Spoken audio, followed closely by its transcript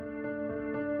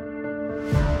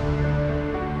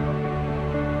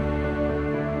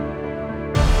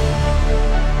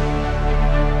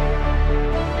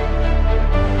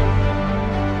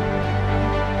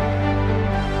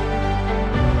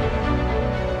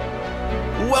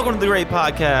Welcome to The Great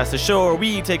Podcast, a show where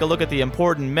we take a look at the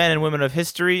important men and women of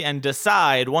history and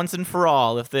decide once and for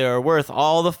all if they are worth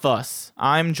all the fuss.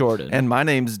 I'm Jordan. And my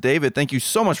name's David. Thank you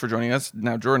so much for joining us.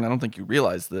 Now, Jordan, I don't think you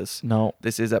realize this. No.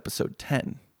 This is episode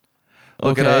 10.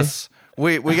 Look at us.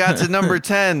 We got to number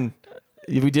 10.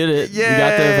 We did it. Yay! We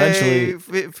got there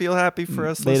eventually. Feel happy for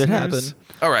us, Made listeners. it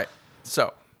happen. All right.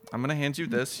 So, I'm going to hand you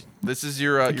this. This is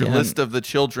your list of the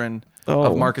children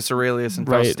of Marcus Aurelius and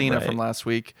Faustina from last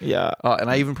week. Yeah. And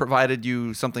I even provided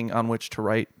you something on which to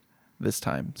write this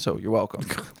time. So, you're welcome.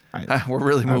 We're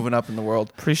really moving up in the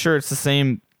world. Pretty sure it's the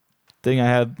same thing I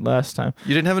had last time.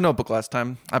 You didn't have a notebook last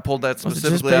time. I pulled that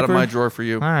specifically out of my drawer for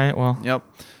you. All right, well. Yep.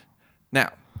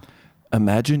 Now,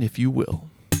 imagine if you will.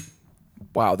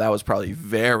 Wow, that was probably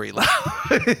very loud.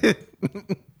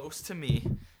 Close to me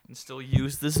and still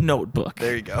use this notebook.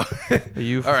 There you go.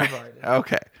 You've All right. provided.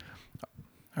 Okay.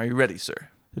 Are you ready, sir?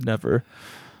 Never.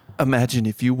 Imagine,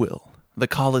 if you will, the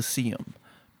Colosseum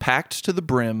packed to the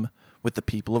brim with the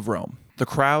people of Rome. The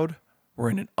crowd were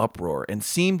in an uproar and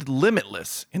seemed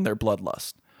limitless in their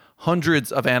bloodlust.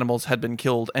 Hundreds of animals had been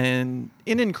killed and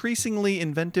in increasingly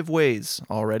inventive ways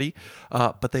already,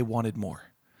 but they wanted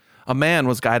more. A man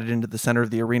was guided into the center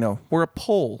of the arena where a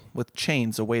pole with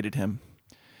chains awaited him.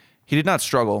 He did not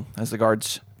struggle as the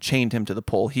guards chained him to the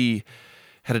pole. He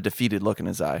had a defeated look in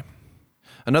his eye.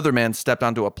 Another man stepped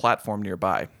onto a platform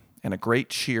nearby, and a great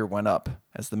cheer went up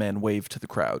as the man waved to the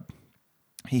crowd.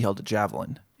 He held a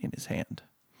javelin in his hand.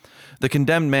 The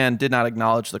condemned man did not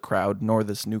acknowledge the crowd nor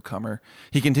this newcomer.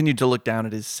 He continued to look down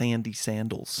at his sandy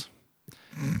sandals.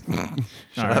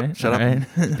 Shut up. I'm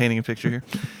painting a picture here.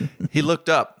 He looked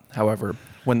up, however,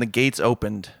 when the gates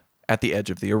opened at the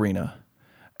edge of the arena.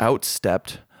 Out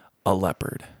stepped a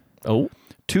leopard. Oh.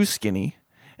 Too skinny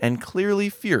and clearly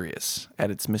furious at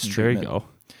its mistreatment. There you go.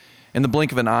 In the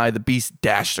blink of an eye, the beast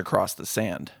dashed across the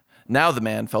sand. Now the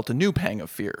man felt a new pang of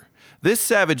fear. This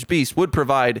savage beast would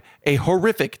provide a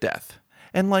horrific death,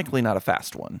 and likely not a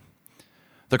fast one.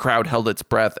 The crowd held its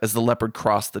breath as the leopard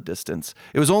crossed the distance.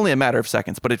 It was only a matter of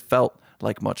seconds, but it felt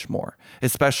like much more,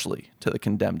 especially to the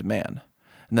condemned man.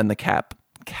 And then the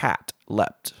cat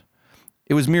leapt.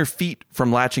 It was mere feet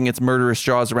from latching its murderous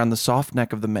jaws around the soft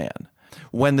neck of the man,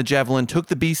 when the javelin took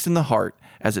the beast in the heart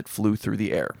as it flew through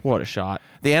the air. What a shot.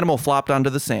 The animal flopped onto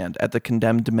the sand at the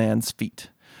condemned man's feet.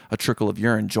 A trickle of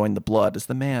urine joined the blood as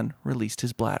the man released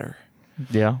his bladder.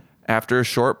 Yeah. After a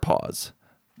short pause,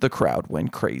 the crowd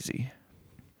went crazy.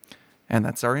 And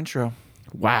that's our intro.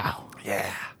 Wow.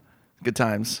 Yeah. Good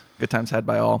times. Good times had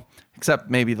by all. Except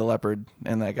maybe the leopard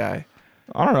and that guy.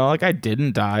 I don't know. Like, I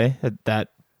didn't die at that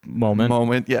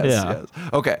moment. Yes. Yeah. Yes.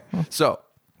 Okay. So,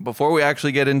 before we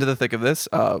actually get into the thick of this,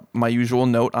 my usual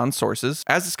note on sources.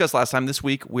 As discussed last time, this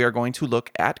week we are going to look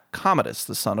at Commodus,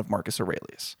 the son of Marcus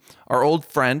Aurelius. Our old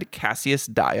friend Cassius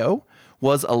Dio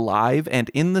was alive and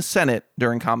in the Senate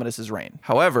during Commodus's reign.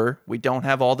 However, we don't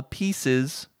have all the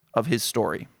pieces of his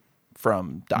story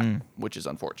from Dio, which is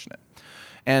unfortunate.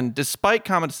 And despite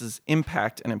Commodus's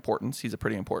impact and importance, he's a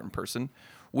pretty important person,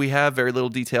 we have very little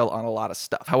detail on a lot of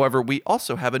stuff. However, we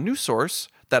also have a new source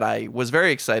that I was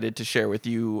very excited to share with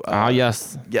you.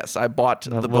 Yes. Yes, I bought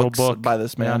the books by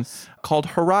this man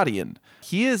called Herodian.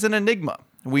 He is an enigma.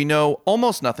 We know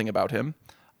almost nothing about him,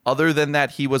 other than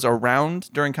that he was around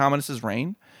during Commodus's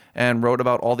reign and wrote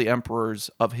about all the emperors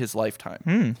of his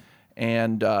lifetime.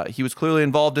 And he was clearly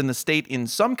involved in the state in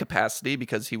some capacity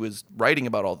because he was writing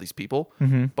about all these people.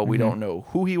 But we don't know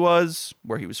who he was,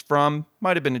 where he was from.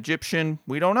 Might have been Egyptian.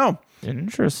 We don't know.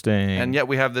 Interesting. And yet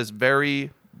we have this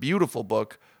very beautiful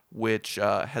book, which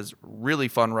has really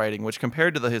fun writing, which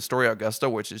compared to the Historia Augusta,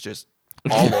 which is just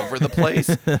all over the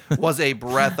place, was a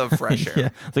breath of fresh air. Yeah.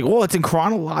 It's like, it's in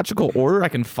chronological order. I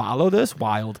can follow this.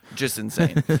 Wild. Just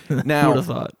insane. Who Now, would have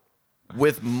thought?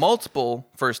 with multiple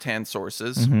firsthand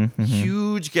sources,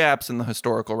 huge gaps in the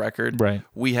historical record, Right.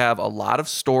 we have a lot of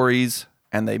stories,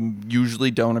 and they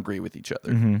usually don't agree with each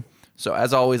other. So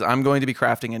as always, I'm going to be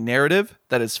crafting a narrative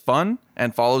that is fun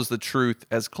and follows the truth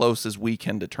as close as we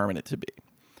can determine it to be.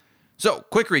 So,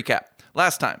 quick recap.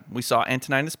 Last time, we saw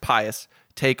Antoninus Pius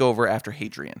take over after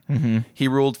Hadrian. He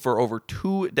ruled for over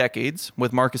 2 decades,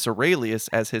 with Marcus Aurelius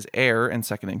as his heir and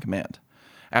second in command.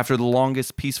 After the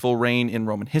longest peaceful reign in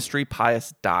Roman history,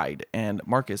 Pius died, and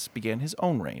Marcus began his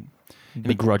own reign.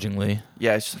 Begrudgingly.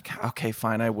 Yeah, it's just like, okay,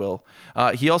 fine, I will.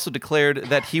 He also declared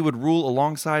that he would rule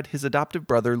alongside his adoptive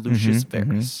brother, Lucius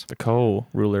Verus. The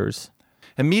co-rulers.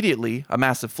 Immediately, a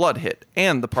massive flood hit,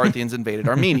 and the Parthians invaded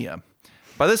Armenia.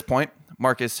 By this point,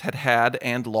 Marcus had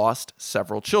and lost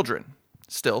several children.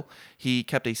 Still, he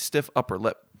kept a stiff upper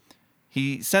lip.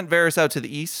 He sent Verus out to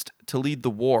the east to lead the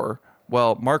war,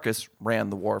 Well, Marcus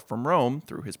ran the war from Rome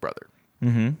through his brother.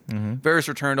 Varus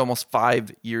returned almost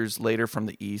 5 years later from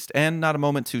the east, and not a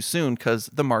moment too soon,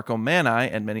 because the Marcomanni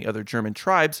and many other German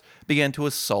tribes began to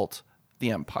assault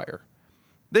the empire.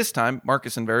 This time,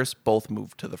 Marcus and Varus both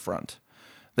moved to the front.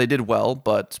 They did well,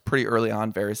 but pretty early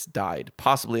on, Varus died,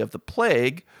 possibly of the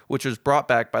plague, which was brought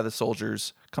back by the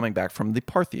soldiers coming back from the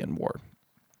Parthian War.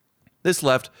 This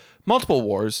left multiple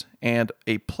wars and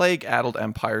a plague-addled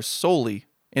empire solely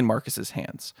in Marcus's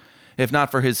hands. If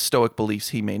not for his stoic beliefs,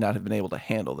 he may not have been able to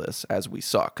handle this, as we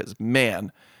saw, because,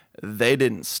 man, they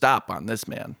didn't stop on this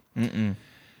man.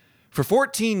 For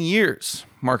 14 years,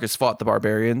 Marcus fought the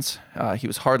barbarians. He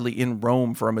was hardly in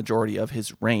Rome for a majority of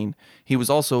his reign. He was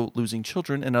also losing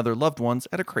children and other loved ones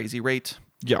at a crazy rate.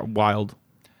 Yeah, wild.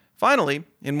 Finally,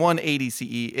 in 180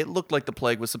 CE, it looked like the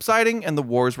plague was subsiding and the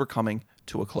wars were coming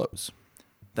to a close.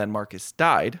 Then Marcus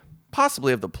died,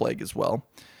 possibly of the plague as well,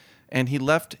 and he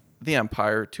left the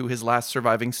empire to his last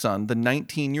surviving son, the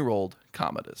 19-year-old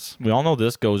Commodus. We all know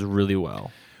this goes really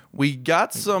well. We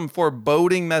got some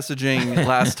foreboding messaging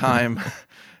last time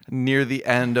near the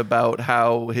end about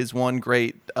how his one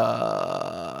great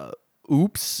was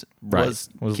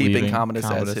keeping Commodus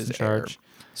as his heir.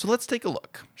 So let's take a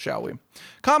look, shall we?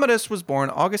 Commodus was born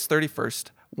August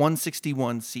 31st,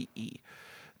 161 CE.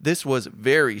 This was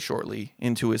very shortly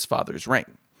into his father's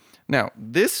reign. Now,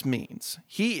 this means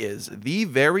he is the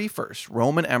very first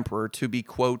Roman emperor to be,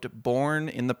 quote, born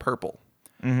in the purple,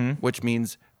 which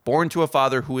means born to a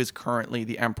father who is currently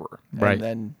the emperor. Right. And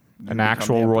then an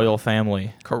actual royal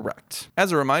family. Correct.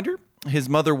 As a reminder, his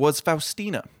mother was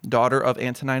Faustina, daughter of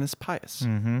Antoninus Pius,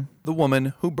 the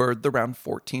woman who birthed around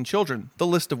 14 children, the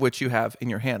list of which you have in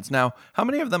your hands. Now, how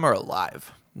many of them are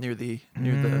alive by the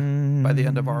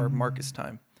end of our Marcus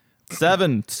time?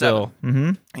 7 still.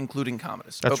 Including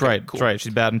Commodus. That's okay, right. Cool. That's right.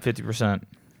 She's batting 50%.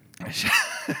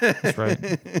 That's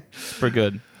right. Pretty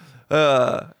good.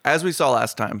 As we saw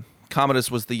last time,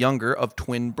 Commodus was the younger of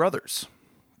twin brothers.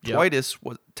 Yep.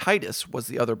 Titus was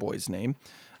the other boy's name.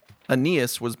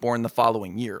 Aeneas was born the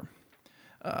following year.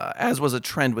 As was a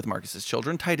trend with Marcus's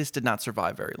children, Titus did not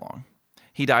survive very long.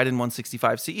 He died in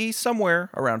 165 CE, somewhere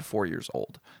around 4 years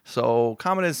old. So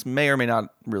Commodus may or may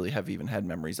not really have even had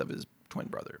memories of his twin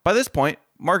brother. By this point,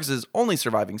 Marcus's only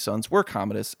surviving sons were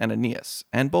Commodus and Aeneas,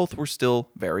 and both were still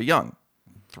very young,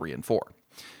 3 and 4.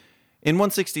 In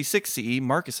 166 CE,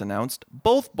 Marcus announced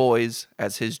both boys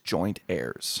as his joint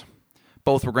heirs.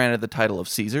 Both were granted the title of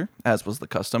Caesar, as was the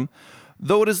custom,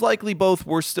 though it is likely both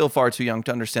were still far too young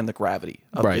to understand the gravity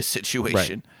of this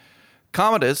situation. Right.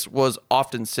 Commodus was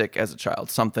often sick as a child,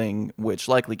 something which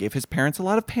likely gave his parents a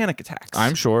lot of panic attacks.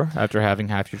 I'm sure, after having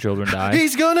half your children die.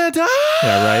 He's gonna die!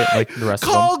 Yeah, right? Like the rest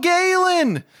Call of them.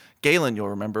 Galen! Galen, you'll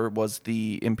remember, was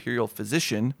the imperial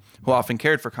physician who often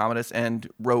cared for Commodus and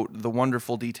wrote the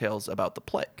wonderful details about the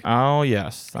plague. Oh,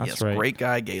 yes. That's right. Great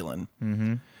guy,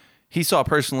 Galen. He saw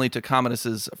personally to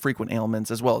Commodus's frequent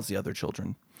ailments as well as the other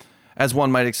children. As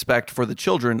one might expect for the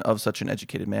children of such an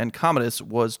educated man, Commodus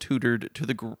was tutored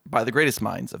by the greatest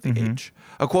minds of the age.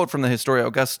 A quote from the Historia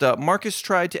Augusta, Marcus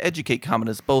tried to educate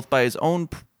Commodus both by his own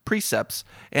precepts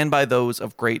and by those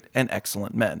of great and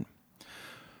excellent men.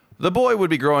 The boy would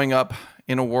be growing up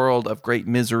in a world of great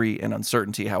misery and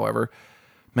uncertainty, however.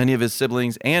 Many of his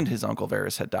siblings and his uncle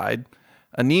Varus had died.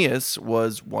 Aeneas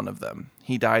was one of them.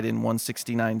 He died in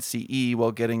 169 CE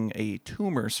while getting a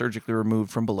tumor surgically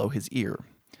removed from below his ear.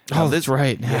 Oh, that's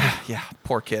right. Yeah,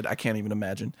 poor kid. I can't even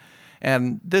imagine.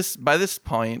 And by this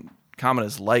point,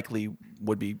 Commodus likely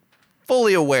would be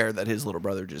fully aware that his little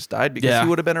brother just died because he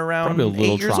would have been around probably a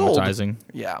little 8 years old. traumatizing.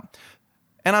 Yeah.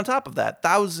 And on top of that,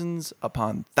 thousands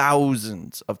upon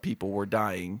thousands of people were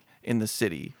dying in the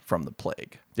city from the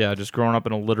plague. Yeah, just growing up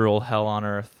in a literal hell on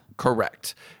earth.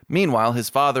 Correct. Meanwhile, his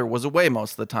father was away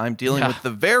most of the time dealing with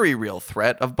the very real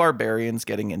threat of barbarians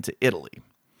getting into Italy.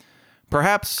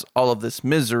 Perhaps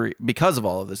because of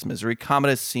all of this misery,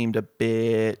 Commodus seemed a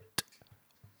bit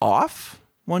off,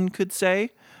 one could say.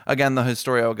 Again, the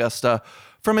Historia Augusta,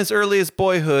 from his earliest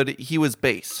boyhood, he was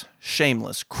base,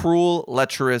 shameless, cruel,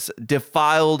 lecherous,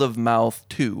 defiled of mouth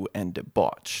too, and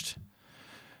debauched.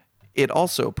 It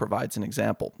also provides an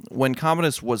example. When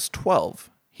Commodus was 12,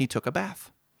 he took a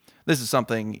bath. This is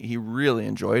something he really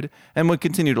enjoyed and would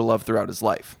continue to love throughout his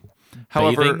life.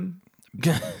 However,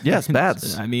 yes,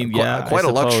 baths. I mean, quite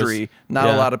a luxury. Not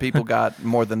a lot of people got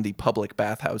more than the public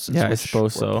bathhouses. Yeah, which I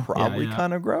suppose were so. Probably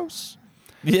kind of gross.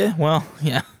 Yeah, well,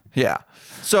 yeah. Yeah.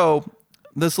 So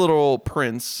this little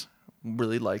prince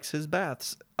really likes his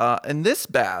baths. And this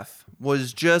bath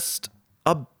was just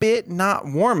a bit not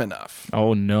warm enough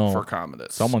Oh, no. for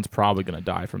Commodus. Someone's probably going to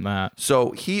die from that.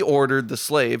 So he ordered the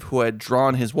slave who had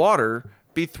drawn his water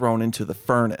be thrown into the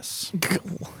furnace.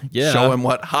 Yeah. Show him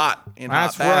what hot in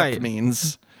That's hot bath right.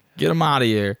 means. Get him out of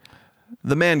here.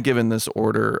 The man given this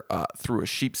order threw a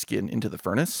sheepskin into the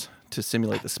furnace to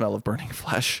simulate the smell of burning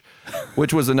flesh,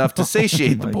 which was enough to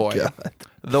satiate the boy. God.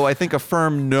 Though I think a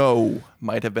firm no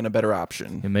might have been a better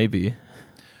option. It may be.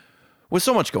 With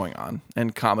so much going on,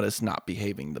 and Commodus not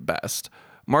behaving the best,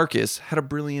 Marcus had a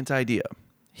brilliant idea.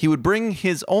 He would bring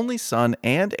his only son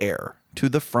and heir to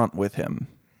the front with him.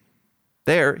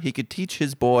 There, he could teach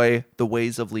his boy the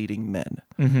ways of leading men.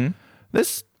 Mm-hmm.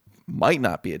 This might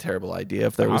not be a terrible idea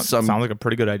if there was some... Sounds like a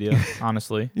pretty good idea,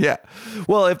 honestly. Yeah.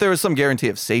 Well, if there was some guarantee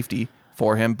of safety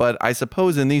for him, but I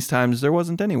suppose in these times there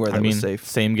wasn't anywhere that was safe.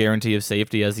 Same guarantee of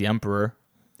safety as the emperor.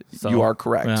 So, You are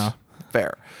correct. Yeah.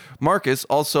 Fair. Marcus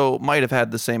also might have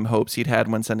had the same hopes he'd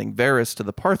had when sending Varus to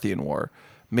the Parthian War.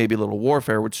 Maybe a little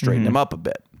warfare would straighten him up a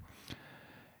bit.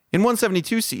 In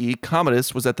 172 CE,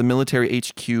 Commodus was at the military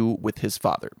HQ with his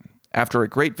father. After a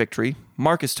great victory,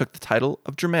 Marcus took the title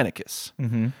of Germanicus.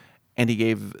 And he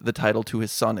gave the title to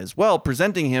his son as well,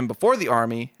 presenting him before the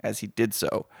army as he did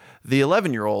so. The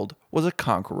 11-year-old was a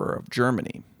conqueror of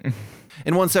Germany.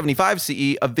 In 175 CE,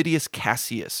 Avidius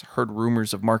Cassius heard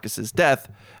rumors of Marcus's death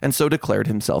and so declared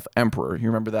himself emperor. You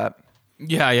remember that?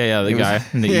 Yeah. The guy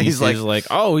in the yeah, East he's like- is like,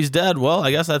 oh, he's dead. Well,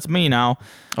 I guess that's me now.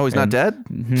 Oh, he's not dead?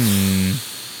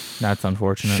 That's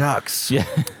unfortunate. Shucks. Yeah.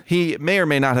 He may or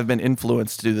may not have been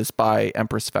influenced to do this by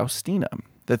Empress Faustina.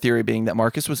 The theory being that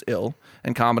Marcus was ill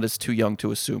and Commodus too young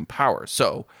to assume power.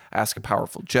 So ask a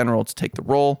powerful general to take the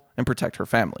role and protect her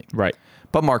family. Right.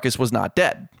 But Marcus was not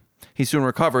dead. He soon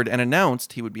recovered and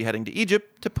announced he would be heading to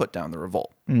Egypt to put down the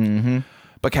revolt.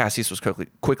 But Cassius was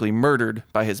quickly murdered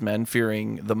by his men,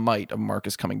 fearing the might of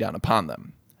Marcus coming down upon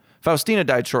them. Faustina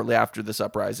died shortly after this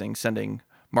uprising, sending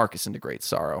Marcus into great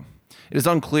sorrow. It is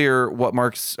unclear what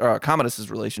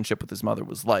Commodus's relationship with his mother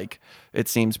was like. It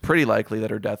seems pretty likely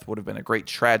that her death would have been a great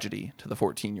tragedy to the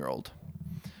 14-year-old.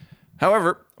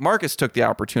 However, Marcus took the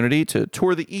opportunity to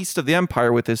tour the east of the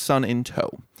empire with his son in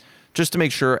tow, just to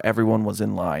make sure everyone was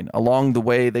in line. Along the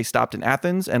way, they stopped in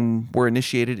Athens and were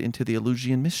initiated into the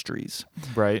Eleusinian mysteries.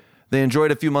 Right. They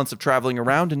enjoyed a few months of traveling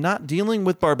around and not dealing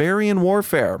with barbarian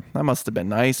warfare. That must have been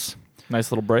nice.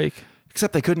 Nice little break.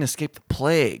 Except they couldn't escape the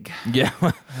plague. Yeah.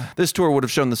 This tour would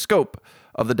have shown the scope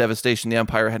of the devastation the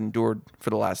empire had endured for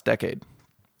the last decade.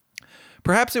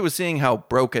 Perhaps it was seeing how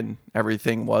broken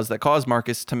everything was that caused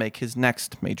Marcus to make his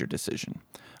next major decision.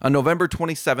 On November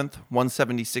 27th,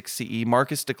 176 CE,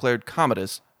 Marcus declared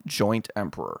Commodus joint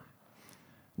emperor.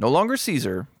 No longer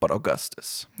Caesar, but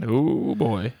Augustus. Oh,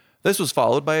 boy. This was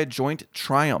followed by a joint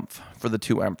triumph for the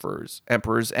two emperors,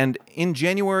 and in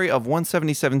January of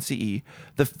 177 CE,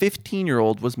 the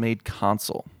 15-year-old was made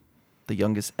consul, the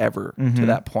youngest ever to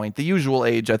that point. The usual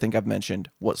age, I think I've mentioned,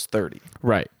 was 30.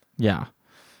 Right. Yeah.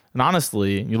 And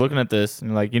honestly, you're looking at this and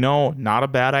you're like, not a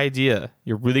bad idea.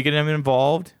 You're really getting him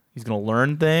involved. He's going to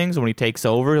learn things. And when he takes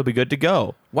over, he'll be good to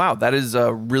go. Wow, that is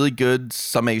a really good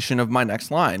summation of my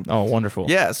next line. Oh, wonderful.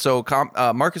 Yeah, so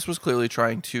Marcus was clearly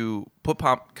trying to put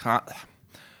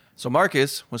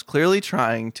Marcus was clearly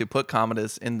trying to put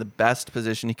Commodus in the best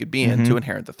position he could be in to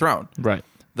inherit the throne. Right.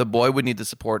 The boy would need the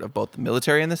support of both the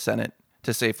military and the Senate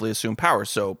to safely assume power.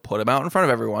 So put him out in front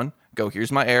of everyone. Go,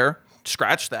 here's my heir.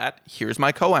 Scratch that. Here's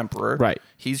my co-emperor. Right.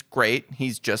 He's great.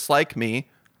 He's just like me.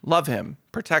 Love him.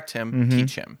 Protect him.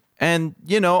 Teach him. And,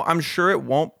 I'm sure it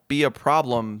won't be a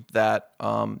problem that,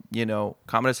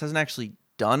 Commodus hasn't actually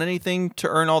done anything to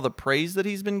earn all the praise that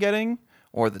he's been getting,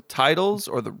 or the titles,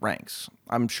 or the ranks.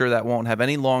 I'm sure that won't have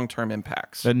any long-term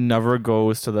impacts. It never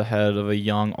goes to the head of a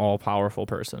young, all-powerful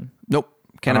person. Nope.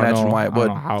 Can't imagine why it would. I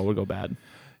don't know how it would go bad.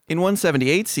 In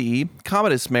 178 CE,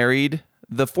 Commodus married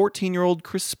the 14-year-old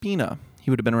Crispina.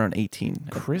 He would have been around 18.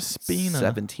 Crispina.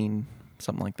 17,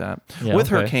 something like that. Yeah, With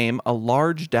her okay. came a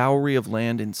large dowry of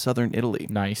land in southern Italy.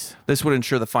 Nice. This would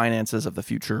ensure the finances of the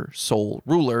future sole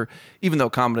ruler, even though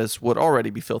Commodus would already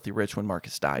be filthy rich when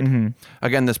Marcus died.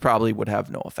 Again, this probably would have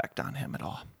no effect on him at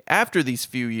all. After these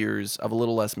few years of a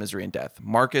little less misery and death,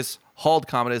 Marcus hauled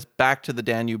Commodus back to the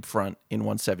Danube front in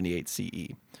 178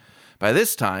 CE. By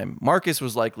this time, Marcus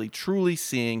was likely truly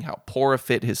seeing how poor a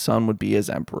fit his son would be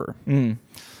as emperor.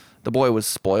 The boy was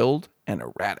spoiled and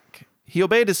erratic. He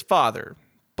obeyed his father,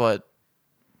 but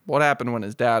what happened when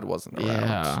his dad wasn't around?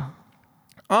 Yeah.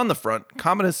 On the front,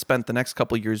 Commodus spent the next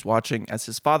couple years watching as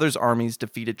his father's armies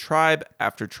defeated tribe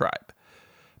after tribe.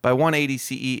 By 180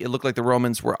 CE, it looked like the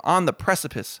Romans were on the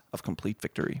precipice of complete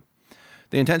victory.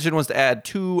 The intention was to add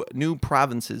 2 new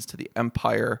provinces to the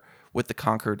empire, with the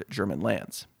conquered German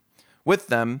lands. With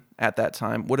them, at that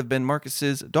time, would have been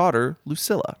Marcus's daughter,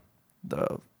 Lucilla,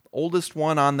 the oldest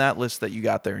one on that list that you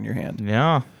got there in your hand.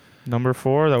 Yeah. Number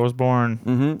 4 that was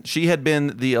born. She had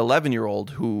been the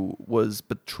 11-year-old who was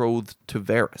betrothed to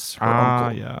Varus, her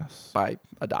uncle, Yes. by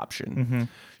adoption.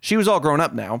 She was all grown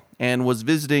up now and was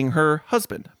visiting her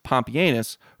husband,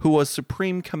 Pompeianus, who was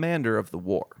supreme commander of the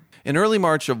war. In early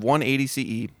March of 180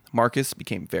 CE, Marcus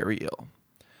became very ill.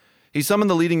 He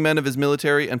summoned the leading men of his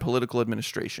military and political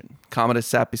administration. Commodus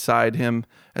sat beside him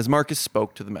as Marcus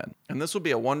spoke to the men. And this will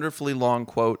be a wonderfully long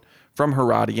quote from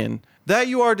Herodian. That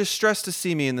you are distressed to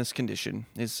see me in this condition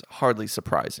is hardly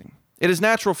surprising. It is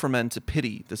natural for men to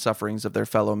pity the sufferings of their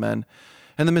fellow men,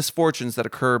 and the misfortunes that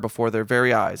occur before their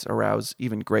very eyes arouse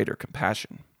even greater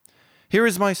compassion. Here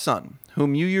is my son,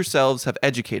 whom you yourselves have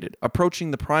educated,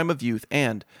 approaching the prime of youth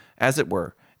and, as it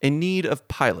were, in need of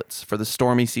pilots for the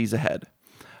stormy seas ahead.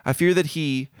 I fear that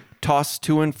he, tossed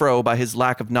to and fro by his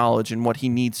lack of knowledge in what he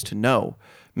needs to know,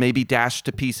 may be dashed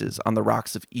to pieces on the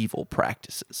rocks of evil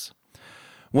practices.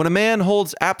 When a man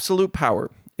holds absolute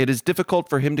power, it is difficult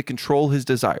for him to control his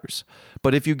desires.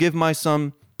 But if you give my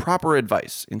son proper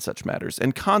advice in such matters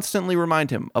and constantly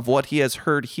remind him of what he has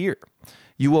heard here,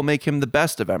 you will make him the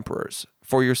best of emperors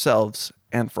for yourselves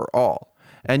and for all.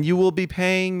 And you will be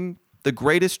paying the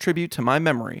greatest tribute to my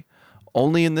memory.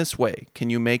 Only in this way can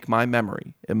you make my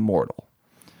memory immortal.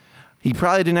 He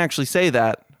probably didn't actually say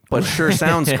that, but sure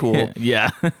sounds cool. Yeah,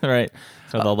 right.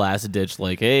 So the last ditch,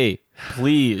 like, hey,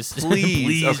 please.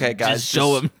 Please. Okay, guys. Just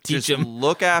show him, teach him.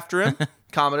 Look after him.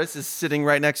 Commodus is sitting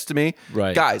right next to me.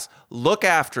 Right. Guys, look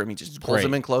after him. He just pulls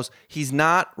him in close. He's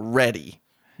not ready.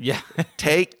 Yeah.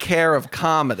 Take care of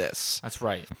Commodus. That's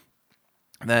right.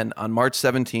 Then on March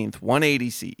 17th, 180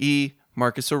 CE,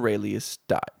 Marcus Aurelius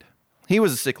died. He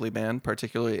was a sickly man,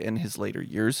 particularly in his later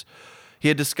years. He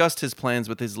had discussed his plans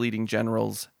with his leading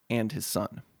generals and his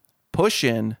son. Push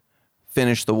in,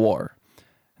 finish the war.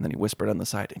 And then he whispered on the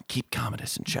side, and keep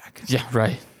Commodus in check. Yeah,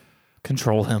 right.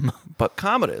 Control him. But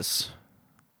Commodus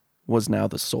was now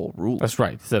the sole ruler. That's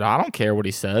right. He said, I don't care what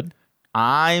he said.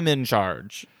 I'm in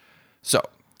charge. So,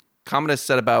 Commodus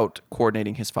set about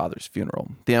coordinating his father's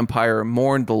funeral. The empire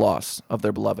mourned the loss of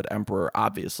their beloved emperor,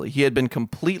 obviously. He had been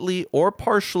completely or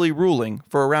partially ruling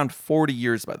for around 40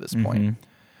 years by this point.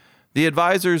 The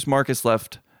advisors Marcus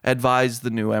left advised the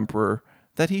new emperor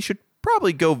that he should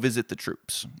probably go visit the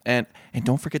troops. And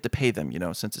don't forget to pay them,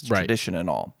 since it's tradition and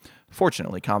all.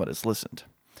 Fortunately, Commodus listened.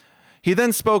 He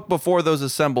then spoke before those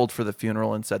assembled for the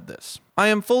funeral and said this: I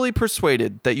am fully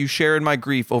persuaded that you share in my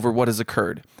grief over what has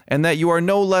occurred, and that you are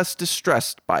no less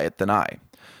distressed by it than I.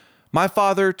 My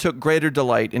father took greater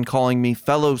delight in calling me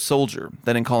fellow soldier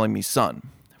than in calling me son,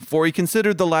 for he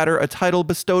considered the latter a title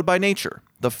bestowed by nature,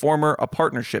 the former a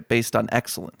partnership based on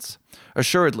excellence.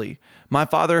 Assuredly, my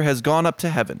father has gone up to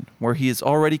heaven, where he is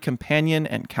already companion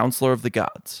and counselor of the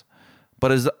gods.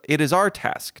 But it is our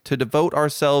task to devote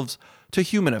ourselves to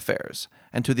human affairs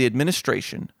and to the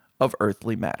administration of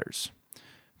earthly matters.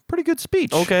 Pretty good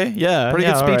speech. Okay, yeah. Pretty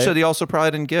good speech right. that he also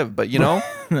probably didn't give. But,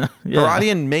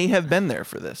 Herodian may have been there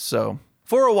for this. So,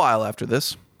 for a while after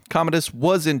this, Commodus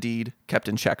was indeed kept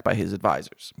in check by his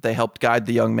advisors. They helped guide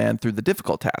the young man through the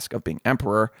difficult task of being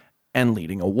emperor and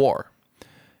leading a war.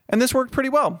 And this worked pretty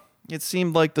well. It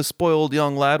seemed like the spoiled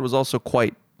young lad was also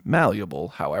quite malleable,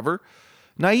 however,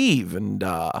 naive and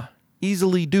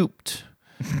easily duped.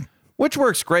 Which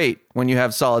works great when you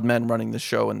have solid men running the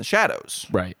show in the shadows.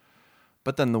 Right.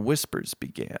 But then the whispers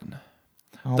began.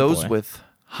 Oh, Those boy. with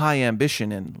high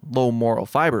ambition and low moral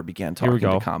fiber began talking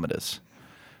to Commodus.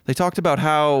 They talked about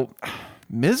how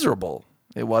miserable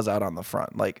it was out on the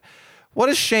front. Like, what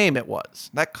a shame it was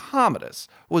that Commodus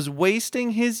was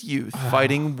wasting his youth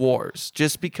fighting wars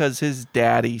just because his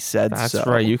daddy said so. That's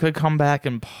right. You could come back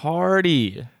and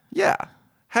party. Yeah.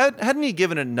 Hadn't he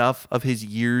given enough of his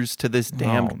years to this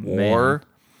damned war?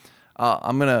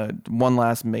 I'm going to, one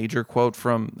last major quote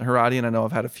from Herodian. I know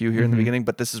I've had a few here in the beginning,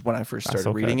 but this is when I first started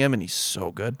reading him, and he's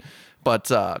so good. But,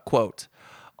 quote,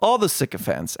 all the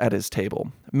sycophants at his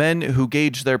table, men who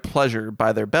gauge their pleasure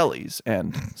by their bellies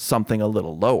and something a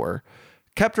little lower,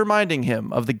 kept reminding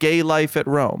him of the gay life at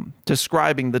Rome,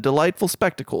 describing the delightful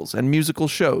spectacles and musical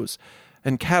shows,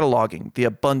 and cataloging the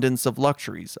abundance of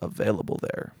luxuries available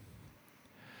there.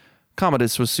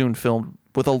 Commodus was soon filled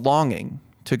with a longing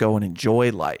to go and enjoy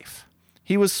life.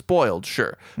 He was spoiled,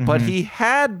 sure, but he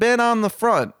had been on the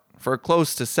front for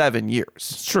close to 7 years.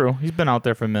 It's true. He's been out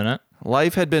there for a minute.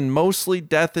 Life had been mostly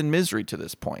death and misery to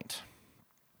this point.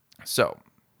 So,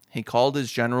 he called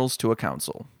his generals to a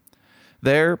council.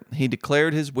 There, he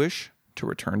declared his wish to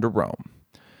return to Rome.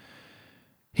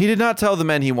 He did not tell the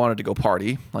men he wanted to go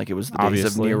party, like it was the days of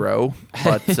Obviously. Nero,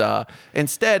 but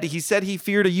instead he said he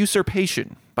feared a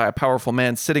usurpation by a powerful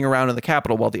man sitting around in the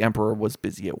capital while the emperor was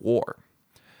busy at war.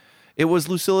 It was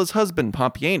Lucilla's husband,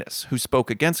 Pompeianus, who spoke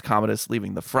against Commodus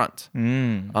leaving the front.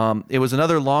 It was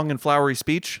another long and flowery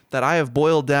speech that I have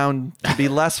boiled down to be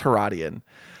less Herodian.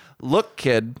 Look,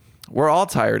 kid, we're all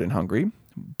tired and hungry,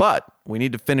 but we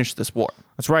need to finish this war.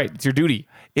 That's right. It's your duty.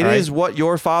 It all is right? what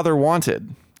your father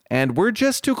wanted, and we're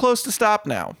just too close to stop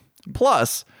now.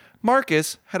 Plus,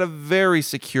 Marcus had a very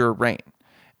secure reign,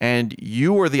 and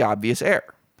you were the obvious heir.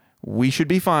 We should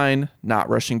be fine not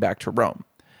rushing back to Rome.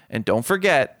 And don't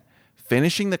forget,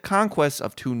 finishing the conquest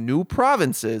of 2 new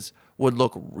provinces would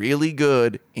look really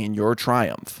good in your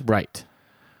triumph. Right.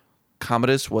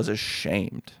 Commodus was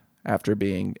ashamed after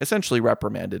being essentially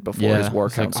reprimanded before his war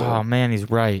It's like, council. oh, man, he's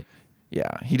right.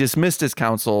 Yeah, he dismissed his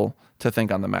council to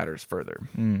think on the matters further.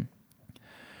 And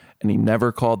he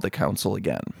never called the council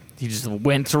again. He just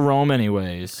went to Rome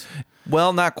anyways.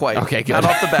 Well, not quite. Okay, good. Not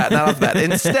off the bat. Good.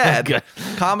 Instead,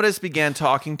 Commodus began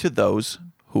talking to those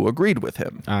who agreed with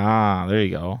him. Ah, there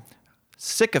you go.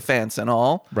 Sycophants and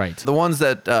all. Right. The ones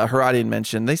that Herodian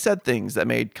mentioned, they said things that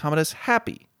made Commodus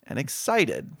happy and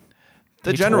excited.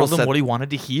 The He general told him said what he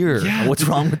wanted to hear. Yeah. What's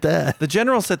wrong with that? the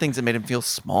general said things that made him feel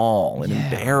small and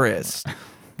embarrassed.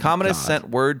 Commodus sent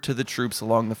word to the troops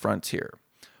along the frontier.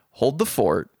 Hold the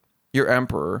fort. Your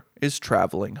emperor is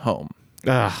traveling home.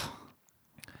 Ugh.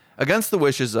 Against the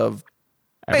wishes of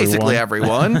basically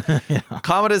everyone,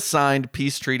 Commodus signed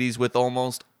peace treaties with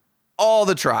almost all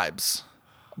the tribes.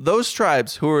 Those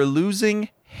tribes who were losing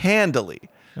handily.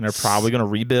 And they're probably going to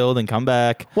rebuild and come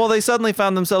back. Well, they suddenly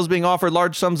found themselves being offered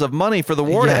large sums of money for the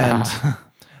war to Yeah. end.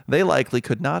 They likely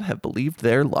could not have believed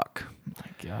their luck.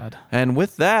 My God. And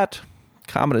with that,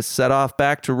 Commodus set off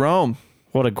back to Rome.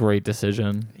 What a great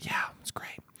decision. Yeah, it's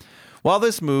great. While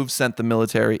this move sent the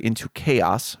military into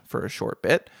chaos for a short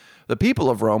bit, the people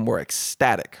of Rome were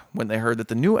ecstatic when they heard that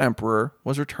the new emperor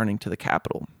was returning to the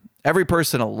capital. Every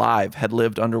person alive had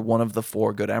lived under one of the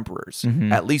 4 good emperors,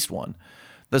 at least one.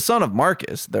 The son of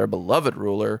Marcus, their beloved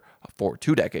ruler for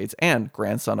 2 decades, and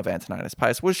grandson of Antoninus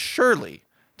Pius, was surely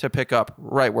to pick up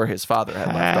right where his father had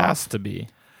left off. Has to be.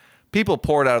 People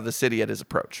poured out of the city at his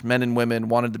approach. Men and women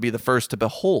wanted to be the first to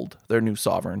behold their new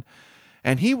sovereign,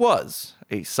 and he was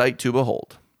a sight to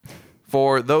behold.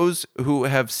 For those who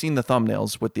have seen the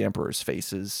thumbnails with the emperor's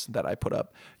faces that I put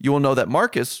up, you will know that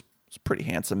Marcus was a pretty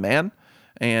handsome man,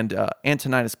 and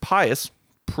Antoninus Pius,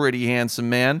 pretty handsome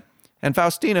man, and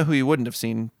Faustina, who you wouldn't have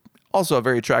seen, also a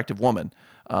very attractive woman.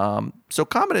 So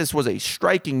Commodus was a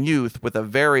striking youth with a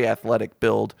very athletic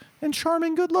build and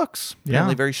charming good looks. Yeah.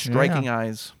 Apparently very striking Yeah.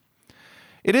 eyes.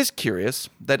 It is curious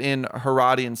that in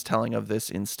Herodian's telling of this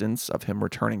instance of him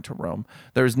returning to Rome,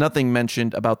 there is nothing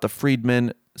mentioned about the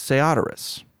freedman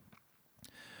Seodorus.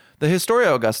 The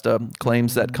Historia Augusta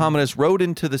claims that Commodus rode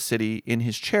into the city in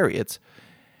his chariots,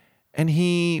 and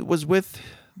he was with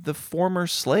the former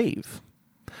slave.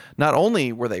 Not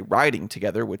only were they riding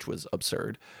together, which was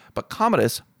absurd, but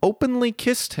Commodus openly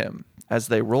kissed him as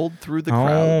they rolled through the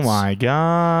crowds. Oh, my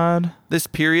God. This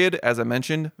period, as I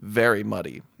mentioned, very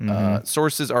muddy.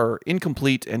 Sources are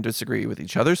incomplete and disagree with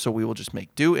each other, so we will just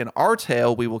make do. In our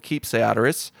tale, we will keep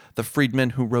Seodorus, the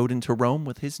freedman who rode into Rome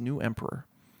with his new emperor.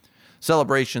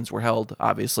 Celebrations were held,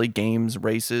 obviously, games,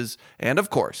 races, and, of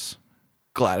course,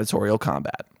 gladiatorial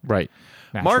combat. Right.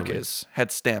 Naturally. Marcus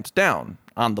had stamped down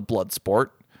on the blood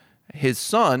sport. His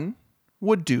son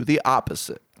would do the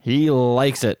opposite. He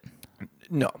likes it.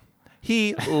 No.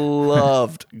 He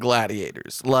loved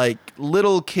gladiators. Like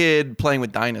little kid playing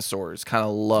with dinosaurs kind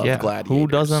of loved gladiators. Who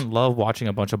doesn't love watching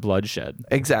a bunch of bloodshed?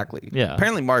 Exactly. Yeah.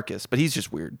 Apparently Marcus, but he's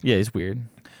just weird. Yeah, he's weird.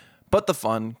 But the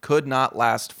fun could not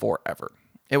last forever.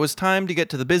 It was time to get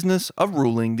to the business of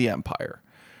ruling the empire.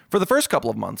 For the first couple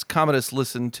of months, Commodus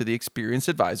listened to the experienced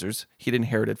advisors he'd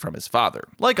inherited from his father.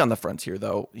 Like on the frontier,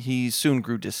 though, he soon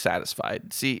grew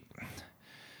dissatisfied. See,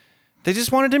 they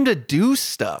just wanted him to do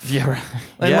stuff. Yeah, right.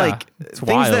 And like it's things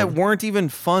wild. that weren't even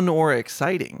fun or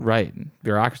exciting. Right.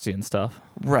 Bureaucracy and stuff.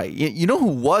 Right. You know who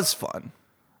was fun?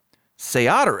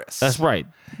 Seodorus. That's right.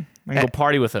 I can go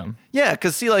party with him. Yeah,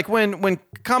 because see, like when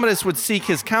Commodus would seek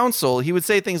his counsel, he would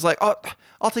say things like, "Oh,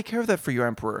 I'll take care of that for you,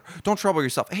 Emperor. Don't trouble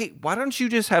yourself. Hey, why don't you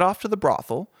just head off to the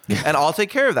brothel and I'll take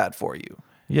care of that for you?"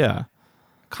 Yeah.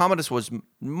 Commodus was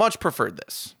much preferred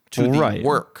this to the Right.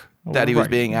 work that he was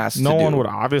Right. being asked to No do. one would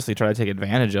obviously try to take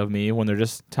advantage of me when they're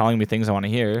just telling me things I want to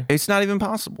hear. It's not even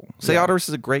possible. Seodorus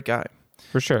is a great guy.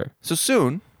 For sure. So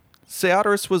soon,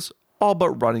 Seodorus was all but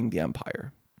running the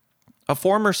empire. A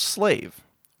former slave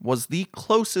was the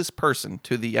closest person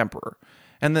to the emperor,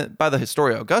 And by the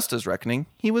Historia Augusta's reckoning,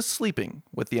 he was sleeping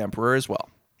with the emperor as well.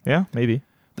 Yeah, maybe.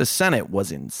 The Senate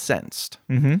was incensed.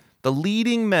 The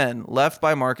leading men left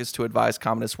by Marcus to advise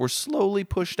Commodus were slowly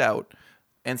pushed out,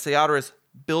 and Seodorus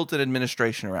built an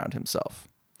administration around himself.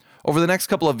 Over the next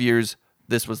couple of years,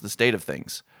 this was the state of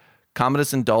things.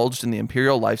 Commodus indulged in the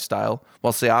imperial lifestyle,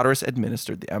 while Seodorus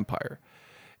administered the empire.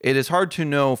 It is hard to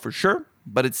know for sure,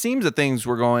 but it seems that things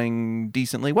were going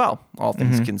decently well, all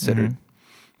things considered.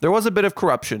 There was a bit of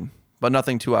corruption, but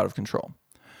nothing too out of control.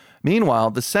 Meanwhile,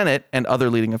 the Senate and other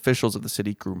leading officials of the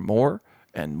city grew more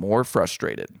and more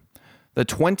frustrated. The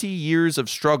 20 years of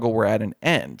struggle were at an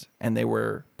end, and they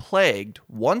were plagued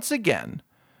once again,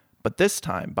 but this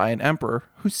time by an emperor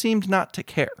who seemed not to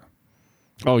care.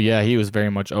 Oh, yeah, he was very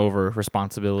much over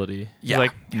responsibility. He's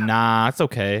like, nah, it's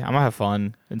okay. I'm going to have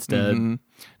fun instead.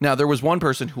 Now, there was one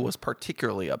person who was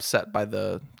particularly upset by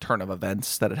the turn of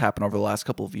events that had happened over the last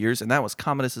couple of years, and that was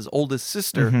Commodus's oldest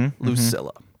sister,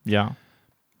 Lucilla. Yeah.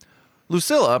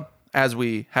 Lucilla, as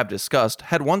we have discussed,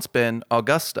 had once been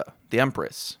Augusta, the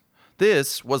empress.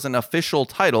 This was an official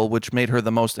title which made her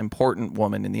the most important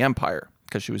woman in the empire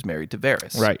because she was married to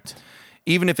Varus. Right.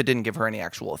 Even if it didn't give her any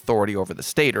actual authority over the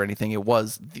state or anything, it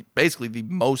was basically the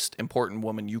most important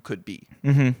woman you could be.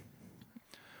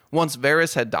 Once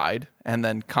Varus had died, and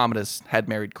then Commodus had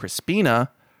married Crispina,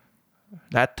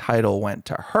 that title went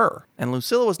to her. And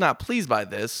Lucilla was not pleased by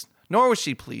this, nor was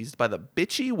she pleased by the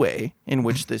bitchy way in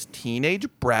which this teenage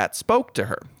brat spoke to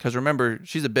her. Because remember,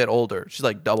 she's a bit older. She's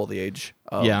like double the age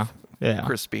of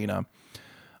Crispina.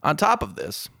 On top of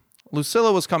this,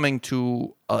 Lucilla was coming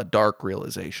to a dark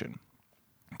realization.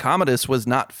 Commodus was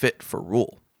not fit for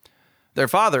rule. Their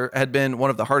father had been one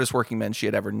of the hardest working men she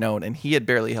had ever known, and he had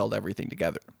barely held everything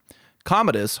together.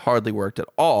 Commodus hardly worked at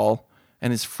all,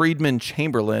 and his freedman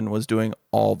Chamberlain was doing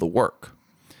all the work.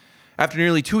 After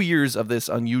nearly 2 years of this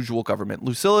unusual government,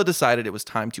 Lucilla decided it was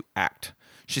time to act.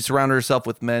 She surrounded herself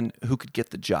with men who could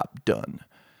get the job done.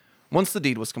 Once the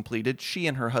deed was completed, she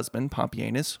and her husband,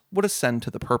 Pompeianus, would ascend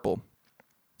to the purple.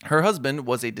 Her husband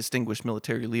was a distinguished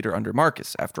military leader under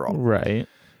Marcus, after all. Right.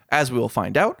 As we will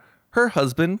find out, her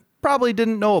husband probably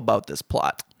didn't know about this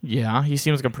plot. Yeah, he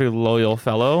seems like a pretty loyal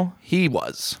fellow. He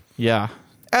was. Yeah.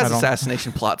 As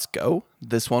assassination plots go,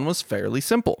 this one was fairly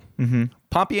simple.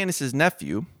 Pompeianus'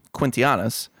 nephew,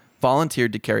 Quintianus,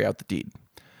 volunteered to carry out the deed.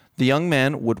 The young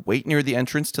man would wait near the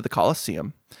entrance to the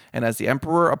Colosseum, and as the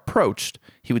emperor approached,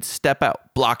 he would step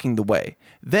out, blocking the way.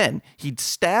 Then he'd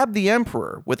stab the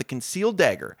emperor with a concealed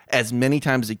dagger as many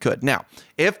times as he could. Now,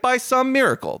 if by some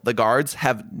miracle the guards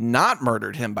have not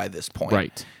murdered him by this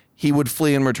point, he would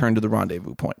flee and return to the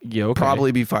rendezvous point. Yeah, okay.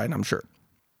 Probably be fine, I'm sure.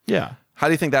 Yeah. How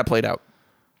do you think that played out?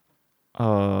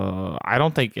 I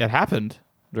don't think it happened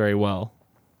very well.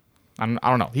 I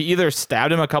don't know. He either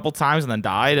stabbed him a couple times and then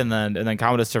died, and then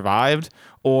Commodus survived,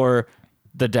 or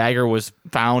the dagger was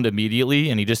found immediately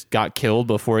and he just got killed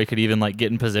before he could even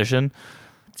get in position.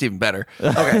 It's even better.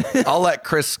 Okay, I'll let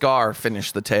Chris Scar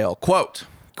finish the tale. Quote,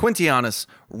 Quintianus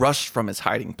rushed from his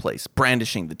hiding place,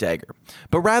 brandishing the dagger.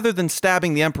 But rather than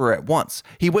stabbing the emperor at once,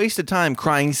 he wasted time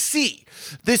crying, "See,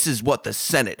 this is what the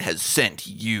Senate has sent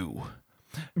you."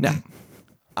 Now,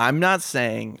 I'm not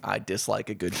saying I dislike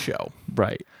a good show.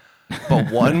 Right.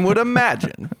 But one would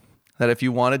imagine that if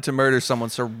you wanted to murder someone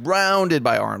surrounded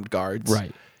by armed guards,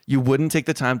 you wouldn't take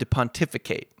the time to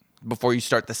pontificate before you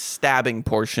start the stabbing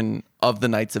portion of the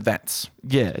night's events.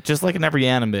 Yeah, just like in every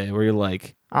anime where you're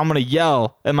like, I'm going to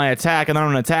yell at my attack and then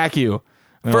I'm going to attack you.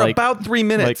 And for about 3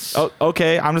 minutes. Oh,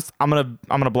 okay, I'm going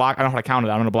to block. I don't know how to count it.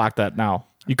 I'm going to block that now.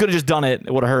 You could have just done it.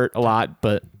 It would have hurt a lot,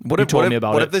 but you told me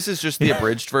about it. What if this is just the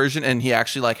abridged version and he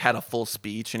actually had a full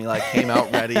speech and he came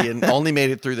out ready and only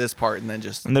made it through this part and then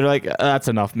just... And they're like, that's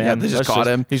enough, man. Yeah, they just caught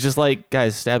him. He's just like,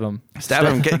 guys, stab him. Stab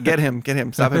him. Get him.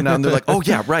 Stab him down. And they're like, oh,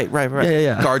 yeah, right.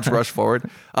 Yeah. Guards rush forward.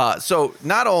 So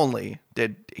not only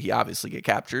did he obviously get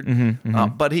captured,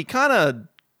 but he kind of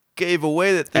gave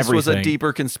away that this was a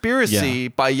deeper conspiracy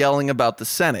by yelling about the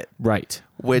Senate. Right.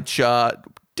 Which...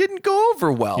 didn't go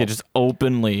over well. Yeah, just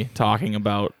openly talking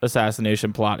about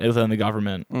assassination plot within the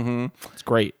government. It's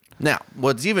great. Now,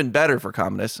 what's even better for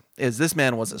Commodus is this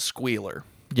man was a squealer.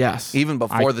 Yes. Even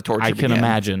before the torture began. I can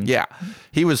imagine. Yeah.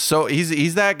 He was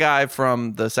he's that guy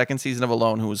from the second season of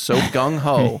Alone who was so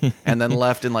gung-ho and then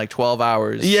left in 12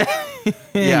 hours. Yeah.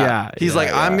 He's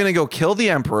I'm going to go kill the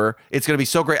emperor. It's going to be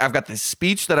so great. I've got this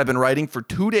speech that I've been writing for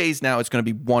 2 days now. It's going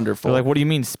to be wonderful. They're like, what do you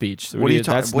mean speech? What are you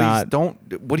talking about?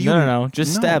 No.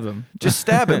 Just stab him. Just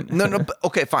stab him. No.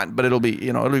 Okay, fine. But it'll be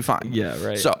fine. Yeah,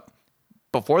 right. So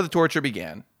before the torture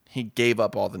began, he gave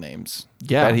up all the names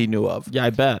Yeah. that he knew of. Yeah, I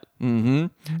bet.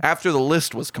 After the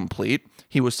list was complete,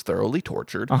 he was thoroughly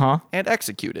tortured and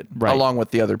executed, Right. along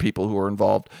with the other people who were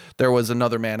involved. There was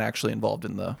another man actually involved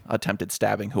in the attempted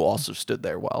stabbing who also stood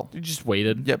there well. You just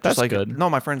waited. Yep, That's just like good. No,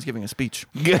 my friend's giving a speech.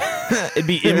 It'd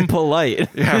be impolite.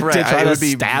 Yeah, right. to try It to would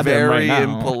be stab him very right now.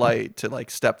 impolite to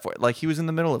like step forward, like he was in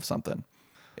the middle of something.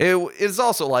 It is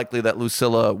also likely that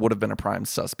Lucilla would have been a prime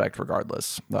suspect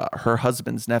regardless. Her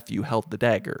husband's nephew held the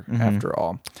dagger, after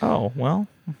all. Oh, well.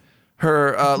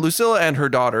 Her Lucilla and her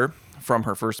daughter from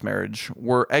her first marriage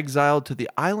were exiled to the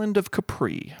island of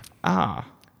Capri. Ah.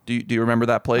 Do you remember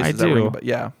that place? I Does that do. ring a bell?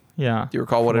 Yeah. Yeah. Do you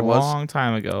recall what From it was? A long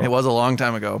time ago. It was a long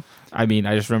time ago. I mean,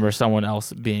 I just remember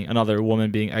another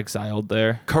woman being exiled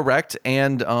there. Correct.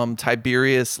 And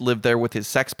Tiberius lived there with his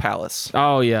sex palace.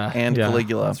 Oh, yeah. And yeah,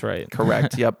 Caligula. That's right.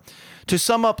 Correct. Yep. To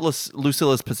sum up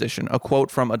Lucilla's position, a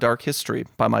quote from A Dark History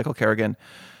by Michael Kerrigan.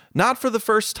 Not for the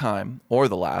first time, or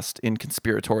the last, in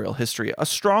conspiratorial history, a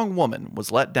strong woman was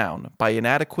let down by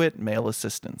inadequate male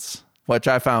assistance, which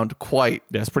I found quite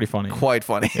Yeah, it's pretty funny.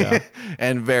 funny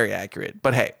and very accurate.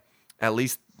 But hey, at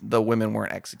least the women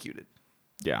weren't executed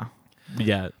Yeah.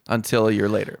 Yeah. until a year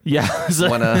later. Yeah.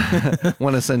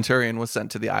 when a centurion was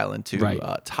sent to the island to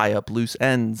tie up loose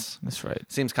ends. That's right.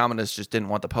 Seems Commodus just didn't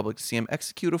want the public to see him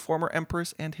execute a former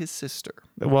empress and his sister.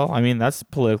 Well, I mean, that's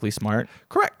politically smart.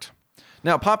 Correct.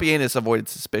 Now, Pompeianus avoided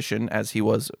suspicion as he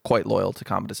was quite loyal to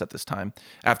Commodus at this time.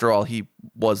 After all, he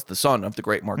was the son of the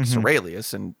great Marcus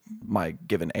Aurelius and my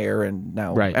given heir and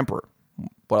now emperor.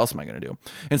 What else am I going to do?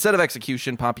 Instead of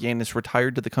execution, Pompeianus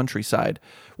retired to the countryside.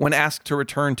 When asked to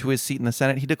return to his seat in the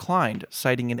Senate, he declined,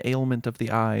 citing an ailment of the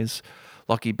eyes.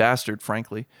 Lucky bastard,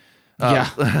 frankly.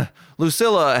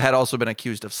 Lucilla had also been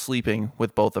accused of sleeping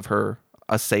with both of her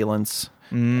assailants,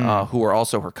 who were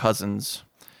also her cousins.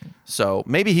 So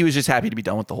maybe he was just happy to be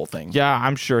done with the whole thing. Yeah,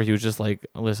 I'm sure he was just like,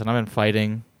 listen, I've been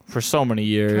fighting for so many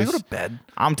years. Can I go to bed?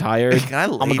 I'm tired. Can I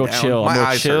lay I'm going to go down? chill. My I'm going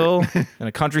to eyes chill hurt. in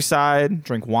the countryside,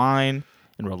 drink wine,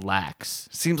 and relax.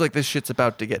 Seems like this shit's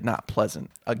about to get not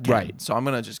pleasant again. Right. So I'm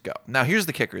going to just go. Now, here's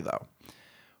the kicker, though.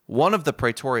 One of the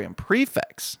Praetorian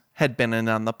prefects had been in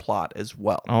on the plot as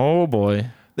well. Oh,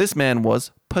 boy. This man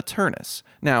was Paternus.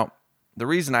 Now, the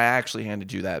reason I actually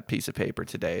handed you that piece of paper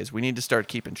today is we need to start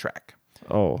keeping track.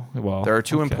 Oh, well. There are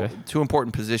two okay.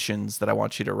 important positions that I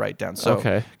want you to write down. So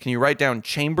Okay. Can you write down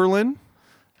Chamberlain?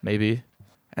 Maybe.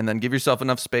 And then give yourself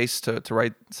enough space to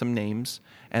write some names.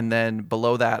 And then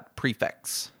below that,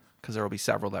 prefects, because there will be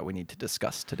several that we need to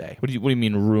discuss today. What do you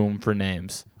mean room for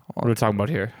names? What are we talking about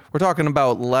here? We're talking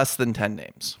about less than 10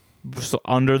 names. So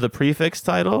under the prefix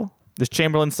title, is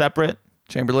Chamberlain separate?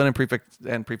 Chamberlain and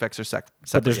prefects are separate.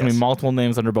 But there's going to yes. be multiple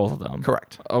names under both of them.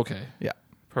 Correct. Okay. Yeah.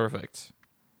 Perfect.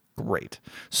 Great.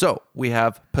 So we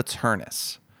have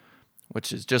Paternus,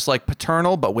 which is just like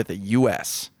paternal, but with a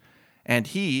U.S. And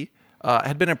he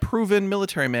had been a proven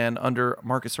military man under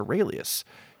Marcus Aurelius.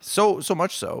 So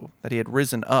much so that he had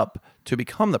risen up to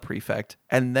become the prefect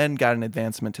and then got an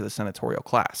advancement to the senatorial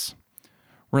class.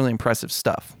 Really impressive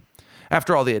stuff.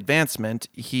 After all the advancement,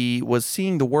 he was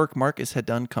seeing the work Marcus had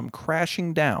done come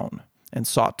crashing down and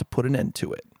sought to put an end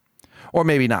to it. Or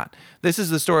maybe not. This is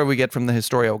the story we get from the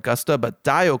Historia Augusta, but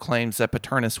Dio claims that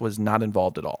Paternus was not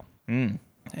involved at all. And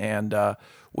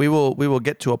we will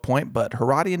get to a point, but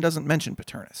Herodian doesn't mention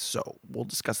Paternus, so we'll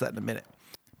discuss that in a minute.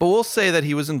 But we'll say that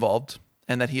he was involved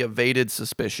and that he evaded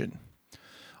suspicion.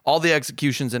 All the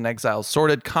executions and exiles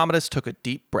sorted, Commodus took a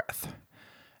deep breath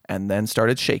and then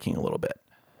started shaking a little bit.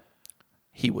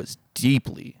 He was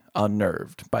deeply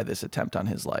unnerved by this attempt on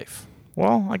his life.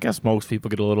 Well, I guess most people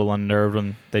get a little unnerved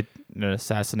when an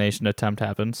assassination attempt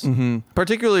happens.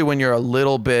 Particularly when you're a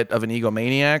little bit of an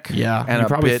egomaniac. Yeah, And you a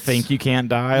probably bit, think you can't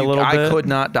die a little bit. I could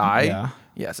not die. Yeah.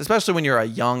 Yes, especially when you're a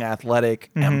young,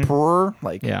 athletic emperor.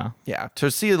 Like, Yeah.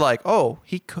 to see like, oh,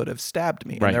 he could have stabbed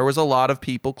me. Right. And there was a lot of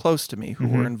people close to me who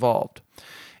were involved.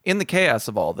 In the chaos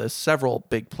of all this, several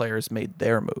big players made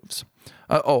their moves.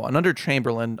 And under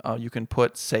Chamberlain, you can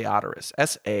put Seatorus.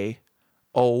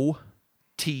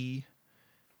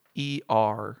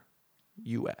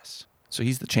 Saoterus. So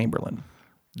he's the Chamberlain.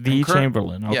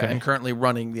 Chamberlain. Okay. Yeah, and currently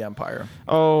running the empire.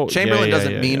 Oh, Chamberlain yeah,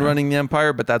 doesn't mean running the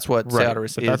empire, but that's what Right,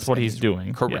 Seatorus but is. that's what and he's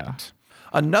doing. Correct.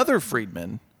 Another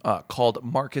freedman called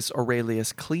Marcus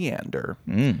Aurelius Cleander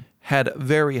had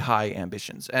very high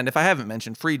ambitions. And if I haven't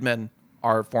mentioned, freedmen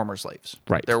are former slaves.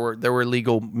 Right. There were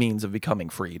legal means of becoming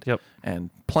freed. Yep. And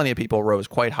plenty of people rose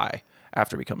quite high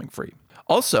after becoming free.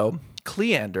 Also,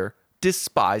 Cleander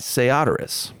despised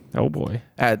Seatorus. Oh, boy.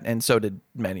 And so did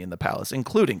many in the palace,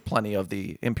 including plenty of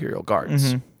the imperial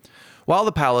guards. While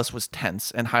the palace was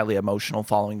tense and highly emotional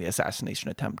following the assassination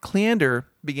attempt, Cleander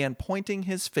began pointing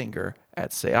his finger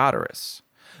at Seodorus.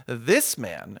 This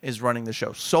man is running the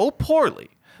show so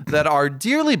poorly that our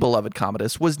dearly beloved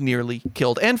Commodus was nearly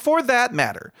killed. And for that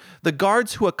matter, the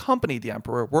guards who accompanied the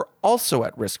emperor were also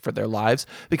at risk for their lives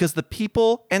because the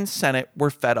people and Senate were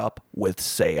fed up with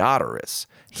Seodorus.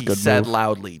 He said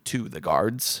loudly to the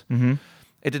guards. Mm-hmm.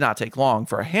 It did not take long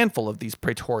for a handful of these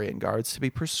Praetorian guards to be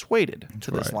persuaded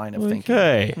to this line of thinking.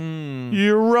 Okay,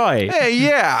 you're right. Hey,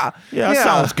 yeah. Yeah,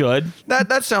 sounds good.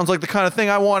 That sounds like the kind of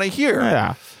thing I want to hear.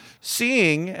 Yeah.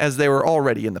 Seeing as they were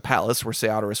already in the palace where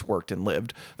Seodorus worked and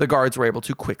lived, the guards were able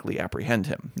to quickly apprehend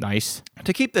him. Nice.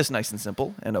 To keep this nice and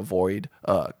simple and avoid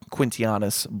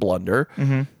Quintianus blunder,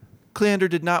 Mm-hmm. Cleander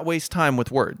did not waste time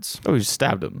with words. Oh, you just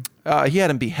stabbed him. He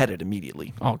had him beheaded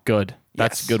immediately. Oh, good.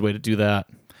 That's Yes. a good way to do that.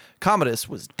 Commodus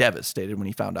was devastated when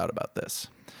he found out about this.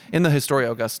 In the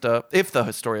Historia Augusta, if the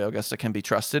Historia Augusta can be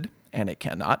trusted, and it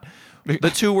cannot,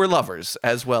 the two were lovers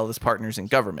as well as partners in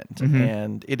government. Mm-hmm.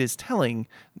 And it is telling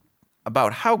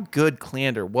about how good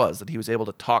Cleander was that he was able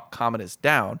to talk Commodus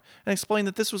down and explain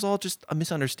that this was all just a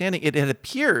misunderstanding. It had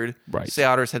appeared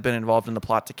Seodorus had been involved in the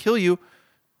plot to kill you.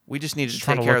 We just needed to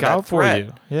take care of that threat.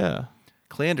 For you. Yeah.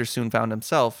 Cleander soon found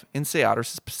himself in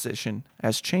Seodorus' position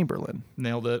as Chamberlain.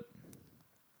 Nailed it.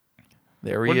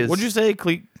 There he is. What'd you say?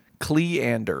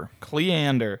 Cleander.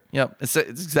 Cleander. Yep, it's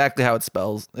exactly how it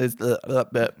spells.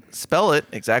 Spell it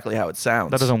exactly how it sounds.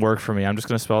 That doesn't work for me. I'm just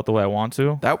going to spell it the way I want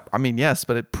to. Yes,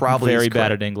 but it probably Very is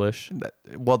bad at English.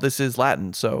 Well, this is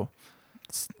Latin, so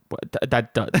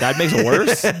That makes it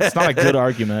worse. It's not a good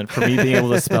argument for me being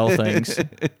able to spell things.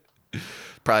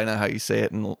 Probably not how you say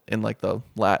it in like the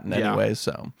Latin anyway.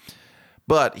 So,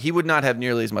 but he would not have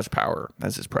nearly as much power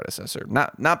as his predecessor.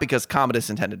 Not because Commodus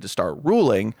intended to start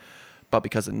ruling, but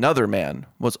because another man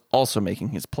was also making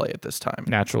his play at this time.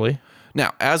 Naturally.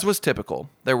 Now, as was typical,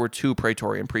 there were two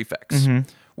Praetorian prefects. Mm-hmm.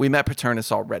 We met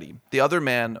Paternus already. The other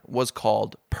man was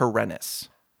called Perennis.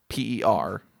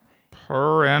 Perennis.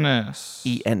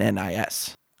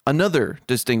 Ennis. Another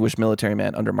distinguished military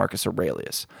man under Marcus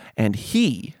Aurelius. And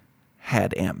he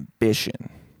had ambition.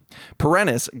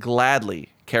 Perennis gladly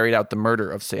carried out the murder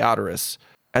of Seodorus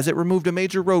as it removed a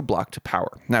major roadblock to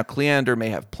power. Now, Cleander may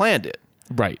have planned it.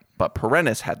 Right. But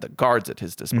Perennis had the guards at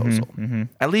his disposal. Mm-hmm.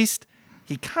 At least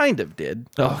he kind of did.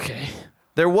 Okay.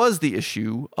 There was the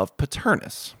issue of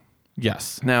Paternus.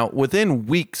 Yes. Now, within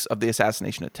weeks of the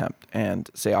assassination attempt and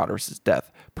Seodorus'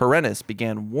 death, Perennis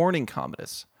began warning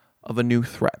Commodus of a new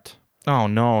threat. Oh,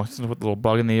 no. It's a little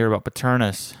bug in the ear about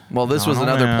Paternus. Well, this was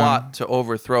another plot to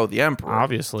overthrow the emperor.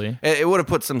 Obviously. It would have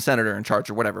put some senator in charge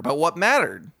or whatever. But what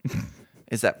mattered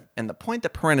is that, and the point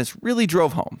that Perennis really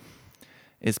drove home,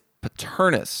 is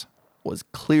Paternus was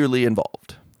clearly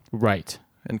involved. Right.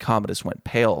 And Commodus went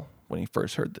pale when he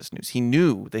first heard this news. He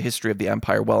knew the history of the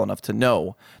empire well enough to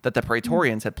know that the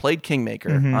Praetorians had played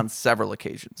kingmaker on several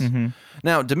occasions. Mm-hmm.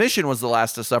 Now, Domitian was the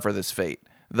last to suffer this fate,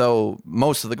 though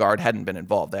most of the guard hadn't been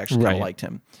involved. They actually kind of liked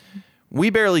him. We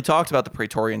barely talked about the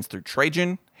Praetorians through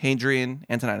Trajan, Hadrian,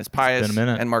 Antoninus Pius,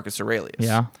 and Marcus Aurelius.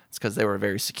 Yeah. It's because they were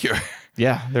very secure.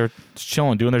 Yeah, they're just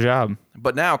chilling, doing their job.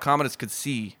 But now Commodus could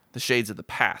see the shades of the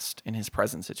past in his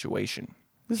present situation.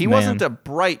 He man. wasn't a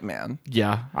bright man.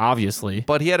 Yeah, obviously.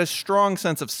 But he had a strong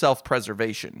sense of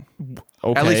self-preservation.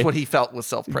 Okay. At least what he felt was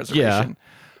self-preservation.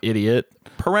 Yeah. Idiot.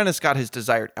 Perennis got his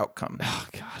desired outcome. Oh,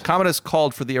 God. Commodus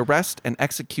called for the arrest and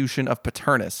execution of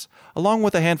Paternus, along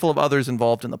with a handful of others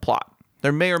involved in the plot.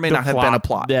 There may or may not have been a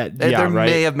plot. May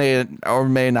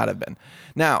not have been.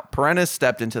 Now, Perennis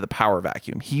stepped into the power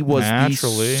vacuum. He was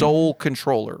the sole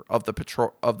controller of the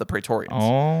Praetorians.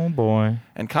 Oh, boy.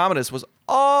 And Commodus was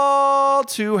all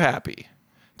too happy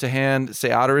to hand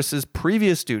Seodorus'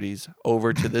 previous duties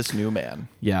over to this new man.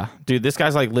 Yeah. Dude, this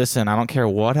guy's like, listen, I don't care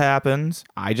what happens.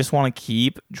 I just want to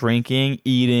keep drinking,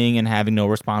 eating, and having no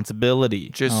responsibility.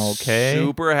 Just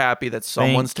super happy that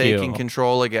someone's taking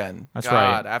control again. That's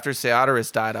God, right. After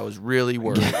Seodorus died, I was really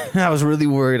worried. I was really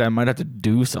worried I might have to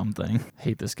do something.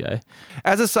 Hate this guy.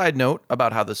 As a side note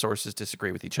about how the sources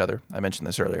disagree with each other, I mentioned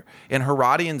this earlier. In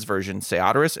Herodian's version,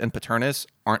 Seodorus and Paternus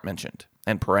aren't mentioned.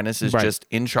 And Perennis is just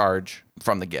in charge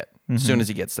from the get, as soon as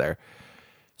he gets there.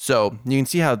 So you can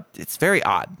see how it's very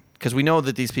odd, because we know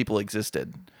that these people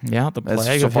existed. Yeah, the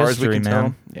plague so of far history, as we can man.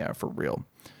 tell. Yeah, for real.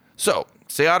 So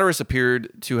Seodorus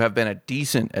appeared to have been a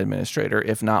decent administrator,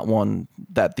 if not one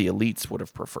that the elites would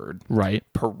have preferred. Right.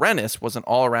 Perennis was an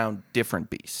all-around different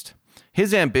beast.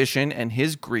 His ambition and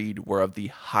his greed were of the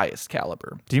highest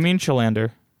caliber. Do you mean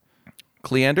Chilander?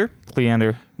 Cleander?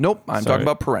 Nope, I'm talking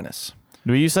about Perennis.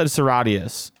 You said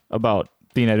Serratius about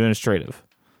being administrative.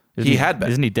 He had been.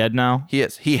 Isn't he dead now? He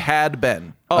is. He had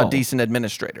been a decent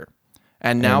administrator.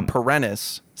 And now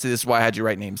Perennis, see, this is why I had you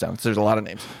write names down, because there's a lot of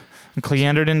names.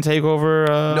 Cleander didn't take over?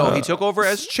 No, he took over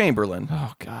as Chamberlain.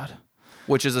 Oh, God.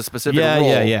 Which is a specific Yeah,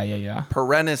 role. Yeah.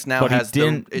 Perennis now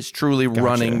is truly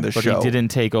running the show. But he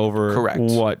didn't take over Correct.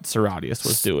 what Serratius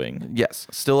was doing. Yes.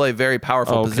 Still a very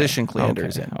powerful position Cleander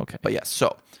is in. Okay. But yes,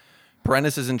 so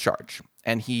Perennis is in charge,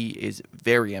 and he is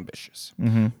very ambitious.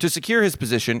 Mm-hmm. To secure his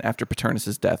position after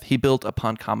Paternus' death, he built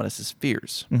upon Commodus'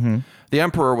 fears. Mm-hmm. The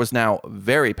emperor was now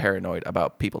very paranoid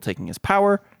about people taking his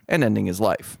power and ending his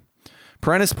life.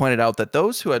 Perennis pointed out that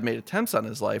those who had made attempts on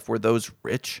his life were those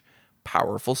rich,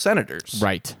 powerful senators.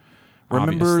 Right.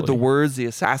 Remember Obviously. the words the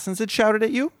assassins had shouted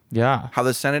at you? Yeah. How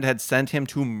the Senate had sent him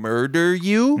to murder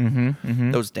you?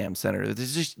 Mm-hmm. Those damn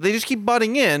senators. They just keep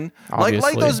butting in. Like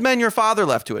Obviously. those men your father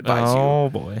left to advise you. Oh,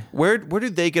 boy. Where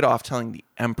did they get off telling the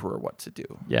emperor what to do?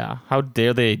 Yeah. How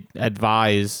dare they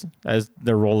advise as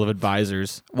their role of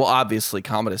advisors? Well, obviously,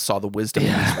 Commodus saw the wisdom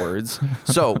in these words.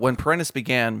 So when Perennis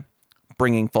began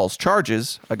bringing false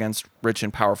charges against rich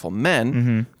and powerful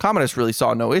men, Commodus really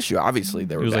saw no issue. Obviously,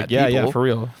 they were He was bad like, yeah, people. for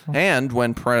real. And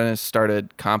when Perennis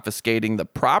started confiscating the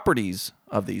properties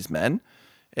of these men,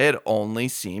 it only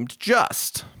seemed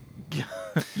just.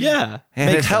 Yeah.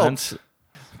 And Makes it helped. sense.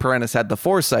 Perennis had the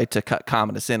foresight to cut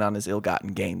Commodus in on his ill-gotten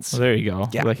gains. Well, there you go.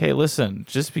 Yeah. Like, hey, listen,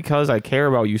 just because I care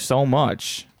about you so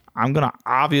much, I'm going to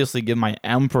obviously give my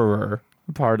emperor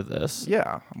a part of this.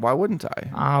 Yeah, why wouldn't I?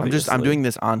 Obviously. I'm doing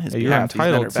this on his You're behalf. He's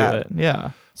better entitled to bad. it.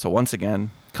 Yeah. So once again,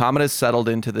 Commodus settled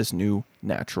into this new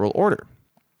natural order.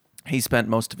 He spent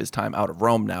most of his time out of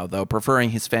Rome now, though, preferring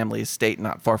his family estate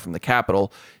not far from the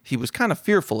capital. He was kind of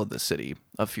fearful of the city,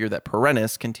 a fear that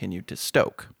Perennis continued to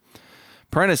stoke.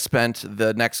 Perennis spent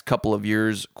the next couple of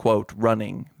years, quote,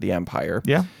 running the empire.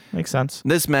 Yeah, makes sense.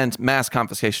 This meant mass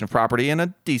confiscation of property and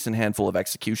a decent handful of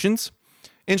executions.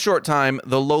 In short time,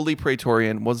 the lowly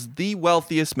praetorian was the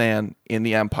wealthiest man in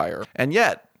the empire, and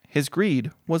yet his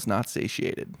greed was not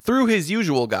satiated. Through his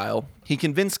usual guile, he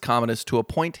convinced Commodus to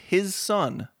appoint his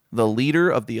son the leader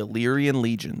of the Illyrian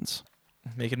legions.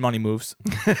 Making money moves.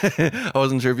 I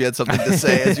wasn't sure if you had something to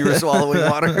say as you were swallowing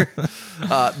water.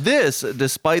 This,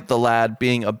 despite the lad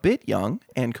being a bit young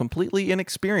and completely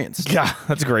inexperienced. Yeah,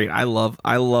 that's great. I love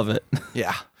it.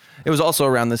 Yeah. It was also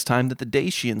around this time that the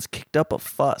Dacians kicked up a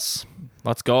fuss.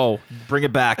 Let's go. Bring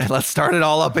it back. Let's start it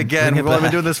all up again. Bring it We've only been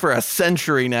back. doing this for a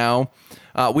century now.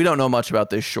 We don't know much about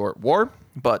this short war,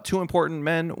 but two important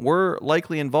men were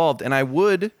likely involved. And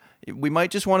we might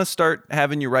just want to start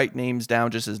having you write names down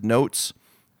just as notes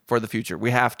for the future. We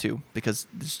have to, because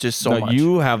it's just so much.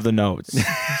 You have the notes.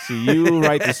 So you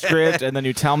write the script, and then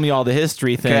you tell me all the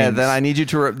history things. Okay, then I need you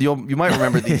to, you might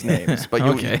remember these names, but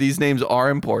Okay. these names are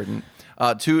important.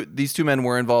 These two men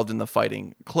were involved in the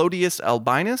fighting. Clodius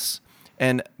Albinus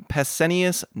and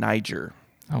Pescennius Niger.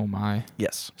 Oh, my.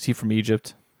 Yes. Is he from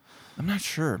Egypt? I'm not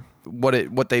sure.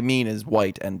 What they mean is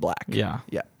white and black. Yeah.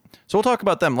 Yeah. So we'll talk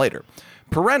about them later.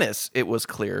 Perennis, it was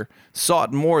clear,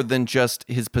 sought more than just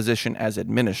his position as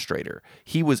administrator.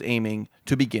 He was aiming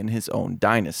to begin his own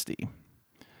dynasty.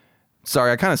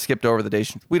 Sorry, I kind of skipped over the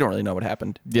Dacians. We don't really know what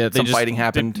happened. Yeah, Some fighting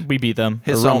happened. We beat them.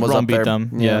 His Or son Rome, was Rome up beat there. them.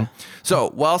 Yeah.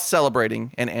 So while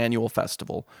celebrating an annual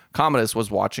festival, Commodus was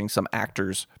watching some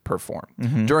actors perform.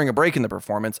 Mm-hmm. During a break in the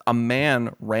performance, a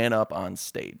man ran up on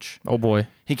stage. Oh, boy.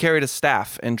 He carried a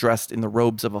staff and dressed in the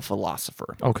robes of a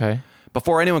philosopher. Okay.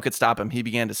 Before anyone could stop him, he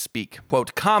began to speak.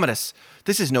 Quote, Commodus,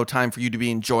 this is no time for you to be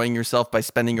enjoying yourself by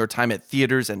spending your time at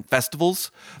theaters and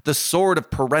festivals. The sword of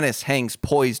Perennis hangs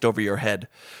poised over your head.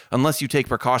 Unless you take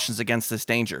precautions against this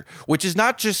danger, which is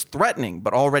not just threatening,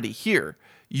 but already here,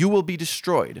 you will be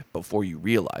destroyed before you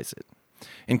realize it.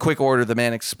 In quick order, the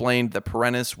man explained that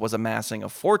Perennis was amassing a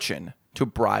fortune to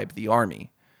bribe the army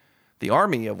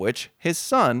of which his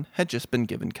son had just been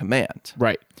given command.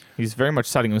 Right. He's very much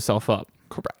setting himself up.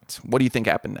 Correct. What do you think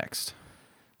happened next?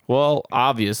 Well,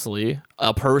 obviously,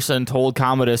 a person told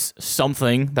Commodus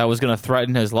something that was going to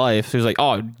threaten his life. So he was like,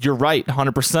 oh, you're right,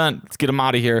 100%. Let's get him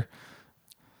out of here.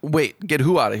 Wait, get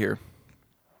who out of here?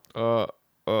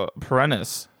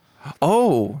 Perennis.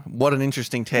 Oh, what an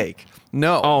interesting take.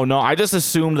 No. Oh, no, I just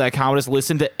assumed that Commodus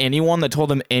listened to anyone that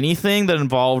told him anything that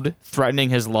involved threatening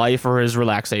his life or his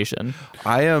relaxation.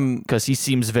 Because he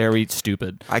seems very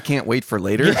stupid. I can't wait for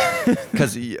later.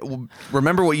 Because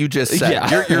remember what you just said.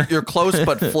 Yeah. You're close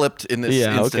but flipped in this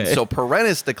instance. Okay. So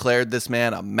Perennis declared this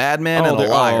man a madman and a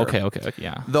liar. Okay,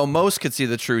 yeah. Though most could see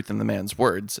the truth in the man's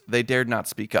words, they dared not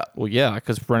speak up. Well, yeah,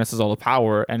 because Perennis has all the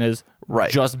power and has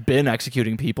just been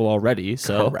executing people already.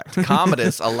 So Correct.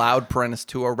 Commodus allowed Perennis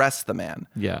to arrest the man.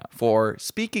 Yeah. For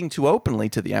speaking too openly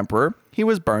to the emperor, he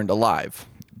was burned alive.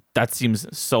 That seems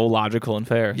so logical and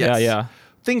fair. Yes. Yeah.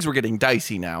 Things were getting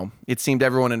dicey now. It seemed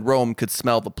everyone in Rome could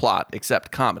smell the plot,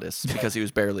 except Commodus, because he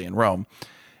was barely in Rome.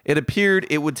 It appeared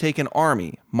it would take an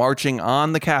army marching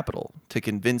on the capital to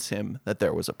convince him that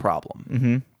there was a problem.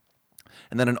 Mm-hmm.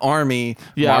 And then an army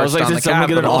I was marched like, on did the someone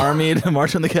get an capital. army to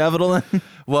march on the Capitol then?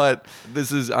 What?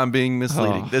 I'm being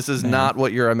misleading. Oh, this is not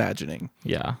what you're imagining.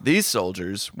 Yeah. These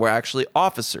soldiers were actually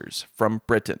officers from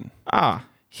Britain. Ah.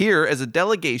 Here as a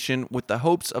delegation with the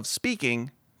hopes of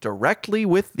speaking directly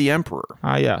with the emperor.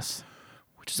 Ah, yes.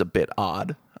 Which is a bit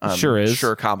odd. Sure is.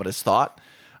 Sure, Commodus thought.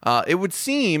 It would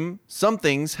seem some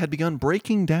things had begun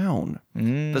breaking down.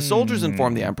 The soldiers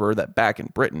informed the emperor that back in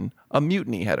Britain, a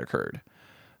mutiny had occurred.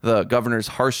 The governor's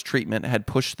harsh treatment had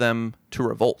pushed them to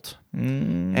revolt.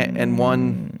 And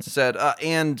one said,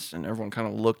 and everyone kind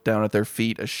of looked down at their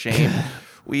feet, ashamed.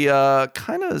 We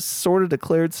kind of sort of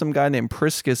declared some guy named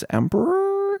Priscus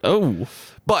emperor. Oh.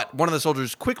 But one of the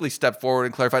soldiers quickly stepped forward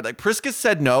and clarified, like, Priscus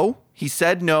said no. He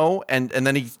said no, and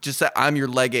then he just said, I'm your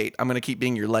legate. I'm going to keep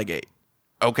being your legate.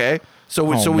 Okay? So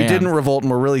we didn't revolt,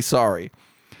 and we're really sorry.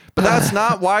 But that's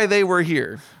not why they were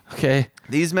here. Okay.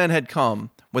 These men had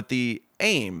come with the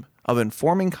aim of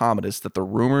informing Commodus that the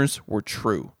rumors were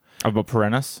true. About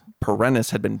Perennis?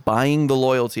 Perennis had been buying the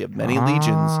loyalty of many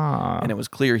legions, and it was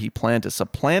clear he planned to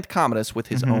supplant Commodus with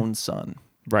his own son.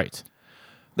 Right.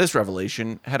 This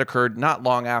revelation had occurred not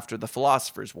long after the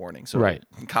philosopher's warning. So Right.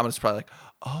 Commodus probably like,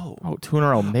 Oh, 2 in a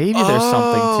row. Maybe there's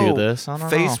something to this. I don't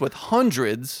Faced know. with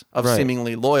hundreds of Right.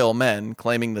 seemingly loyal men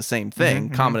claiming the same thing,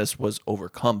 Commodus was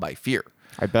overcome by fear.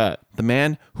 I bet. The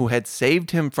man who had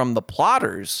saved him from the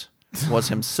plotters was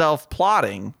himself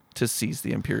plotting to seize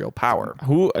the imperial power.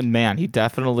 Man, he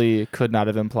definitely could not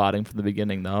have been plotting from the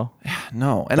beginning, though.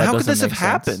 No. And That how could doesn't this have make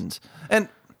happened? And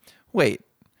wait,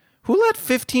 who let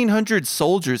 1,500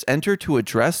 soldiers enter to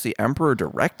address the emperor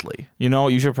directly? You know,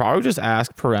 you should probably just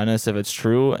ask Perennis if it's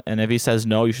true, and if he says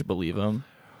no, you should believe him.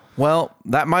 Well,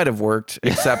 that might have worked,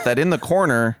 except that in the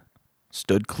corner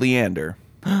stood Cleander,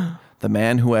 the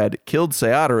man who had killed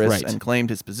Seatorus Right. and claimed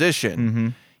his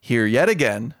position, here yet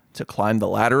again to climb the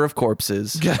ladder of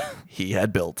corpses he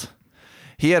had built.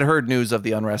 He had heard news of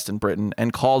the unrest in Britain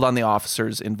and called on the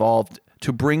officers involved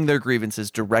to bring their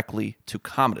grievances directly to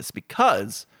Commodus,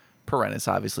 because Perennis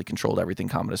obviously controlled everything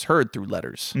Commodus heard through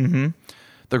letters.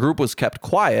 The group was kept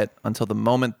quiet until the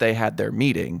moment they had their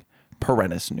meeting.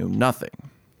 Perennis knew nothing.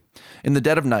 In the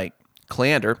dead of night,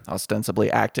 Cleander, ostensibly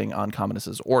acting on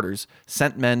Commodus's orders,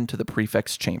 sent men to the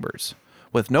prefect's chambers.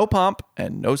 With no pomp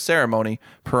and no ceremony,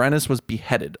 Perennis was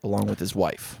beheaded along with his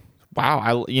wife.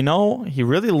 Wow, he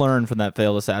really learned from that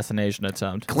failed assassination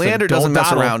attempt. Cleander So doesn't don't mess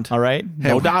dawdle, around. All right?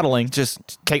 No dawdling. Just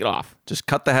Take it off.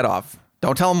 cut the head off.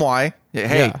 Don't tell him why.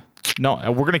 Hey. Yeah. No,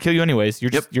 we're going to kill you anyways.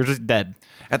 You're just dead.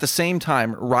 At the same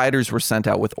time, riders were sent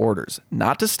out with orders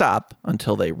not to stop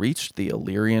until they reached the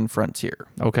Illyrian frontier.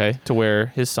 Okay, to where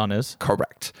his son is.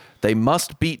 Correct. They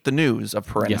must beat the news of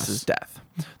Perennis' death.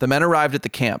 The men arrived at the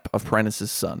camp of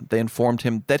Perennis' son. They informed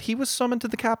him that he was summoned to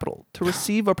the capital to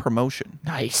receive a promotion.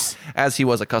 Nice. As he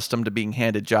was accustomed to being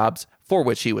handed jobs for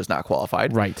which he was not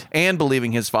qualified. Right. And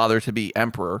believing his father to be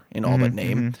emperor in all but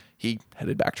name, he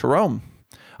headed back to Rome.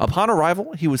 Upon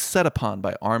arrival, he was set upon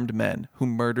by armed men who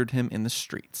murdered him in the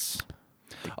streets.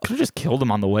 Could have just killed him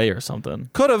on the way or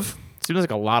something. Could have. Seems like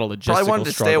a lot of logistical Probably wanted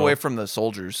to stay struggle. away from the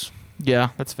soldiers. Yeah,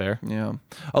 that's fair. Yeah.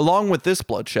 Along with this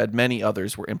bloodshed, many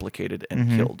others were implicated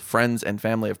and killed. Friends and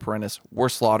family of Perennis were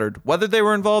slaughtered, whether they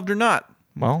were involved or not.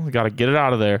 Well, we got to get it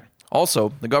out of there.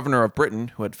 Also, the governor of Britain,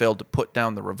 who had failed to put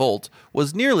down the revolt,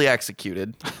 was nearly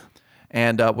executed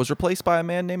and was replaced by a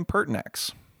man named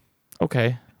Pertinax.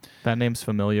 Okay. That name's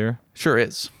familiar. Sure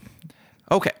is.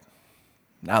 Okay.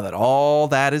 Now that all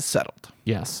that is settled,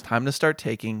 Yes. time to start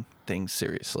taking things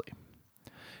seriously.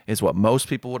 Is what most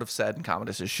people would have said in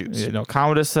Commodus' shoes.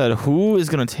 Commodus said, who is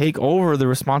going to take over the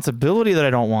responsibility that I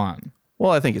don't want?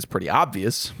 Well, I think it's pretty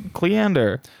obvious.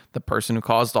 Cleander. The person who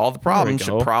caused all the problems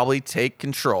go. should probably take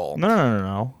control.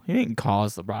 No. He didn't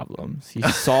cause the problems. He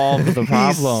solved the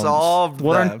problems. solved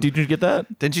them. Did you get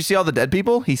that? Didn't you see all the dead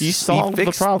people? He solved the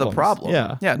fixed problems. the problem.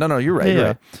 Yeah. Yeah, no, you're right. Yeah. You're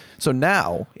right. So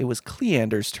now it was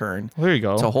Cleander's turn Well, there you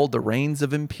go. to hold the reins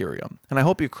of Imperium. And I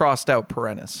hope you crossed out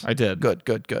Perennis. I did. Good.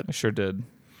 I sure did.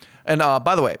 And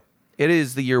by the way, it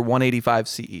is the year 185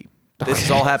 CE. This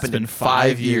has all happened been in 5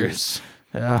 5 years.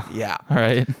 Yeah. Yeah. All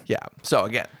right. Yeah. So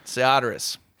again,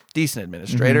 Seatorus, decent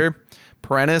administrator.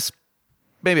 Perennis,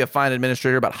 maybe a fine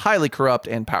administrator, but highly corrupt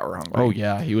and power hungry. Oh,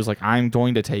 yeah. He was like, I'm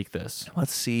going to take this.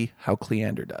 Let's see how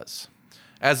Cleander does.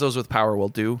 As those with power will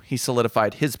do, he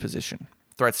solidified his position.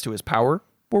 Threats to his power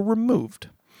were removed.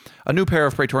 A new pair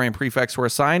of Praetorian prefects were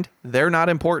assigned. They're not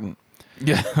important.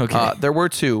 Yeah, okay. There were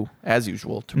two, as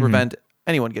usual, to prevent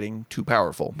anyone getting too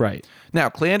powerful. Right. Now,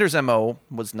 Cleander's MO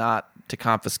was not to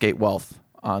confiscate wealth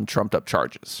on trumped-up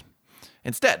charges.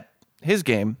 Instead, his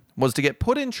game was to get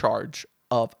put in charge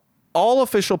of all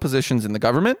official positions in the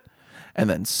government and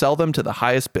then sell them to the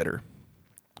highest bidder.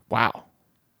 Wow.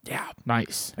 Yeah.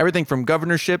 Nice. Everything from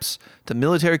governorships to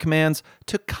military commands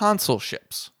to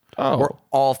consulships were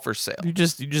all for sale. You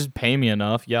just pay me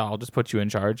enough. Yeah, I'll just put you in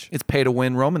charge. It's pay to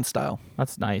win Roman style.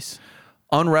 That's nice.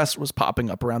 Unrest was popping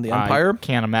up around the empire. I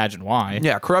can't imagine why.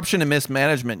 Yeah, corruption and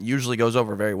mismanagement usually goes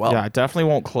over very well. Yeah, it definitely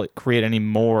won't create any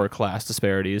more class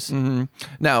disparities.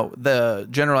 Now, the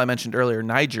general I mentioned earlier,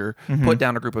 Niger, put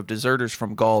down a group of deserters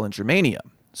from Gaul and Germania.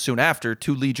 Soon after,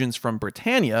 2 legions from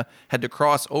Britannia had to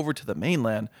cross over to the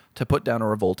mainland to put down a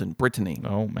revolt in Brittany.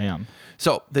 Oh, man.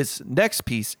 So this next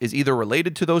piece is either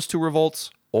related to those 2 revolts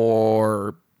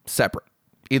or separate.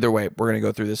 Either way, we're going to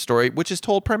go through this story, which is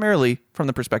told primarily from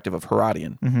the perspective of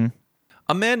Herodian.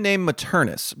 A man named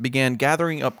Maternus began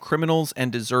gathering up criminals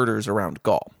and deserters around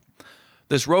Gaul.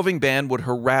 This roving band would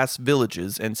harass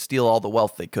villages and steal all the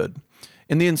wealth they could.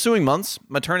 In the ensuing months,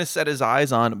 Maternus set his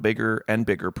eyes on bigger and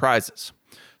bigger prizes.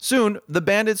 Soon, the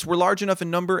bandits were large enough in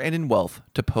number and in wealth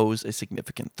to pose a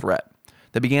significant threat.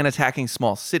 They began attacking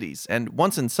small cities, and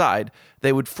once inside,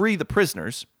 they would free the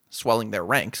prisoners, swelling their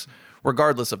ranks,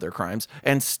 regardless of their crimes,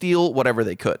 and steal whatever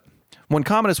they could. When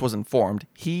Commodus was informed,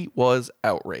 he was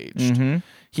outraged.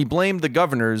 He blamed the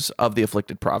governors of the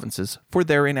afflicted provinces for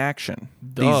their inaction.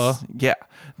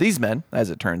 These men,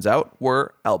 as it turns out,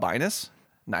 were Albinus,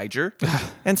 Niger,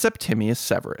 and Septimius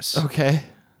Severus. Okay.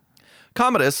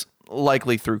 Commodus,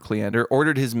 likely through Cleander,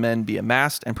 ordered his men be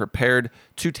amassed and prepared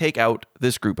to take out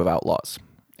this group of outlaws.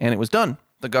 And it was done.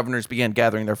 The governors began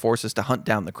gathering their forces to hunt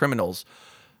down the criminals.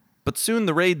 But soon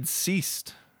the raids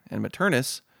ceased, and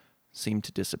Maternus seemed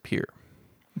to disappear.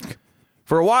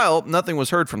 For a while, nothing was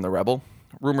heard from the rebel.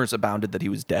 Rumors abounded that he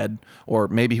was dead, or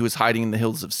maybe he was hiding in the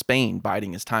hills of Spain,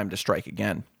 biding his time to strike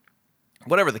again.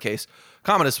 Whatever the case,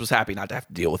 Commodus was happy not to have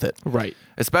to deal with it. Right.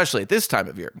 Especially at this time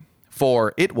of year,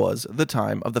 for it was the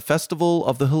time of the festival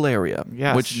of the Hilaria.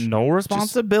 Yes, which no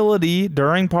responsibility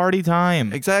during party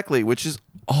time. Exactly, which is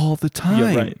all the time.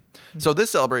 Yeah, right. So this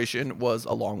celebration was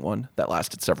a long one that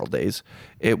lasted several days.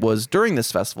 It was during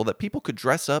this festival that people could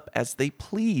dress up as they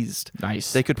pleased.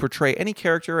 Nice. They could portray any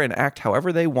character and act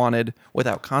however they wanted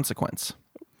without consequence.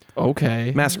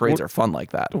 Okay. Masquerades are fun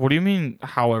like that. What do you mean,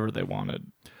 however they wanted?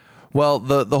 Well,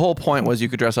 the whole point was you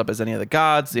could dress up as any of the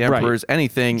gods, the emperors,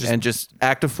 anything, and just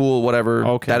act a fool,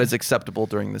 whatever that is acceptable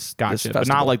during this festival. But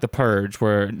not like the Purge,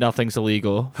 where nothing's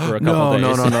illegal for a couple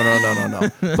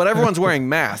days. No. But everyone's wearing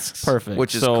masks. Perfect.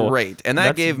 Which is great. And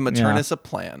that gave Maternus a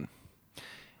plan.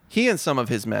 He and some of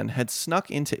his men had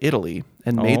snuck into Italy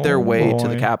and made their way to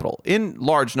the capital in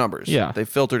large numbers. Yeah. They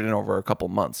filtered in over a couple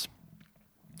months.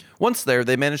 Once there,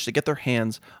 they managed to get their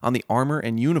hands on the armor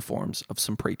and uniforms of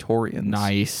some praetorians.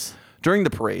 Nice. During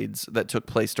the parades that took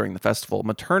place during the festival,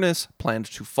 Maternus planned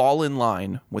to fall in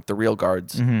line with the real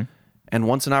guards, and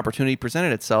once an opportunity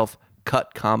presented itself,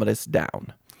 cut Commodus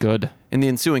down. Good. In the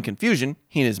ensuing confusion,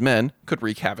 he and his men could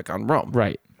wreak havoc on Rome.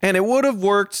 Right. And it would have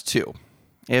worked too,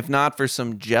 if not for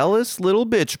some jealous little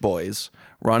bitch boys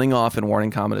running off and warning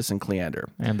Commodus and Cleander.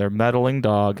 And their meddling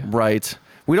dog. Right.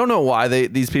 We don't know why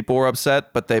these people were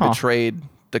upset, but they betrayed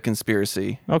the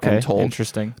conspiracy. Okay, and told.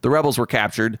 interesting. The rebels were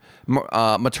captured.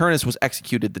 Maternus was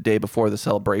executed the day before the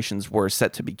celebrations were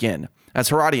set to begin. As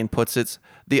Herodian puts it,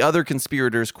 the other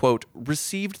conspirators, quote,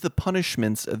 received the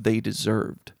punishments they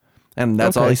deserved. And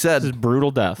that's all he said. This is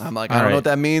brutal death. I'm like, I don't know what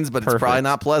that means, but it's probably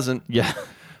not pleasant. Yeah.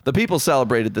 The people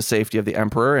celebrated the safety of the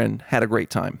emperor and had a great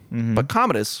time. But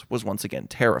Commodus was once again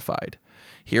terrified.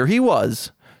 Here he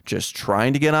was, just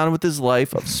trying to get on with his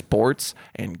life of sports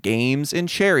and games and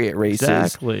chariot races.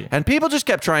 Exactly. And people just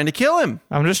kept trying to kill him.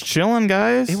 I'm just chilling,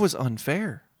 guys. It was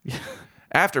unfair.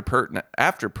 After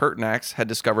Pertinax had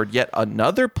discovered yet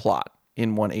another plot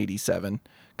in 187,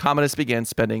 Commodus began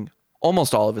spending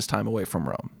almost all of his time away from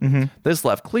Rome. This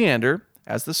left Cleander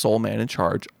as the sole man in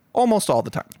charge almost all the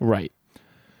time. Right.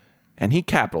 And he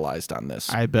capitalized on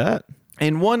this. I bet.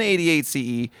 In 188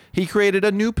 CE, he created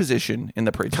a new position in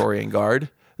the Praetorian Guard,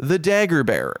 the dagger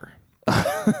bearer.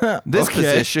 This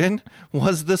position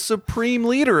was the supreme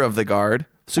leader of the guard,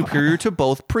 superior to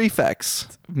both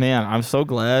prefects. Man, I'm so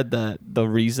glad that the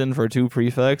reason for 2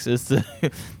 prefects is to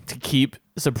keep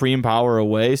supreme power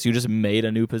away. So you just made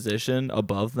a new position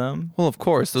above them. Well, of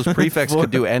course, those prefects could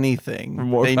do anything.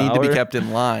 They need to be kept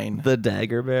in line. The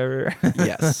dagger bearer.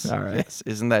 Yes. All right. Yes.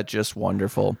 Isn't that just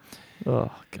wonderful?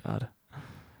 Oh, God.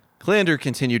 Cleander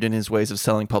continued in his ways of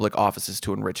selling public offices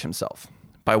to enrich himself.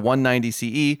 By 190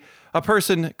 CE, a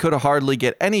person could hardly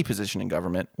get any position in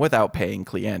government without paying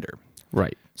Cleander.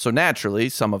 Right. So naturally,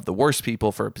 some of the worst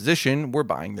people for a position were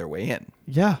buying their way in.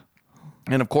 Yeah.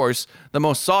 And of course, the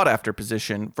most sought after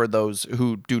position for those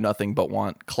who do nothing but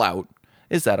want clout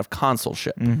is that of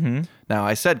consulship. Now,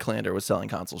 I said Cleander was selling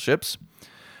consulships.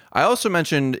 I also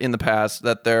mentioned in the past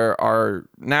that there are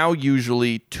now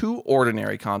usually 2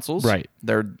 ordinary consuls. Right.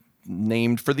 They're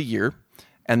named for the year.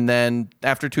 And then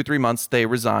after 2-3 months, they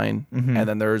resign. And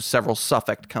then there's several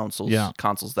suffect consuls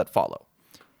that follow.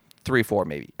 3-4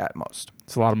 maybe at most.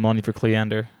 It's a lot of money for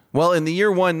Cleander. Well, in the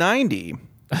year 190,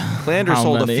 Cleander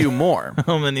sold a few more.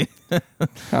 How many?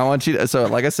 I want you to, so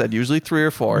like I said, usually 3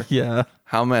 or 4. Yeah.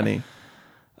 How many?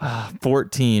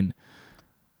 14.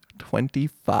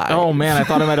 25. Oh, man. I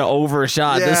thought I might have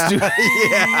overshot.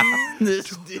 Yeah. This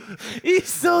dude, he's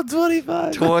still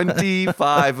 25.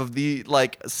 25 of the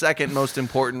second most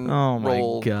important Oh, my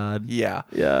role. God. Yeah.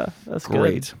 Yeah. That's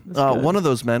Great. good. That's good. One of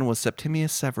those men was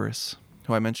Septimius Severus,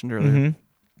 who I mentioned earlier.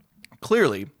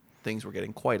 Clearly, things were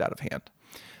getting quite out of hand.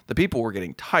 The people were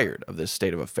getting tired of this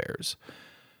state of affairs.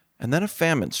 And then a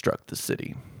famine struck the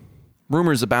city.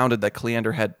 Rumors abounded that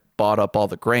Cleander had bought up all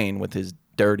the grain with his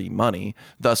dirty money,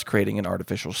 thus creating an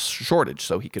artificial shortage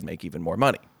so he could make even more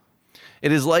money.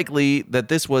 It is likely that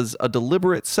this was a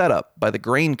deliberate setup by the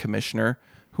grain commissioner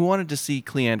who wanted to see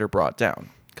Cleander brought down,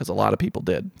 because a lot of people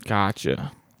did.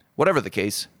 Gotcha. Whatever the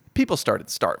case, people started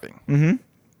starving.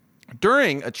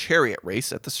 During a chariot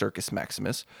race at the Circus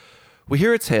Maximus, we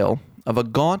hear a tale of a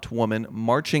gaunt woman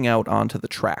marching out onto the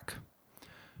track.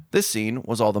 This scene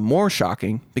was all the more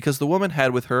shocking because the woman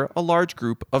had with her a large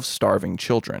group of starving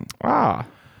children. Ah.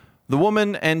 The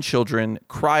woman and children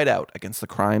cried out against the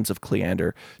crimes of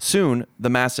Cleander. Soon, the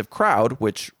massive crowd,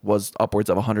 which was upwards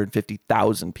of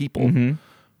 150,000 people,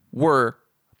 were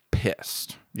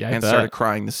pissed and started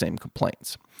crying the same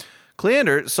complaints.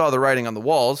 Cleander saw the writing on the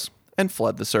walls and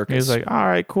fled the circus. He was like, all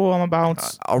right, cool, I'm going to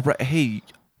bounce. All right, hey,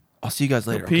 I'll see you guys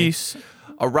later. Peace. Okay?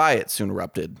 A riot soon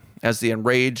erupted as the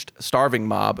enraged, starving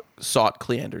mob sought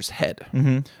Cleander's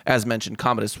head. As mentioned,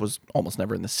 Commodus was almost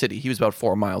never in the city. He was about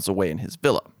 4 miles away in his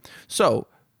villa. So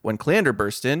when Cleander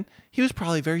burst in, he was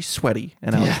probably very sweaty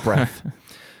and out of breath.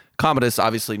 Commodus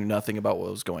obviously knew nothing about what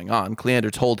was going on.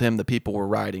 Cleander told him the people were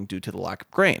rioting due to the lack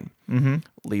of grain,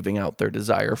 leaving out their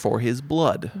desire for his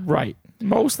blood. Right.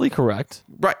 Mostly correct.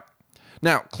 Right.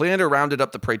 Now, Cleander rounded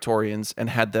up the Praetorians and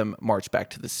had them march back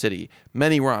to the city.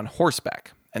 Many were on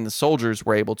horseback, and the soldiers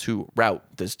were able to rout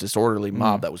this disorderly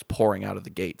mob that was pouring out of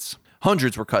the gates.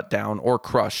 Hundreds were cut down or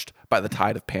crushed by the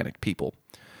tide of panicked people.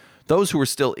 Those who were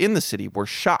still in the city were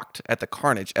shocked at the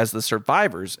carnage as the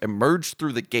survivors emerged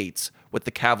through the gates with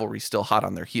the cavalry still hot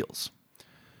on their heels.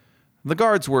 The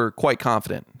guards were quite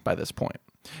confident by this point.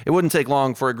 It wouldn't take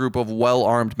long for a group of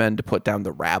well-armed men to put down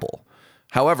the rabble.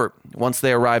 However, once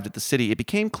they arrived at the city, it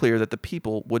became clear that the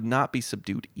people would not be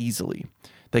subdued easily.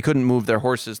 They couldn't move their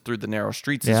horses through the narrow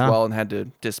streets as well and had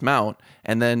to dismount.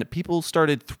 And then people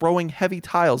started throwing heavy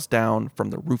tiles down from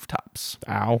the rooftops.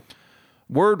 Ow.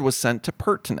 Word was sent to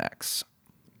Pertinax.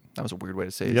 That was a weird way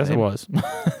to say his name. Yes, it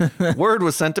was. Word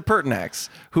was sent to Pertinax,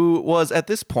 who was at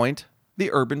this point the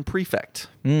urban prefect.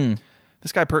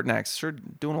 This guy Pertinax sure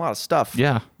doing a lot of stuff.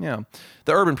 Yeah. Yeah.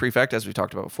 The urban prefect, as we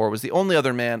talked about before, was the only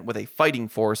other man with a fighting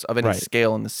force of any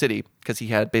scale in the city because he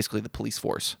had basically the police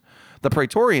force. The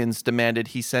Praetorians demanded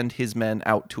he send his men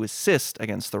out to assist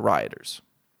against the rioters.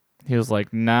 He was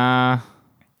like, nah.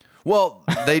 Well,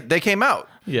 they came out.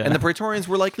 Yeah. And the Praetorians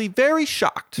were likely very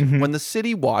shocked when the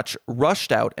city watch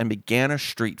rushed out and began a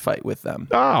street fight with them.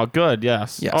 Oh, good.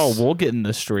 Yes. Oh, we'll get in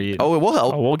the street. Oh, it will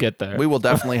help. Oh, we'll get there. We will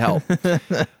definitely help.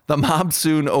 The mob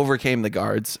soon overcame the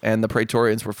guards, and the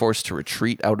Praetorians were forced to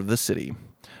retreat out of the city.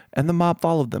 And the mob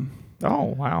followed them. Oh,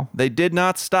 wow. They did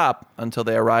not stop until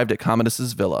they arrived at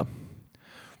Commodus's villa.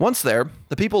 Once there,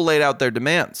 the people laid out their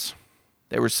demands.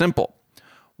 They were simple.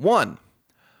 1,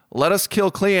 let us kill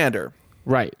Cleander.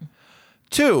 Right.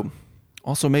 2,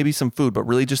 also maybe some food, but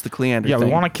really just the Cleander thing. Yeah,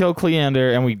 we want to kill Cleander,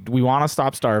 and we want to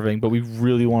stop starving, but we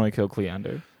really want to kill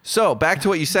Cleander. So, back to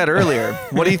what you said earlier.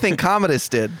 What do you think Commodus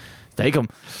did? Take him.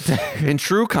 In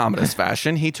true Commodus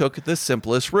fashion, he took the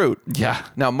simplest route. Yeah.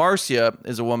 Now, Marcia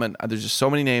is a woman. There's just so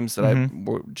many names that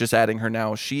we're just adding her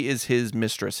now. She is his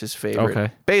mistress, his favorite.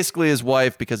 Okay. Basically his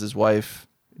wife, because his wife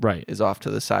Right. is off to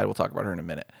the side. We'll talk about her in a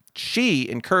minute. She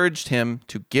encouraged him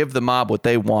to give the mob what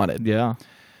they wanted. Yeah.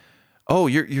 Oh,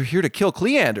 you're here to kill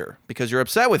Cleander because you're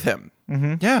upset with him.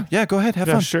 Yeah, go ahead, have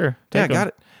fun. Sure. Yeah, Take got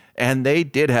it. And they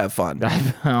did have fun.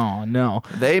 Oh, no.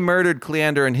 They murdered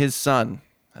Cleander and his son.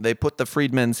 They put the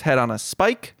freedman's head on a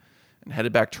spike and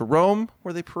headed back to Rome,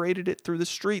 where they paraded it through the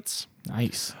streets.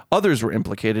 Nice. Others were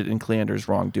implicated in Cleander's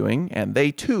wrongdoing, and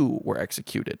they too were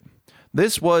executed.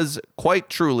 This was quite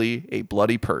truly a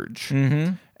bloody purge.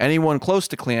 Mm-hmm. Anyone close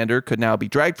to Cleander could now be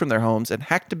dragged from their homes and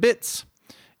hacked to bits,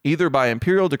 either by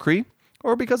imperial decree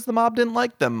or because the mob didn't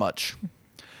like them much.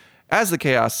 As the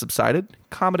chaos subsided,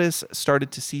 Commodus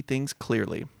started to see things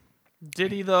clearly.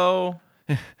 Did he, though?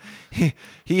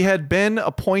 He had been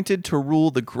appointed to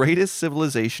rule the greatest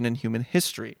civilization in human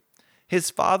history. His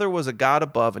father was a god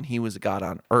above, and he was a god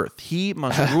on earth. He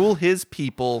must rule his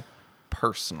people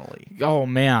personally. Oh,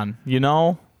 man.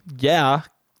 Yeah.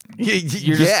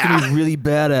 You're just going to be really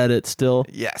bad at it still.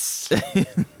 Yes.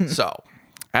 So,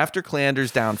 after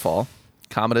Cleander's downfall,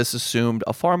 Commodus assumed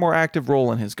a far more active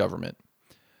role in his government.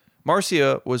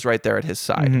 Marcia was right there at his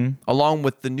side, along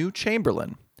with the new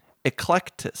chamberlain,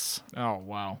 Eclectus. Oh,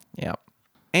 wow. Yeah.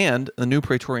 And the new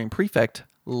Praetorian prefect,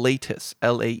 Laetus,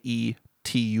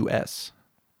 Laetus.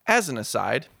 As an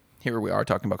aside, here we are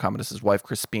talking about Commodus's wife,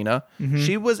 Crispina.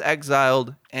 She was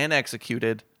exiled and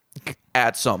executed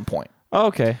at some point.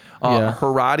 Okay. Yeah.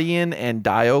 Herodian and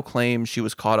Dio claim she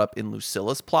was caught up in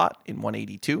Lucilla's plot in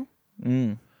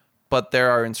 182. But there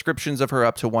are inscriptions of her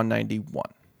up to 191.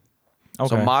 Okay.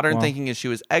 So modern thinking is she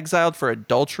was exiled for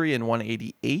adultery in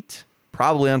 188,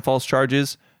 probably on false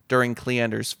charges, during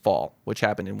Cleander's fall, which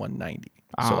happened in 190.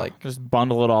 So just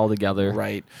bundle it all together.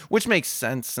 Right. Which makes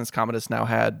sense since Commodus now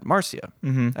had Marcia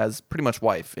as pretty much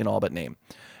wife in all but name.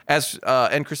 And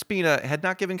Crispina had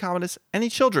not given Commodus any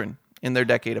children in their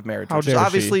decade of marriage, which is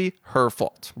obviously her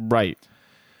fault. Right.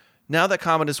 Now that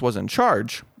Commodus was in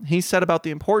charge, he set about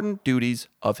the important duties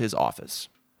of his office.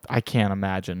 I can't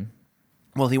imagine.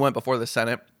 Well, he went before the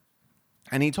Senate,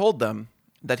 and he told them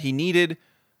that he needed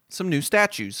some new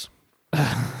statues.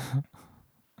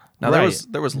 Now,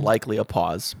 there was likely a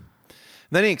pause.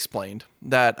 Then he explained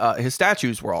that his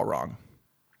statues were all wrong.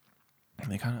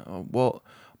 And they kind of, well,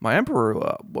 my emperor,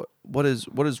 what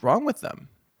is wrong with them?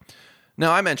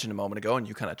 Now, I mentioned a moment ago, and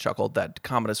you kind of chuckled, that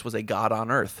Commodus was a god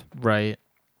on earth. Right.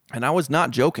 And I was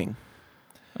not joking.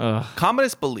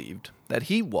 Commodus believed that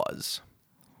he was,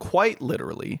 quite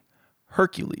literally,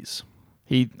 Hercules.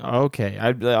 Okay.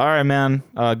 All right, man.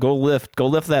 Go lift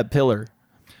that pillar.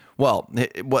 Well,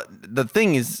 the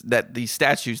thing is that these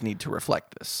statues need to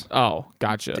reflect this. Oh,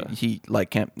 gotcha. He's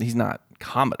not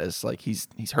Commodus,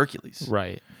 he's Hercules.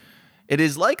 Right. It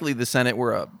is likely the Senate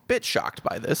were a bit shocked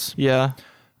by this. Yeah.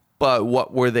 But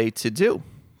what were they to do?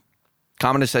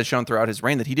 Commodus had shown throughout his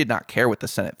reign that he did not care what the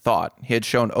Senate thought. He had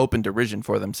shown open derision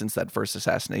for them since that first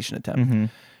assassination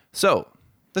attempt. So,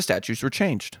 the statues were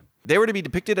changed. They were to be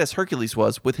depicted as Hercules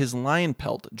was, with his lion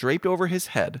pelt draped over his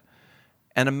head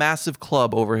and a massive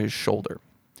club over his shoulder.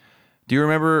 Do you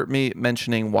remember me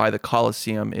mentioning why the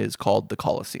Colosseum is called the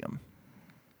Colosseum?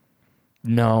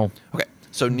 No. Okay.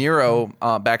 So Nero,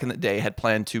 back in the day, had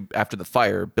planned to, after the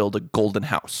fire, build a golden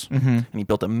house. And he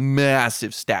built a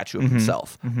massive statue of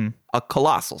himself. A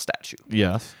colossal statue.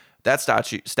 Yes. That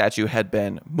statue had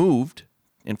been moved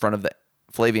in front of the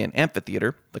Flavian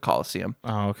Amphitheater, the Colosseum.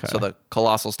 Oh, okay. So the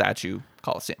colossal statue,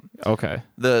 Colosseum. Okay.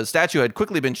 The statue had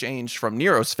quickly been changed from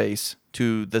Nero's face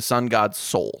to the sun god's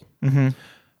soul.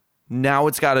 Now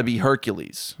it's got to be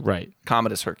Hercules. Right.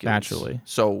 Commodus Hercules. Naturally.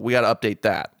 So we got to update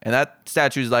that. And that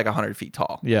statue is like 100 feet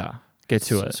tall. Yeah. Get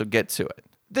to it. So get to it.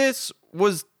 This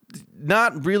was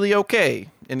not really okay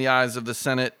in the eyes of the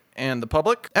Senate and the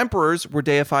public. Emperors were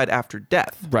deified after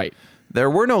death. Right. There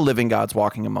were no living gods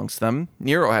walking amongst them.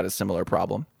 Nero had a similar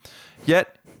problem.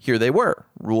 Yet, here they were,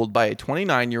 ruled by a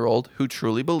 29-year-old who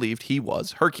truly believed he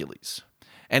was Hercules.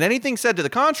 And anything said to the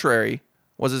contrary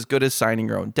was as good as signing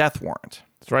your own death warrant.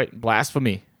 That's right.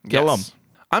 Blasphemy. Kill him.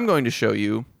 I'm going to show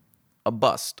you a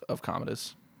bust of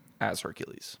Commodus as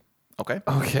Hercules. Okay?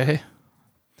 Okay.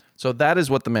 So that is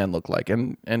what the man looked like.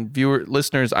 And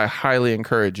listeners, I highly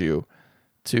encourage you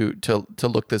to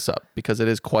look this up because it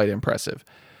is quite impressive.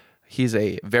 He's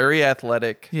a very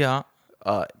athletic,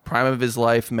 prime of his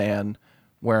life man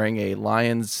wearing a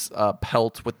lion's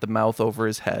pelt with the mouth over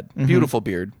his head. Beautiful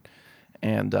beard.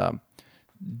 And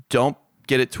don't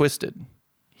get it twisted.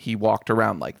 He walked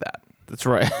around like that. That's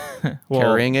right.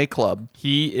 Carrying a club.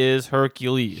 He is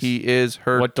Hercules. He is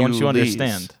Hercules. What don't you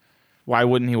understand? Why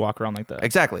wouldn't he walk around like that?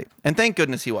 Exactly. And thank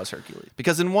goodness he was Hercules.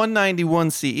 Because in 191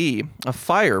 CE, a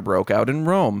fire broke out in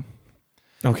Rome.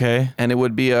 Okay. And it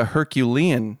would be a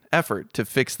Herculean effort to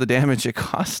fix the damage it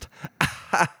caused.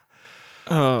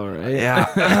 All right.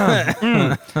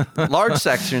 Yeah. Large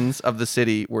sections of the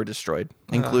city were destroyed,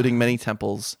 including many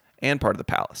temples and part of the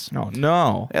palace. Oh,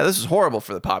 no. Yeah, this is horrible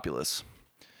for the populace.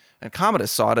 And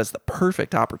Commodus saw it as the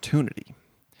perfect opportunity.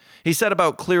 He set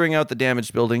about clearing out the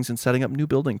damaged buildings and setting up new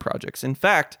building projects. In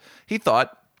fact, he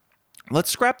thought, let's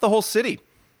scrap the whole city.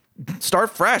 Start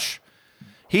fresh.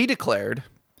 He declared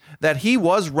that he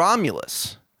was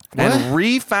Romulus and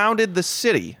refounded the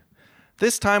city,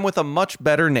 this time with a much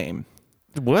better name.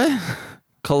 What?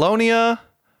 Colonia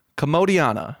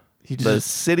Commodiana, the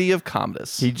city of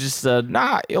Commodus. He just said,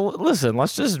 listen,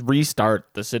 let's just restart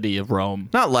the city of Rome.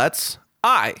 Not let's.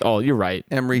 I Oh, you're right.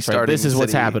 am restarting. Right. This is the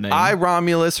what's city. happening. I,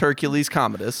 Romulus, Hercules,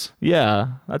 Commodus. Yeah,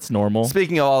 that's normal.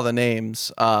 Speaking of all the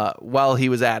names, while he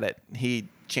was at it, he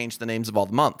changed the names of all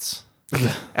the months.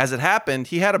 As it happened,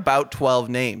 he had about 12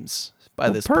 names by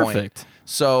this point. Perfect.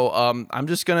 So I'm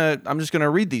just gonna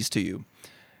read these to you.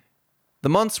 The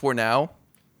months were now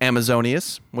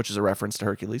Amazonius, which is a reference to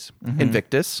Hercules,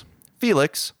 Invictus,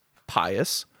 Felix,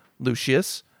 Pius,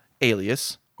 Lucius,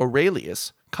 Aelius,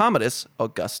 Aurelius, Commodus,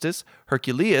 Augustus,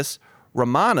 Herculeus,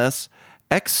 Romanus,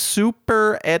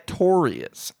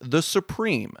 Exuperatorius, the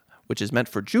Supreme, which is meant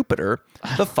for Jupiter,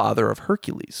 the father of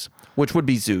Hercules, which would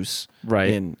be Zeus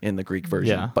in the Greek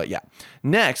version. Yeah. But yeah.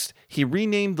 Next, he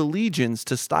renamed the legions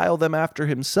to style them after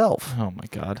himself. Oh, my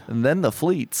God. And then the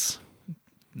fleets.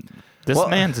 This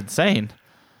man's insane.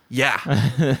 Yeah.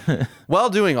 While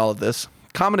doing all of this,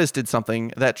 Commodus did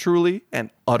something that truly and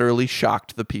utterly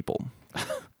shocked the people.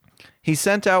 He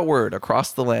sent out word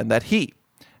across the land that he,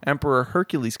 Emperor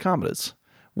Hercules Commodus,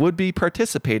 would be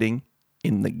participating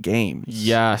in the games.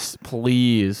 Yes,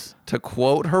 please. To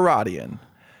quote Herodian,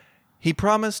 he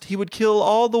promised he would kill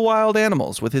all the wild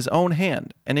animals with his own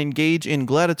hand and engage in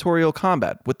gladiatorial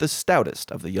combat with the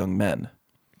stoutest of the young men.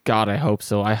 God, I hope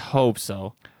so. I hope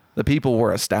so. The people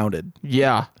were astounded.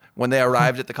 Yeah. When they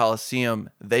arrived at the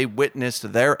Colosseum, they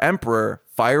witnessed their emperor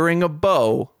firing a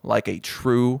bow like a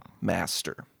true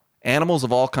master. Animals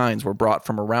of all kinds were brought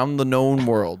from around the known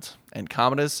world, and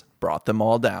Commodus brought them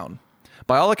all down.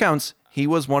 By all accounts, he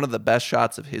was one of the best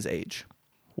shots of his age.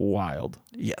 Wild.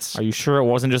 Yes. Are you sure it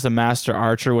wasn't just a master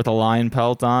archer with a lion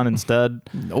pelt on instead?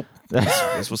 Nope.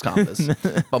 This was Commodus.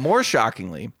 But more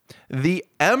shockingly, the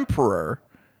emperor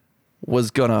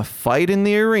was going to fight in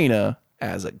the arena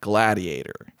as a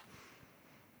gladiator.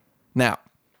 Now,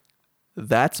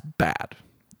 that's bad.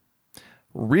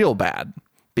 Real bad.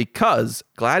 Because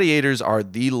gladiators are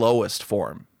the lowest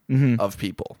form of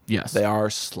people. Yes. They are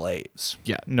slaves.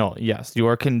 Yeah. No, yes. You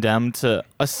are condemned to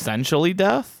essentially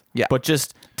death. Yeah. But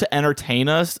just to entertain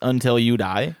us until you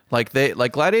die. Like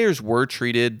gladiators were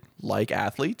treated like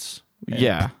athletes.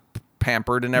 Yeah.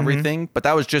 Pampered and everything, but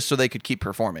that was just so they could keep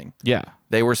performing. Yeah.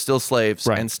 They were still slaves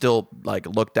Right. and still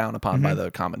looked down upon by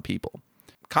the common people.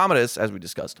 Commodus, as we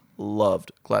discussed,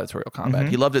 loved gladiatorial combat.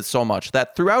 He loved it so much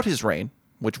that throughout his reign,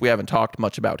 which we haven't talked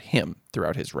much about him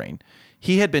throughout his reign,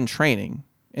 he had been training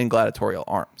in gladiatorial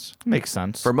arms. Makes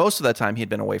sense. For most of that time, he had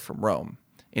been away from Rome.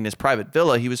 In his private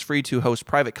villa, he was free to host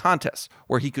private contests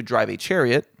where he could drive a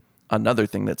chariot, another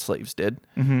thing that slaves did,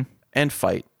 and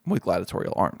fight with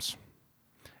gladiatorial arms.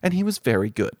 And he was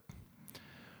very good.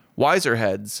 Wiser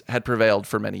heads had prevailed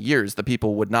for many years. The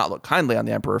people would not look kindly on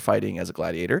the emperor fighting as a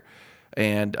gladiator,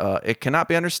 and it cannot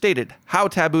be understated how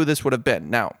taboo this would have been.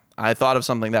 Now, I thought of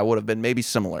something that would have been maybe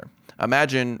similar.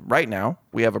 Imagine right now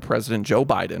we have a President Joe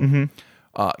Biden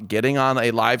getting on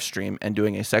a live stream and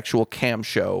doing a sexual cam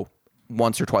show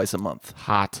once or twice a month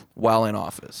Hot. while in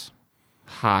office.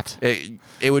 Hot.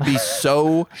 It would be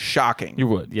so shocking. You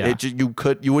would, yeah. You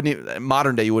wouldn't even,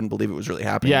 modern day, you wouldn't believe it was really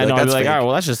happening. Yeah, You'd be no, I'd be like, fake. all right,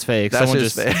 well, that's just fake. That's Someone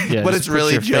just fake. Yeah, But just it's put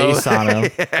really your Joe. face on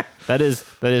him. That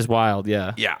is wild,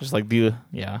 yeah. Yeah. Just like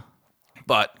yeah.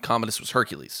 But Commodus was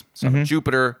Hercules, son of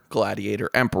Jupiter, gladiator,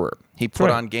 emperor. He put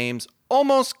right. on games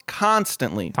almost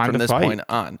constantly Time from to this fight. point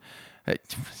on.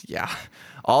 Yeah.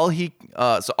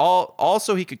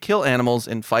 Also he could kill animals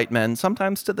and fight men,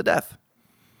 sometimes to the death.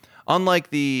 Unlike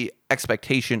the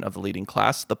expectation of the leading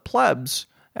class, the plebs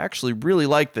actually really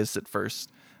liked this at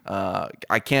first.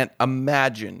 I can't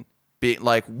imagine being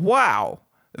like, wow,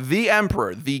 the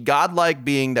emperor, the godlike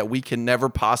being that we can never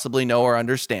possibly know or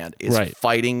understand, is Right.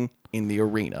 fighting in the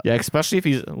arena. Yeah, especially if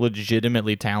he's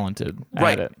legitimately talented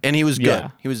Right. at it. And he was good. Yeah.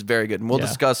 He was very good. And we'll Yeah.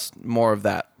 discuss more of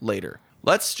that later.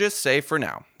 Let's just say for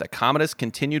now that Commodus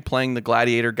continued playing the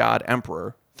gladiator god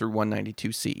emperor through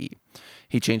 192 CE.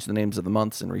 He changed the names of the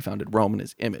months and refounded Rome in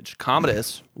his image.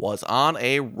 Commodus was on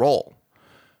a roll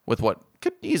with what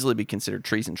could easily be considered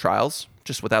treason trials,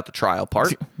 just without the trial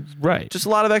part. Right. Just a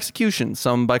lot of executions,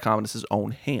 some by Commodus's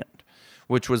own hand,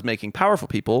 which was making powerful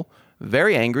people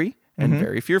very angry and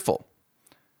very fearful.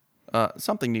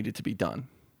 Something needed to be done.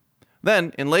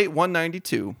 Then, in late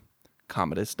 192,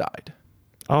 Commodus died.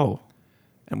 Oh.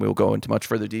 And we will go into much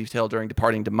further detail during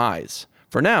departing demise.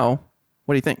 For now,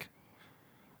 what do you think?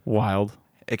 Wild.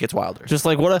 it gets wilder. Just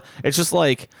like it's just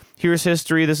like, here's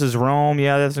history. This is Rome.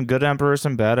 Yeah, there's some good emperors,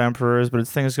 some bad emperors, but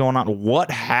it's things going on.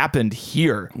 What happened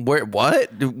here? What?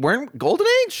 We're in Golden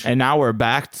Age? And now we're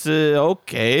back to,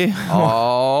 okay.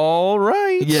 All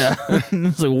right. Yeah.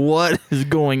 It's like, what is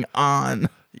going on?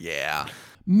 Yeah.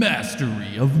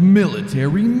 Mastery of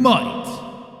military might.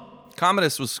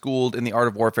 Commodus was schooled in the art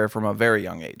of warfare from a very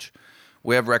young age.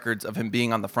 We have records of him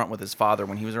being on the front with his father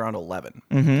when he was around 11.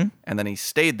 Mm-hmm. And then he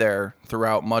stayed there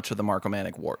throughout much of the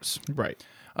Marcomannic Wars. Right.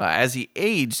 As he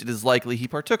aged, it is likely he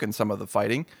partook in some of the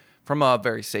fighting from a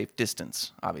very safe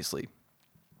distance, obviously.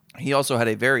 He also had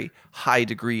a very high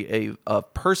degree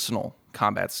of personal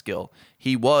combat skill.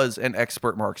 He was an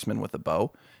expert marksman with a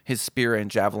bow. His spear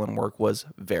and javelin work was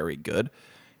very good.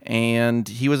 And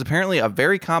he was apparently a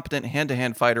very competent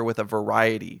hand-to-hand fighter with a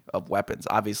variety of weapons.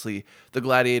 Obviously, the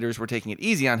gladiators were taking it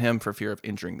easy on him for fear of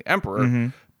injuring the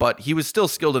emperor, but he was still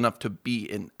skilled enough to be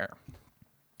in there.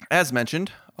 As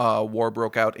mentioned, war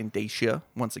broke out in Dacia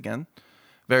once again.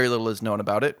 Very little is known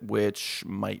about it, which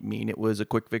might mean it was a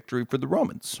quick victory for the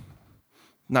Romans.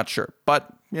 Not sure,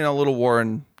 but, a little war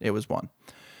and it was won.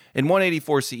 In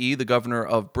 184 CE, the governor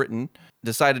of Britain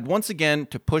decided once again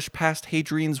to push past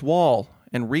Hadrian's Wall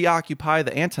and reoccupy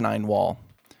the Antonine Wall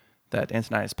that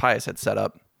Antoninus Pius had set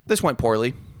up. This went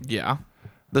poorly. Yeah.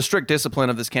 The strict discipline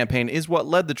of this campaign is what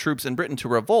led the troops in Britain to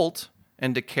revolt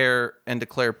and declare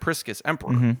Priscus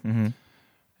emperor.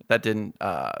 That didn't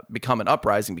become an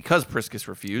uprising because Priscus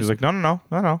refused. He's like, no.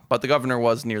 But the governor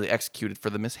was nearly executed for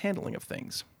the mishandling of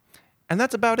things. And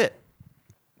that's about it.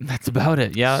 That's about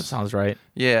it. Yeah, that sounds right.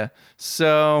 Yeah.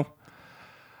 So,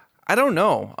 I don't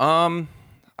know.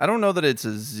 I don't know that it's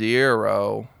a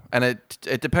 0. And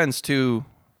it depends too,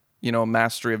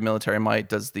 mastery of military might.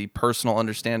 Does the personal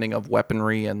understanding of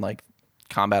weaponry and like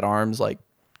combat arms, like,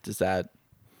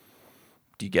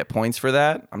 do you get points for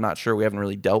that? I'm not sure. We haven't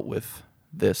really dealt with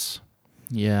this.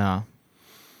 Yeah.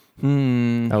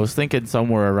 I was thinking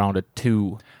somewhere around a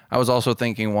 2. I was also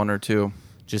thinking 1 or 2.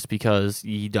 Just because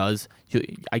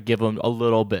I give him a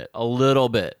little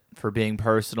bit for being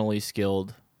personally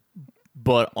skilled,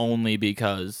 but only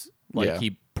because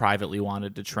he privately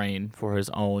wanted to train for his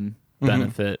own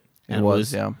benefit and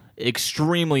was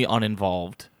extremely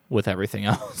uninvolved with everything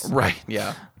else. Right.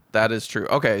 Yeah, that is true.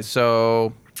 Okay,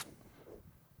 so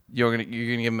you're gonna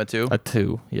give him a 2? A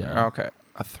 2. Yeah. Okay.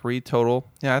 A 3 total.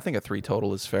 Yeah, I think a 3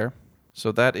 total is fair.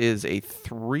 So that is a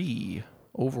 3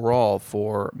 overall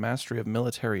for mastery of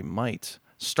military might.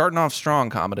 Starting off strong,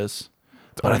 Commodus.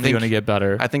 But I think going to get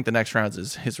better. I think the next round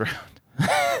is his round.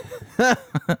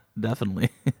 Definitely.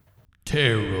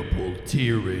 Terrible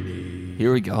tyranny.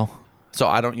 Here we go. So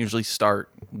I don't usually start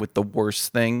with the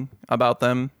worst thing about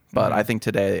them, but I think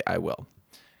today I will.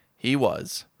 He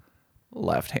was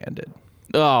left-handed.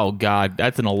 Oh, God.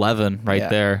 That's an 11 right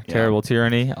there. Yeah. Terrible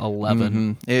tyranny,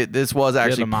 11. This was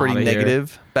actually pretty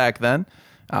negative back then,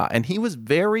 and he was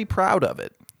very proud of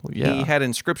it. Well, yeah. He had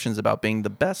inscriptions about being the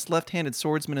best left-handed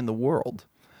swordsman in the world.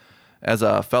 As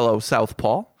a fellow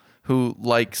southpaw who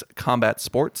likes combat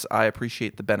sports, I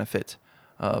appreciate the benefit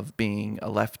of being a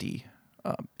lefty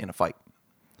in a fight.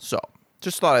 So,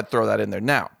 just thought I'd throw that in there.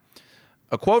 Now,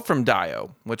 a quote from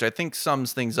Dio, which I think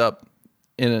sums things up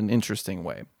in an interesting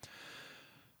way.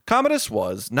 Commodus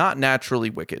was not naturally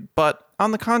wicked, but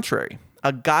on the contrary,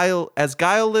 as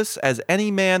guileless as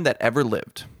any man that ever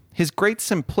lived. His great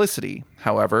simplicity,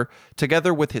 however,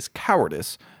 together with his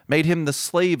cowardice, made him the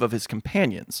slave of his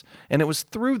companions, and it was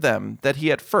through them that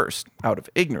he at first, out of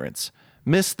ignorance,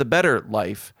 missed the better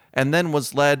life, and then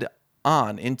was led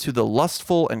on into the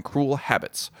lustful and cruel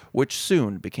habits, which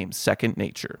soon became second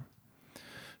nature.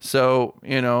 So,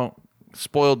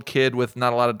 spoiled kid with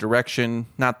not a lot of direction,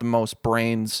 not the most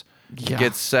brains,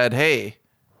 gets said, hey,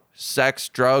 sex,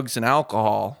 drugs, and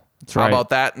alcohol. That's How right. about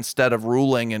that instead of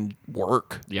ruling and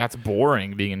work? Yeah, it's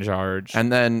boring being in charge.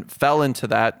 And then fell into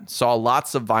that, saw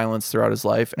lots of violence throughout his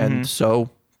life, and so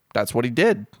that's what he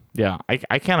did. Yeah,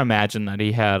 I can't imagine that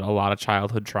he had a lot of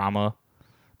childhood trauma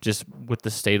just with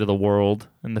the state of the world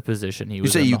and the position he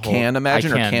was in. You say you can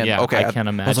imagine or can't? Yeah, okay, I can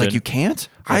imagine. I was like, you can't?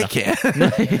 I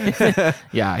can't.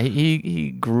 Yeah,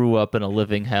 he grew up in a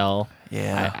living hell.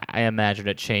 Yeah. I imagine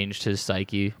it changed his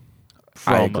psyche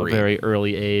from a very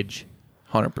early age.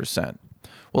 100%.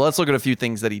 Well, let's look at a few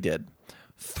things that he did.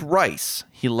 Thrice,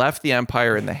 he left the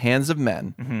empire in the hands of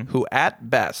men who, at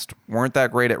best, weren't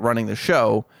that great at running the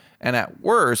show, and at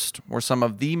worst, were some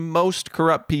of the most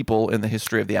corrupt people in the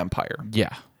history of the empire.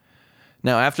 Yeah.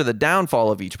 Now, after the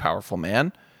downfall of each powerful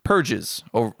man, purges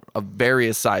of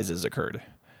various sizes occurred.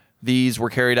 These were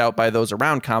carried out by those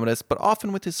around Commodus, but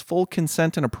often with his full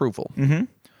consent and approval.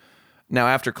 Now,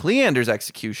 after Cleander's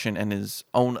execution and his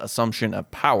own assumption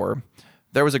of power,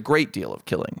 there was a great deal of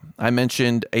killing. I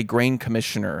mentioned a grain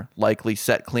commissioner likely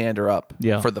set Cleander up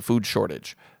for the food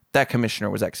shortage. That commissioner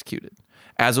was executed,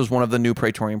 as was one of the new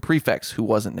Praetorian prefects who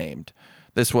wasn't named.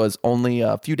 This was only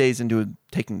a few days into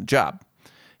taking the job.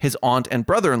 His aunt and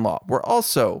brother-in-law were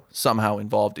also somehow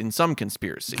involved in some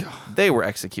conspiracy. They were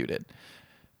executed.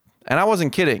 And I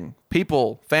wasn't kidding.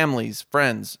 People, families,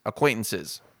 friends,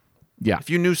 acquaintances. Yeah. If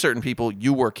you knew certain people,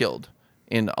 you were killed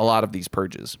in a lot of these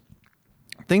purges.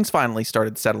 Things finally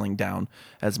started settling down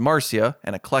as Marcia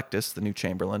and Eclectus, the new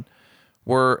chamberlain,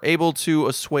 were able to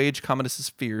assuage Commodus's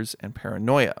fears and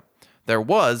paranoia. There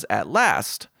was, at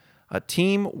last, a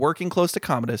team working close to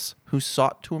Commodus who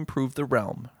sought to improve the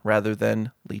realm rather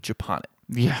than leech upon it.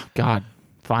 Yeah, God,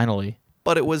 finally.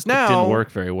 But it was now It didn't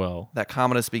work very well. that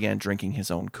Commodus began drinking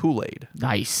his own Kool-Aid.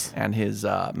 Nice. And his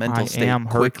mental I state am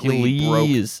quickly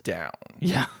Hercules. broke down.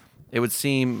 Yeah. It would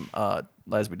seem,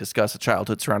 as we discussed, a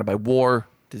childhood surrounded by war,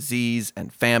 disease,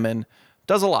 and famine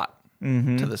does a lot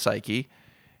to the psyche.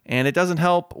 And it doesn't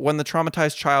help when the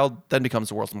traumatized child then becomes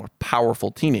the world's most powerful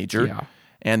teenager. Yeah.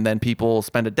 And then people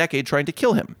spend a decade trying to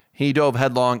kill him. He dove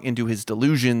headlong into his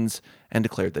delusions and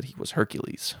declared that he was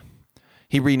Hercules.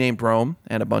 He renamed Rome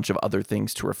and a bunch of other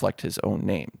things to reflect his own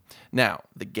name. Now,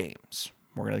 the games.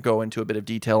 We're going to go into a bit of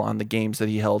detail on the games that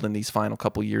he held in these final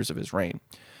couple years of his reign.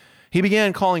 He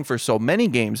began calling for so many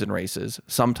games and races,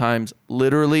 sometimes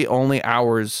literally only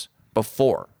hours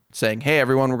before, saying, hey,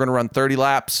 everyone, we're going to run 30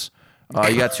 laps.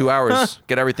 You got 2 hours.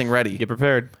 Get everything ready. Get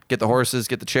prepared. Get the horses,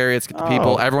 get the chariots, get the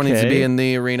people. Everyone needs to be in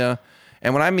the arena.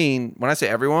 And when I say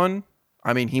everyone,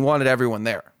 I mean he wanted everyone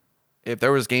there. If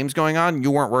there was games going on,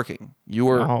 you weren't working. You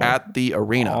were at the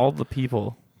arena. All the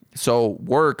people. So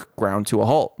work ground to a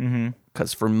halt.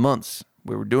 Because for months,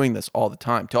 we were doing this all the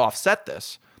time. To offset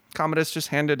this, Commodus just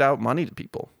handed out money to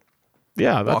people.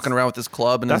 Yeah. Walking around with his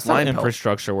club and his that's how line pelt.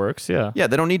 infrastructure works, yeah. Yeah,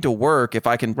 they don't need to work if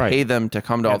I can pay them to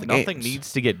come to all the Nothing games.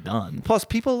 needs to get done. Plus,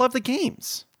 people love the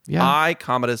games. Yeah. I,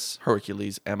 Commodus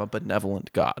Hercules, am a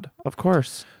benevolent god. Of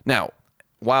course. Now,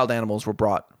 wild animals were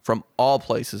brought from all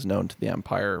places known to the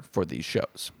empire for these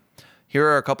shows. Here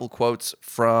are a couple quotes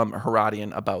from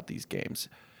Herodian about these games.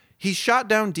 He shot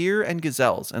down deer and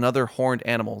gazelles and other horned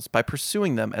animals by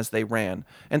pursuing them as they ran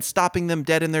and stopping them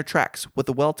dead in their tracks with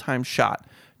a well-timed shot,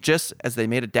 just as they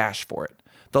made a dash for it.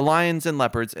 The lions and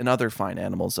leopards and other fine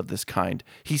animals of this kind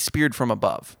he speared from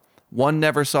above. One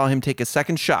never saw him take a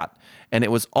second shot, and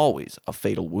it was always a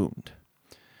fatal wound.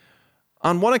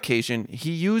 On one occasion,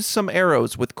 he used some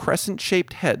arrows with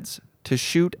crescent-shaped heads to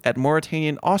shoot at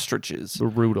Mauritanian ostriches,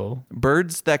 Brutal.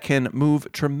 birds that can move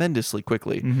tremendously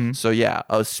quickly. So yeah,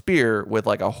 a spear with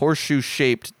like a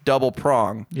horseshoe-shaped double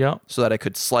prong Yep. so that it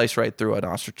could slice right through an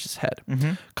ostrich's head.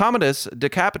 Commodus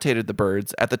decapitated the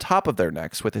birds at the top of their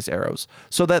necks with his arrows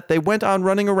so that they went on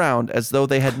running around as though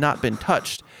they had not been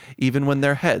touched, even when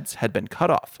their heads had been cut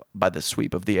off by the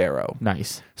sweep of the arrow.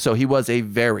 Nice. So he was a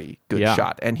very good Yeah.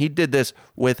 shot, and he did this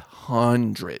with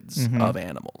hundreds of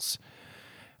animals.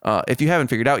 If you haven't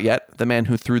figured out yet, the man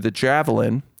who threw the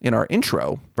javelin in our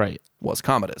intro Right. was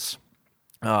Commodus.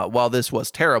 While this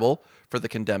was terrible for the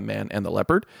condemned man and the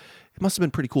leopard, it must have been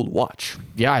pretty cool to watch.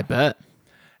 Yeah, I bet.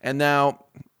 And now,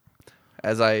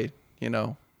 as I,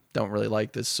 don't really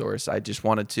like this source, I just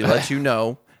wanted to let you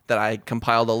know that I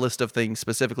compiled a list of things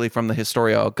specifically from the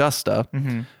Historia Augusta.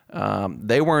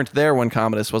 They weren't there when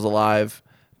Commodus was alive.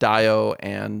 Dio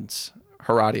and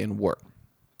Herodian were.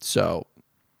 So,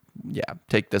 yeah,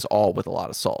 take this all with a lot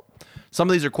of salt. Some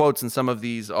of these are quotes and some of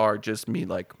these are just me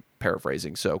like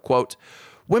paraphrasing. So, quote,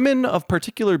 women of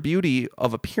particular beauty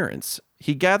of appearance,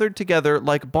 he gathered together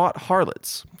like bought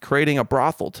harlots, creating a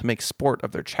brothel to make sport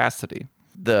of their chastity.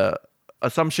 The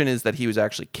assumption is that he was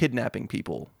actually kidnapping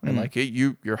people and like, hey,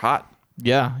 you're hot.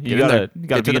 Yeah, you Get in there. gotta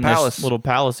Get to be the in palace. this little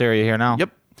palace area here now. Yep.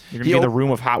 You're gonna be in the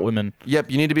room of hot women. Yep,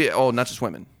 you need to be, not just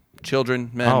women,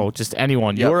 children, men. Oh, just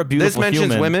anyone. Yep. You're a beautiful This mentions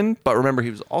human. women, but remember, he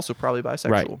was also probably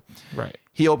bisexual. Right.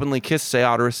 He openly kissed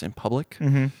Seodorus in public.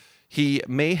 He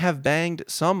may have banged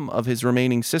some of his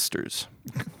remaining sisters.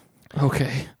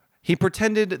 Okay. He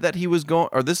pretended that he was going,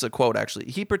 or this is a quote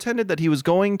actually, he pretended that he was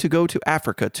going to go to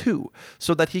Africa too,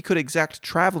 so that he could exact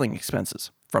traveling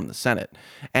expenses from the Senate.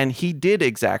 And he did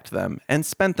exact them and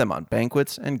spent them on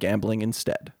banquets and gambling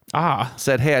instead.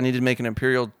 Said, hey, I need to make an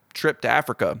imperial trip to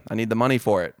Africa. I need the money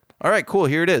for it. All right, cool,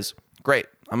 here it is. Great.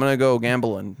 I'm going to go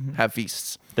gamble and have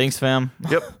feasts. Thanks, fam.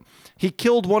 Yep. He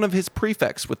killed one of his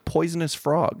prefects with poisonous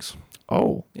frogs.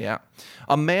 Oh. Yeah.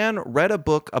 A man read a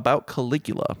book about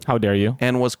Caligula How dare you?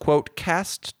 and was, quote,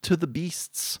 cast to the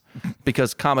beasts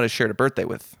because Commodus shared a birthday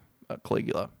with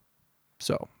Caligula.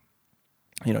 So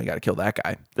you got to kill that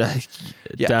guy.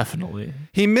 Definitely.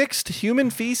 He mixed human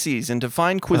feces into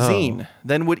fine cuisine,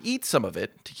 then would eat some of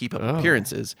it to keep up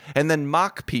appearances, and then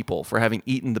mock people for having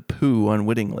eaten the poo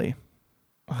unwittingly.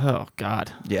 Oh,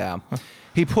 God. Yeah.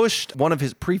 He pushed one of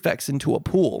his prefects into a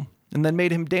pool and then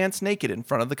made him dance naked in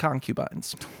front of the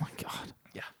concubines. Oh, my God.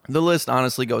 Yeah. The list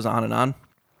honestly goes on and on.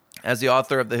 As the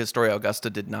author of the Historia Augusta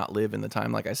did not live in the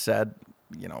time, like I said,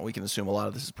 we can assume a lot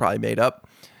of this is probably made up.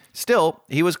 Still,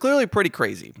 he was clearly pretty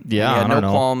crazy. Yeah, he had I don't no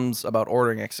know. qualms about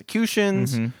ordering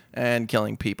executions and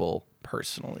killing people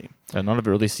personally. And none of it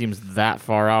really seems that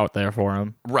far out there for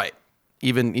him. Right.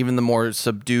 Even the more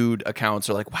subdued accounts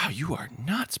are like, wow, you are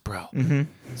nuts, bro.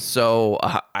 So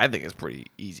I think it's pretty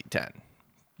easy 10.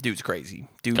 Dude's crazy.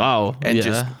 Dude, and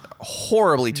just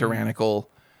horribly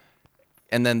tyrannical.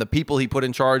 And then the people he put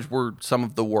in charge were some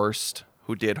of the worst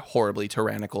who did horribly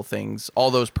tyrannical things. All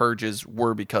those purges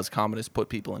were because Commodus put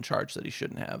people in charge that he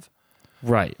shouldn't have.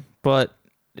 Right. But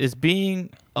is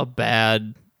being a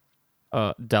bad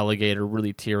delegator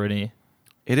really tyranny?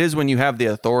 It is when you have the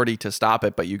authority to stop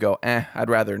it, but you go, I'd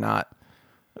rather not.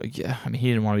 Yeah. I mean, he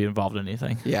didn't want to be involved in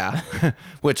anything. Yeah.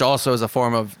 Which also is a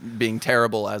form of being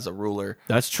terrible as a ruler.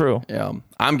 That's true. Yeah.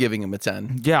 I'm giving him a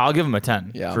 10. Yeah, I'll give him a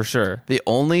 10. Yeah. For sure. The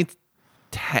only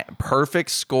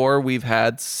perfect score we've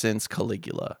had since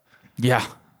Caligula. Yeah.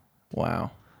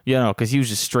 Wow. Yeah, no, because he was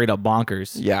just straight up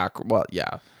bonkers. Yeah. Well,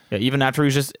 yeah. Yeah, even after he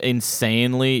was just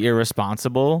insanely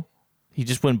irresponsible, he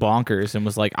just went bonkers and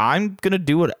was like, I'm going to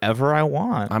do whatever I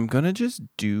want. I'm going to just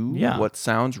do what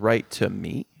sounds right to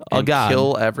me and God.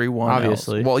 kill everyone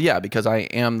Obviously. else. Well, yeah, because I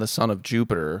am the son of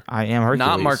Jupiter. I am Hercules.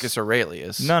 Not Marcus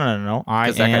Aurelius. No. I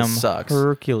 'Cause that guy am sucks.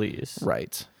 Hercules.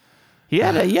 Right. He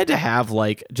had to have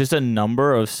like just a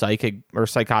number of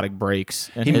psychotic breaks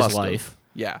in his must life. have.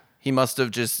 Yeah. He must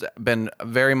have just been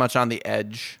very much on the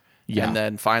edge. Yeah. And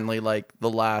then finally, like the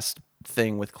last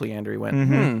thing with Cleander, he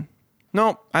went,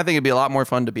 no, I think it'd be a lot more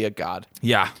fun to be a god.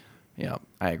 Yeah. Yeah,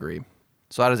 I agree.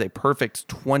 So that is a perfect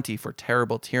 20 for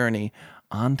terrible tyranny.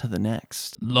 On to the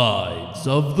next. Lives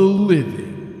of the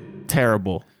living.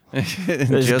 Terrible.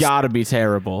 There's Just- got to be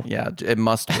terrible. Yeah, it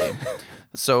must be.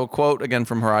 So, quote again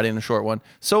from Herodian, a short one.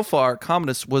 So far,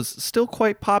 Commodus was still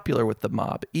quite popular with the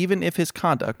mob, even if his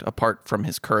conduct, apart from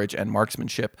his courage and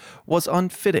marksmanship, was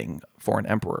unfitting for an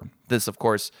emperor. This, of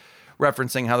course,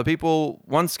 referencing how the people,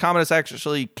 once Commodus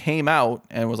actually came out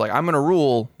and was like, I'm going to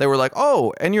rule, they were like,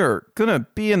 oh, and you're going to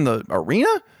be in the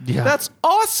arena? Yeah. That's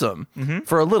awesome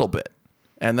for a little bit.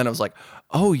 And then it was like,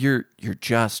 oh, you're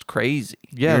just crazy.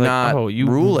 Yeah, you're like, not you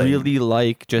ruling. really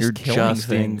like just You're killing just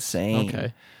things. insane.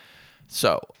 Okay.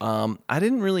 So, I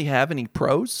didn't really have any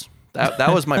pros.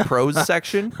 That was my pros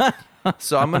section.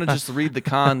 So I'm going to just read the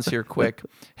cons here quick.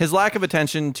 His lack of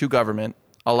attention to government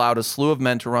allowed a slew of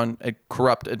men to run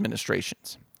corrupt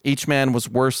administrations. Each man was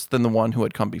worse than the one who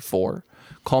had come before,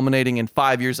 culminating in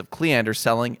 5 years of Cleander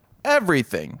selling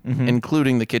everything,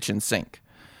 including the kitchen sink.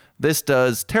 This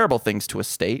does terrible things to a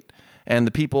state, and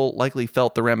the people likely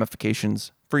felt the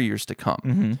ramifications for years to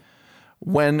come.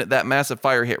 When that massive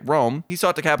fire hit Rome, he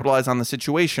sought to capitalize on the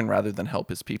situation rather than help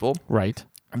his people, Right.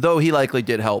 though he likely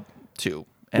did help too.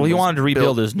 And Well, he was wanted to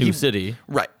rebuild built- his new city.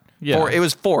 Right. Yeah. It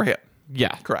was for him.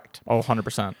 Yeah. Correct. Oh,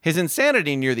 100%. His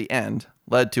insanity near the end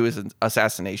led to his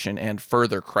assassination and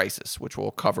further crisis, which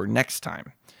we'll cover next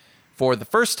time. For the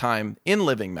first time in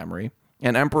living memory,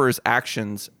 an emperor's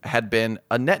actions had been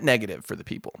a net negative for the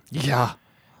people. Yeah.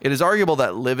 It is arguable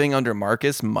that living under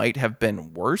Marcus might have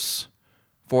been worse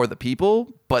for the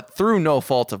people, but through no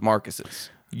fault of Marcus's.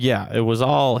 Yeah. It was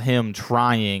all him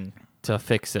trying to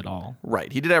fix it all.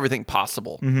 Right. He did everything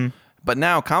possible. But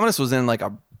now Commodus was in like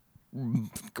a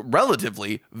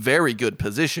relatively very good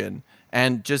position,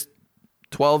 and just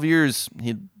 12 years,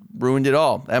 he ruined it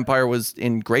all. The empire was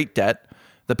in great debt.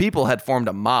 The people had formed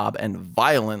a mob and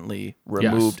violently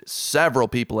removed several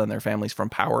people and their families from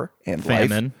power and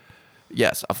Famine. life.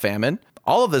 Yes, a famine.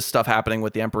 All of this stuff happening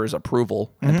with the emperor's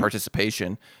approval and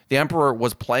participation. The emperor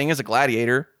was playing as a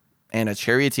gladiator and a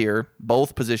charioteer,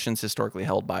 both positions historically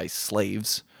held by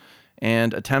slaves.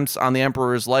 And attempts on the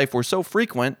emperor's life were so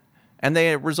frequent, and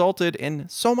they resulted in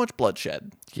so much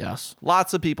bloodshed. Yes.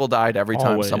 Lots of people died every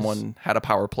time Always. someone had a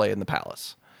power play in the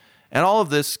palace. And all of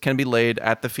this can be laid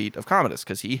at the feet of Commodus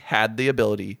because he had the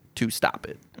ability to stop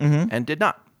it and did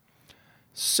not.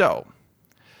 So,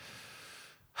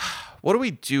 what do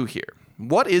we do here?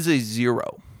 What is a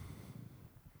zero?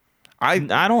 I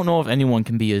don't know if anyone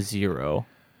can be a zero.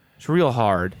 It's real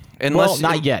hard. Unless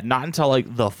well, not yet. Not until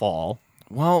like the fall.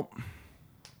 Well,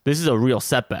 This is a real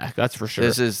setback. That's for sure.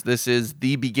 this is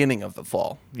the beginning of the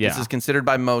fall. Yeah. This is considered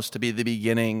by most to be the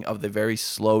beginning of the very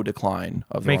slow decline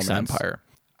of the Makes Roman sense. Empire.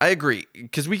 I agree,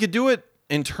 because we could do it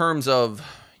in terms of,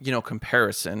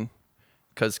 comparison,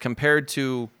 because compared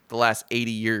to the last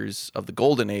 80 years of the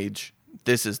Golden Age,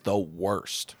 this is the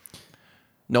worst.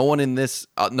 No one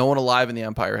alive in the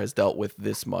Empire has dealt with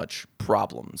this much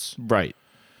problems. Right.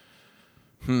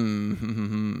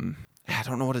 I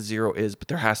don't know what a 0 is, but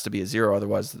there has to be a 0,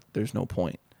 otherwise there's no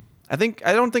point. I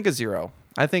don't think a 0.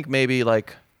 I think maybe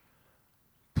like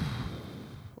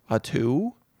a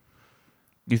 2.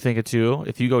 You think a 2?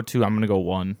 If you go 2, I'm gonna go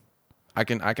 1. I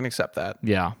can accept that.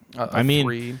 Yeah. I mean,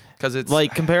 3, because it's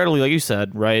like comparatively, like you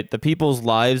said, right? The people's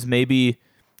lives, maybe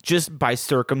just by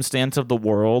circumstance of the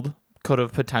world, could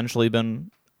have potentially been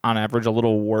on average a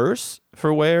little worse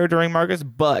for wear during Marcus,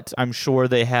 but I'm sure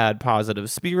they had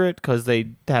positive spirit because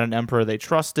they had an emperor they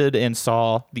trusted and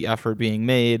saw the effort being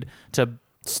made to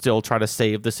still try to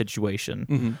save the situation.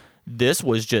 Mm-hmm. This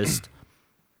was just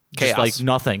chaos. Like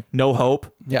nothing, no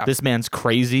hope. Yeah. This man's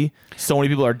crazy. So many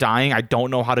people are dying. I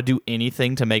don't know how to do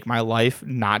anything to make my life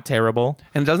not terrible.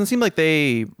 And it doesn't seem like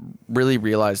they really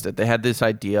realized it. They had this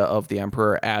idea of the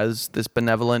emperor as this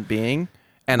benevolent being,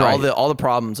 and Right. all the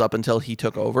problems up until he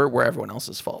took over were everyone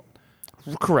else's fault.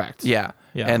 Correct. Yeah.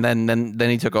 Yeah. And then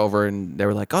he took over, and they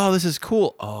were like, "Oh, this is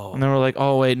cool." Oh, And then we're like,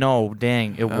 oh, wait, no,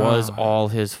 dang. It was all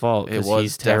his fault It because was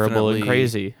he's terrible and definitely-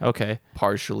 crazy. Okay.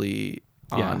 partially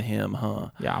Yeah. on him,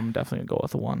 huh? Yeah, I'm definitely going to go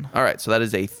with a 1. All right, so that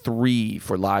is a 3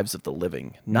 for Lives of the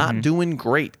Living. Not doing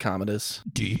great, Commodus.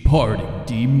 Departing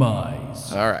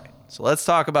demise. All right, so let's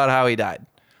talk about how he died.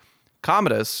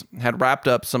 Commodus had wrapped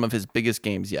up some of his biggest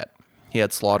games yet. He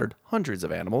had slaughtered hundreds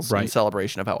of animals in Right.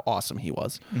 celebration of how awesome he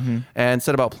was, and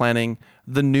set about planning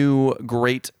the new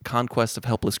great conquest of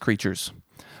helpless creatures.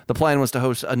 The plan was to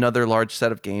host another large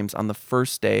set of games on the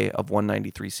first day of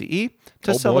 193 CE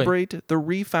to Oh, boy. celebrate the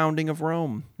refounding of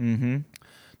Rome. Mm-hmm.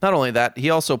 Not only that, he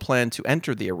also planned to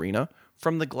enter the arena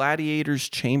from the gladiators'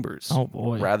 chambers Oh,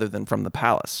 boy. rather than from the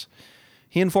palace.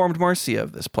 He informed Marcia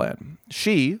of this plan.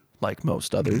 She, like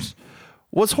most others,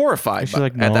 was horrified She's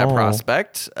like, at that "No."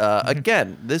 prospect.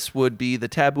 Again, this would be the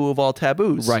taboo of all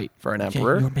taboos for an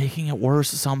emperor. You're making it worse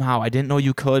somehow. I didn't know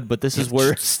you could, but this is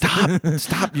worse. Stop.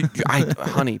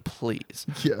 Honey, please.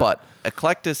 But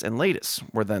Eclectus and Latus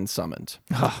were then summoned.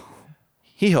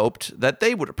 He hoped that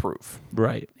they would approve.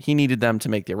 Right. He needed them to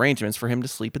make the arrangements for him to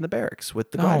sleep in the barracks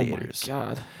with the gladiators. Oh, my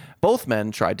God. Both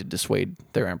men tried to dissuade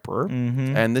their emperor,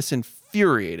 and this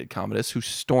infuriated Commodus, who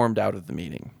stormed out of the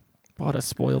meeting. What a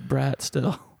spoiled brat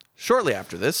still. Shortly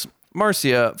after this,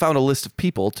 Marcia found a list of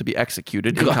people to be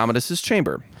executed in Commodus's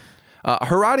chamber.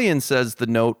 Herodian says the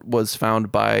note was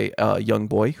found by a young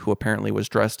boy who apparently was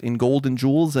dressed in gold and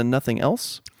jewels and nothing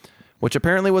else, which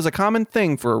apparently was a common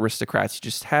thing for aristocrats. You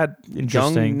just had young,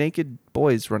 Interesting. naked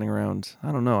boys running around.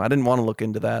 I don't know. I didn't want to look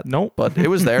into that. Nope. But it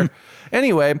was there.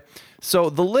 Anyway, so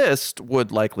the list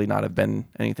would likely not have been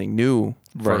anything new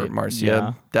for Right, Marcia.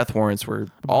 yeah. Death warrants were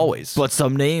always. But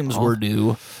some names were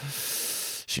due.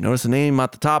 She noticed a name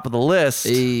at the top of the list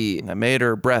Hey. that made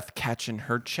her breath catch in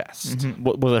her chest.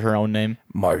 What was it her own name?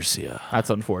 Marcia. That's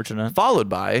unfortunate. Followed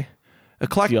by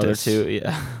Eclectus The other two,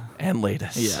 yeah. and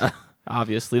Latus. Yeah.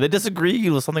 Obviously. They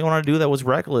disagreed with something they wanted to do that was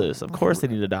reckless. Of course they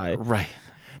need to die. Right.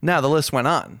 Now, the list went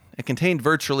on. It contained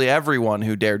virtually everyone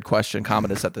who dared question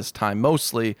Commodus at this time,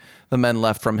 mostly the men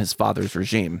left from his father's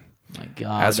regime. My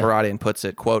God. As Herodian puts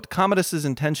it, quote, Commodus's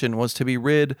intention was to be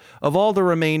rid of all the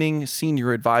remaining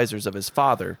senior advisors of his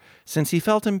father, since he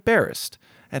felt embarrassed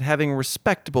at having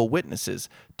respectable witnesses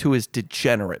to his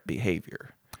degenerate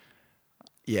behavior.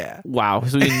 Yeah. Wow.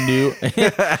 So he knew. She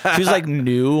was like,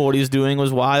 knew what he was doing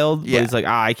was wild. Yeah. But he's like,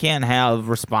 I can't have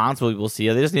responsible people see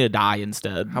it. They just need to die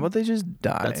instead. How about they just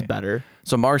die? That's better.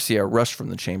 So Marcia rushed from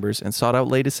the chambers and sought out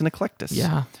Latus and Eclectus.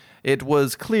 Yeah. It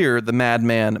was clear the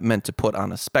madman meant to put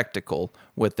on a spectacle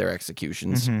with their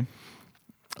executions,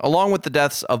 along with the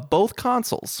deaths of both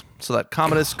consuls, so that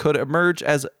Commodus could emerge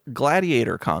as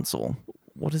gladiator consul.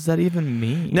 What does that even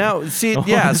mean? Now, see,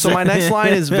 yeah, so my next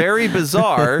line is very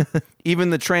bizarre. Even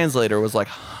the translator was like,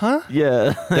 huh?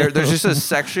 Yeah. There's just a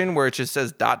section where it just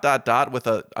says ... with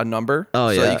a number Oh,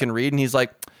 so yeah. that you can read. And he's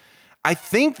like, I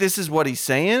think this is what he's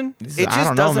saying. It I just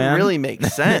don't know, doesn't man. really make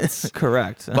sense.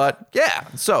 Correct. But yeah,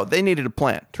 so they needed a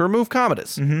plan to remove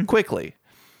Commodus quickly.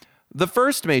 The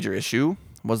first major issue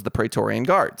was the Praetorian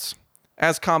Guards.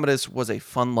 As Commodus was a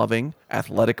fun-loving,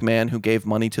 athletic man who gave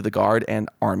money to the guard and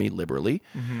army liberally,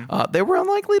 they were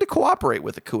unlikely to cooperate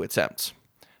with a coup attempt.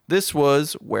 This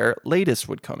was where Latus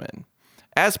would come in.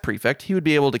 As prefect, he would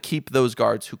be able to keep those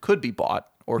guards who could be bought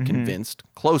or convinced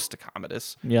close to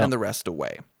Commodus Yeah. and the rest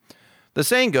away. The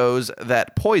saying goes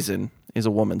that poison is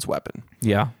a woman's weapon.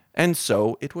 yeah. And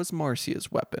so it was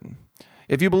Marcia's weapon.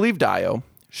 If you believe Dio,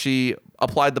 she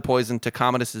applied the poison to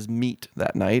Commodus's meat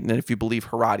that night, and if you believe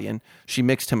Herodian, she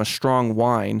mixed him a strong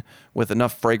wine with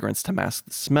enough fragrance to mask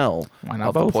the smell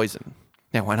of the poison.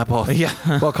 Yeah, why not both? Yeah.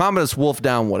 Well, Commodus wolfed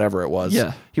down whatever it was.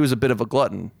 Yeah. He was a bit of a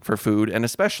glutton for food and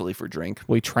especially for drink.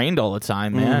 We trained all the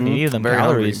time, man. He needed them Very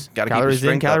calories. hungry. Gotta keep Calories his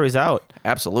strength in, calories out.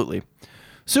 Absolutely.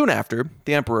 Soon after,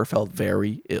 the emperor fell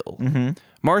very ill.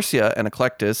 Marcia and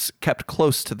Eclectus kept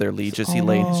close to their liege as he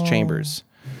lay in his chambers.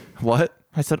 What?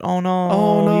 I said, "Oh no,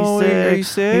 Oh no, he's sick. are you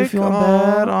sick? Are you feeling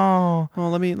bad? Oh,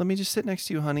 let me just sit next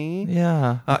to you, honey.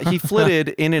 yeah." He flitted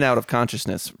in and out of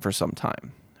consciousness for some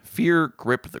time. Fear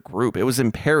gripped the group. It was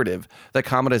imperative that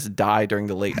Commodus die during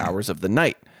the late hours of the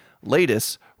night.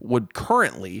 Latus would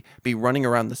currently be running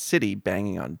around the city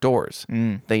banging on doors.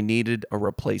 They needed a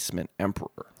replacement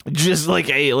emperor. Just like,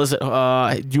 hey, listen, do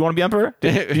you want to be emperor?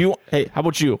 Hey, how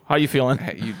about you? How you feeling?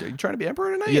 Hey, you trying to be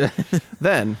emperor tonight? Yeah.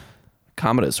 Then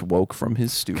Commodus woke from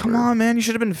his stupor. Come on, man. You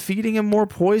should have been feeding him more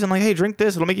poison. Like, hey, drink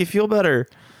this. It'll make you feel better.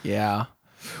 Yeah.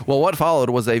 Well, what followed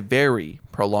was a very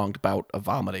prolonged bout of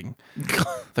vomiting.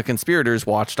 The conspirators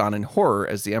watched on in horror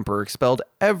as the emperor expelled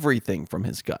everything from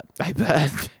his gut. I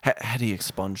bet. Had he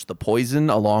expunged the poison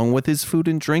along with his food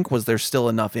and drink? Was there still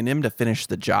enough in him to finish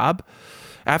the job?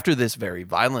 After this very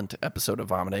violent episode of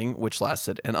vomiting, which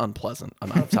lasted an unpleasant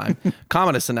amount of time,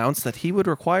 Commodus announced that he would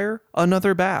require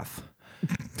another bath.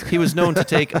 He was known to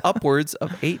take upwards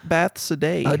of 8 baths a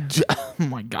day. Oh,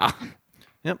 my God.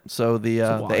 Yep. So the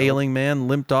ailing man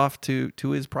limped off to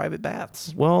his private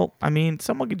baths. Well, I mean,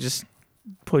 someone could just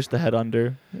push the head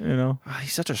under, you know.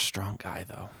 He's such a strong guy,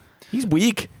 though. He's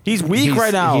weak. He's weak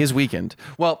right now. He is weakened.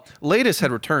 Well, Latus had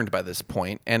returned by this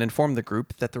point and informed the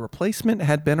group that the replacement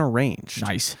had been arranged.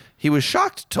 Nice. He was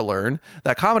shocked to learn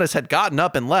that Commodus had gotten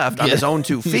up and left on his own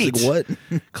 2 feet. He's like,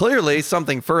 what? Clearly,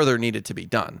 something further needed to be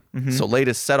done. So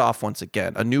Latus set off once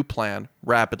again, a new plan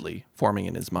rapidly forming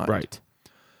in his mind. Right.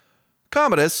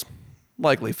 Commodus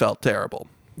likely felt terrible.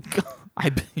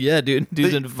 Yeah, dude.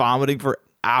 Dude's been vomiting for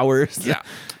hours. Yeah.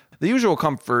 The usual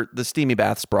comfort the steamy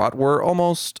baths brought were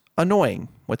almost annoying,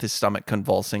 with his stomach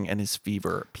convulsing and his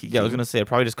fever peaking. Yeah, I was going to say, it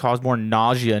probably just caused more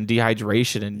nausea and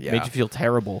dehydration and made you feel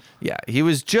terrible. Yeah, he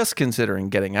was just considering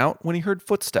getting out when he heard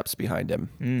footsteps behind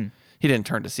him. He didn't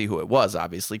turn to see who it was,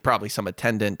 obviously. Probably some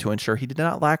attendant to ensure he did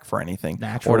not lack for anything.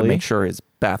 Naturally. Or to make sure his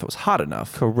bath was hot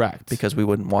enough. Correct. Because we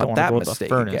wouldn't want that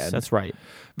mistake again. That's right.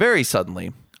 Very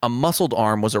suddenly, a muscled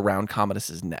arm was around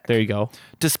Commodus's neck. There you go.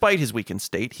 Despite his weakened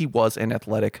state, he was an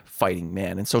athletic fighting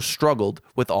man and so struggled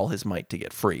with all his might to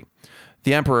get free.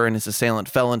 The emperor and his assailant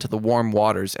fell into the warm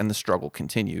waters and the struggle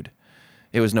continued.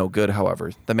 It was no good,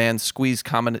 however. The man squeezed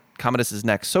Commodus's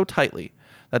neck so tightly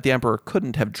that the emperor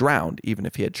couldn't have drowned even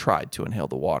if he had tried to inhale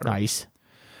the water. Nice.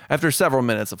 After several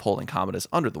minutes of holding Commodus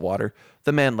under the water,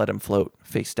 the man let him float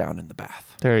face down in the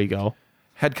bath. There you go.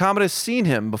 Had Commodus seen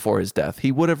him before his death,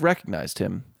 he would have recognized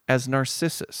him as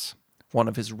Narcissus, one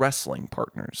of his wrestling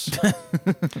partners.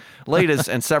 Latus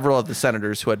and several of the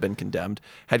senators who had been condemned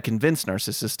had convinced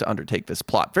Narcissus to undertake this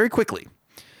plot very quickly,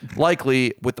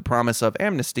 likely with the promise of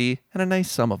amnesty and a nice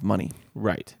sum of money.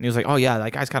 Right. And he was like, oh, yeah,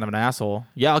 that guy's kind of an asshole.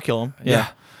 Yeah, I'll kill him. Yeah.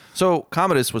 So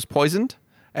Commodus was poisoned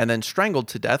and then strangled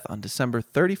to death on December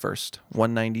 31st,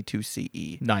 192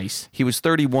 CE. Nice. He was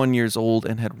 31 years old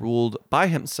and had ruled by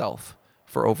himself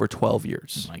for over 12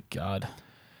 years. Oh, my God.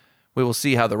 We will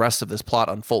see how the rest of this plot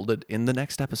unfolded in the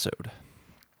next episode.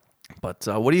 But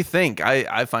what do you think?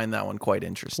 I find that one quite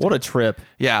interesting. What a trip.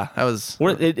 Yeah, that was...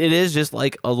 It is just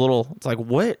like a little... It's like,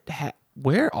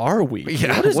 where are we?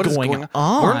 Yeah, what is going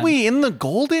on? Weren't we in the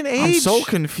golden age? I'm so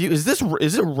confused.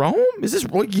 Is it Rome?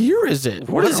 What year is it?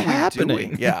 What is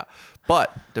happening? Yeah.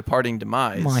 But departing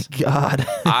demise. My God.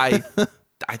 I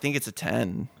think it's a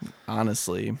 10,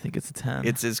 honestly. I think it's a 10.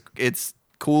 It's as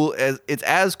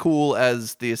cool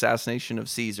as the assassination of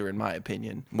Caesar, in my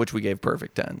opinion, which we gave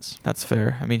perfect 10s. That's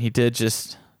fair. I mean, he did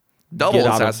just double get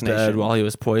out assassination of bed while he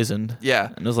was poisoned. Yeah.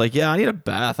 And it was like, yeah, I need a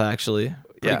bath, actually.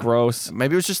 Pretty gross.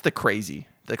 Maybe it was just the crazy.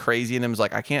 The crazy in him was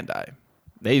like, I can't die.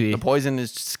 Maybe. The poison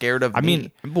is scared of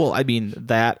me. I mean,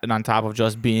 that, and on top of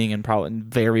just being in probably in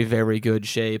very, very good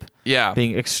shape. Yeah.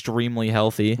 Being extremely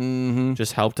healthy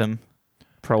just helped him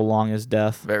prolong his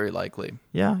death. Very likely.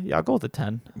 Yeah, I'll go with a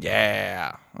 10.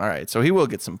 Yeah. All right. So he will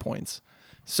get some points.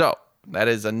 So that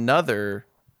is another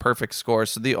perfect score.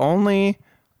 So the only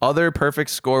other perfect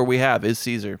score we have is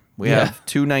Caesar. We have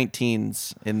 2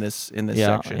 19s in this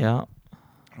section. Yeah.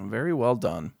 Very well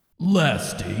done.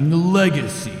 Lasting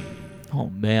legacy. Oh,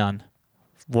 man.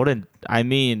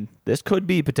 This could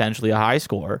be potentially a high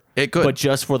score. It could. But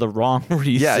just for the wrong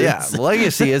reasons. Yeah.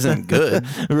 Legacy isn't good.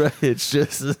 Right. It's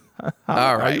just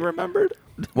All right. you remembered?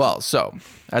 Well, so,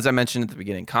 as I mentioned at the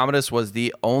beginning, Commodus was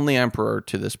the only emperor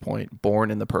to this point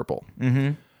born in the purple.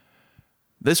 Mm-hmm.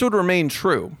 This would remain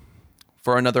true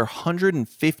for another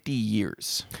 150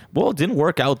 years. Well, it didn't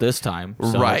work out this time.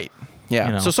 So, Right. Yeah.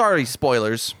 you know. So, sorry,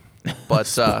 spoilers. But,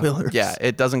 Spoilers. yeah,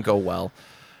 it doesn't go well.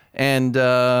 And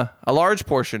a large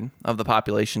portion of the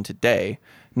population today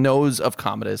knows of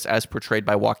Commodus as portrayed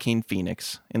by Joaquin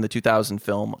Phoenix in the 2000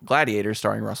 film Gladiator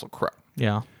starring Russell Crowe.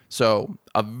 Yeah. So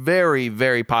a very,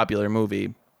 very popular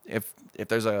movie. If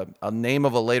there's a name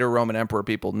of a later Roman emperor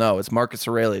people know, it's Marcus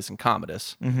Aurelius and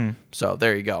Commodus. Mm-hmm. So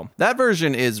there you go. That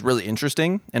version is really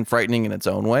interesting and frightening in its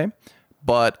own way.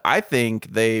 But I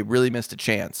think they really missed a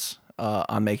chance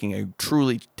on making a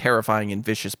truly terrifying and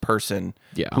vicious person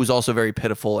who's also very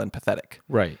pitiful and pathetic.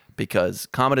 Right. Because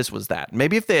Commodus was that.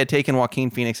 Maybe if they had taken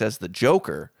Joaquin Phoenix as the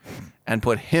Joker and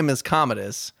put him as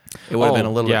Commodus, it would have been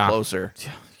a little bit closer.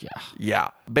 Yeah.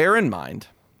 Bear in mind,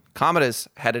 Commodus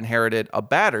had inherited a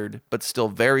battered but still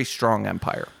very strong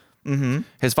empire. Mm-hmm.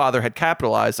 His father had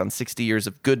capitalized on 60 years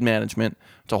of good management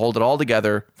to hold it all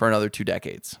together for another 2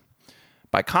 decades.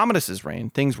 By Commodus's reign,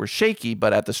 things were shaky,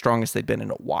 but at the strongest they'd been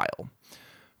in a while.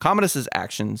 Commodus's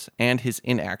actions and his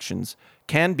inactions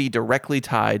can be directly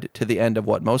tied to the end of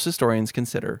what most historians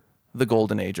consider the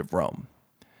Golden Age of Rome.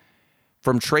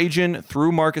 From Trajan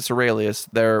through Marcus Aurelius,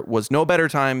 there was no better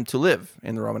time to live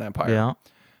in the Roman Empire. Yeah.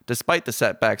 Despite the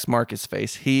setbacks Marcus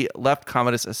faced, he left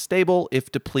Commodus a stable,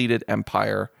 if depleted,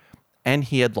 empire, and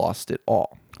he had lost it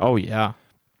all. Oh, yeah.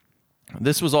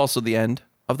 This was also the end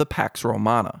of the Pax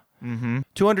Romana.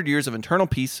 200 years of internal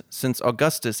peace since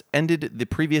Augustus ended the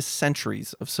previous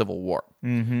centuries of civil war.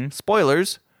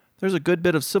 Spoilers, there's a good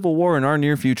bit of civil war in our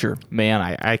near future. Man,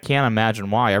 I can't imagine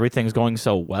why. Everything's going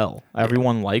so well.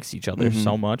 Everyone likes each other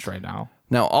so much right now.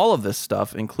 Now, all of this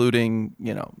stuff, including,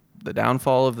 the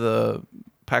downfall of the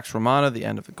Pax Romana, the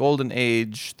end of the Golden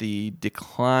Age, the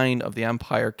decline of the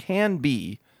empire, can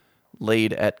be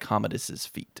laid at Commodus's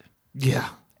feet. Yeah.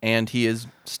 And he is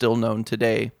still known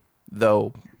today,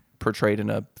 though portrayed in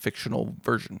a fictional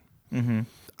version.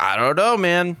 I don't know,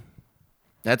 man.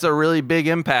 That's a really big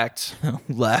impact.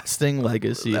 Lasting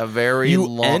legacy. A very you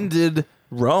long... ended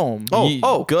Rome.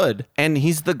 Good. And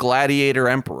he's the gladiator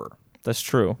emperor. That's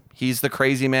true. He's the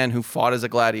crazy man who fought as a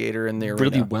gladiator in the arena.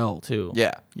 Really well, too.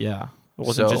 Yeah. Yeah. It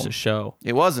wasn't just a show.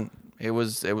 It wasn't. It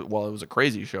was a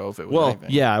crazy show if it was anything.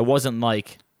 Yeah, it wasn't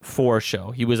like for show.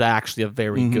 He was actually a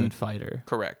very good fighter.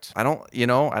 Correct. I don't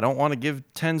want to give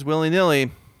 10s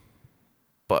willy-nilly,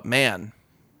 but man,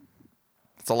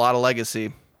 it's a lot of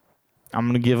legacy. I'm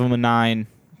going to give him a 9.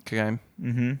 Okay.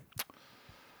 Mm-hmm.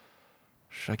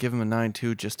 Should I give him a 9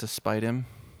 too, just to spite him?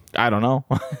 I don't know.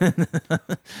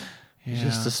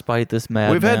 Just to spite this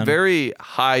madman. We've had very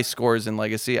high scores in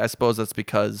legacy. I suppose that's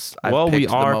because I've picked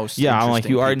the most interesting I'm like,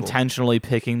 you are people. intentionally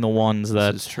picking the ones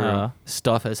that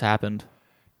stuff has happened.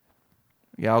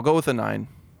 Yeah, I'll go with a 9.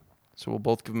 So we'll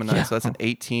both give him a 9. So that's an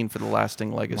 18 for the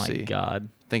lasting legacy. My God.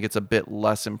 I think it's a bit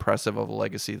less impressive of a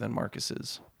legacy than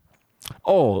Marcus's.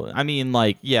 Oh, I mean,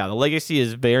 the legacy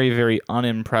is very, very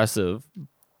unimpressive,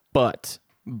 but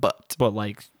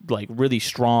like really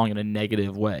strong in a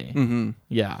negative way. Mm-hmm.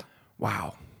 Yeah.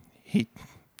 Wow. He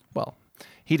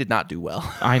did not do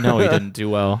well. I know he didn't do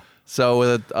well. So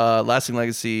with lasting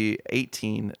legacy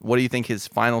 18, what do you think his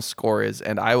final score is?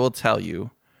 And I will tell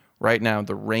you right now,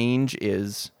 the range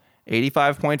is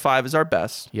 85.5 is our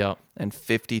best. Yep. And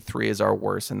 53 is our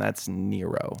worst, and that's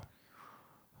Nero.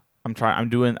 I'm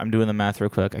doing the math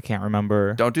real quick. I can't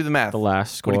remember. Don't do the math. The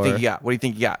last score. What do you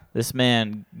think you got? This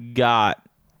man got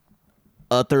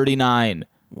a 39.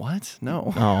 What?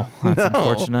 No. Oh, that's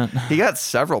unfortunate. He got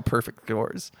several perfect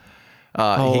scores.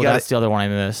 That's the other one I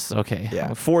missed. Okay.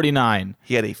 Yeah. 49.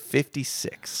 He had a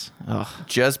 56. Ugh.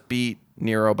 Just beat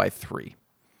Nero by 3.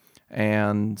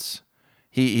 And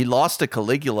he lost to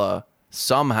Caligula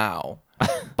somehow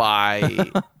by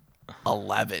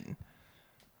 11.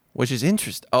 Which is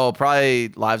interesting. Oh, probably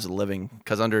Lives of the Living,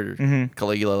 because under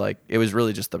Caligula, it was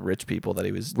really just the rich people that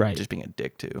he was just being a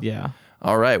dick to. Yeah.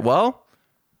 All right. Well,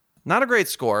 not a great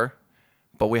score,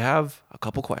 but we have a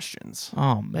couple questions.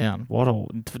 Oh man,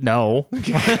 no.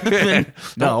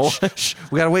 No. Shh.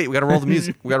 We gotta wait. We gotta roll the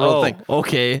music. We gotta roll the thing.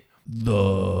 Okay.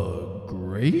 The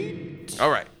Great? All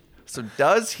right. So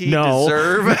does he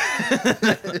deserve?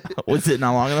 Was it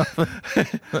not long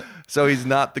enough? So he's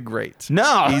not the great.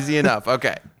 No. Easy enough.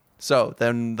 Okay. So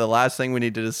then the last thing we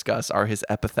need to discuss are his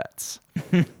epithets.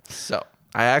 So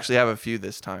I actually have a few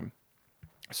this time.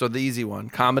 So the easy one,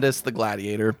 Commodus the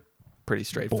Gladiator, pretty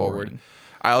straightforward. Boring.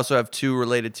 I also have 2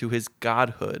 related to his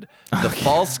godhood, the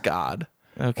false god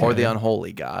or the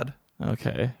unholy god.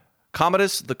 Okay.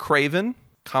 Commodus the Craven,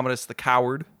 Commodus the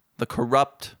coward, the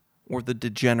corrupt, or the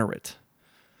degenerate?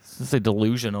 This is a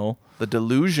delusional. The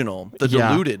delusional, the Yeah.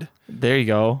 deluded, There you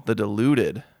go. the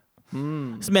deluded.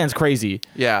 This man's crazy.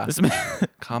 Yeah. This man,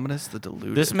 Commodus the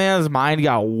deluded. this man's mind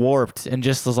got warped and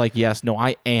just was like, yes, no,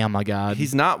 I am a god.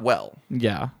 He's not well.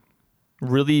 Yeah.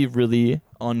 Really, really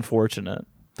unfortunate.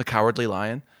 The cowardly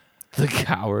lion. The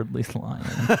cowardly lion.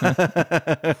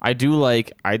 I do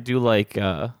like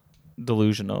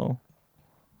delusional.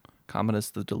 Commodus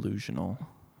the delusional.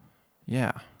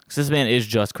 Yeah. 'Cause this man is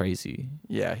just crazy.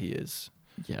 Yeah, he is.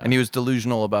 Yeah. And he was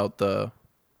delusional about the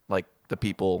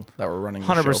people that were running the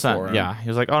show for 100%. him. Yeah. He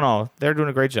was like, oh no, they're doing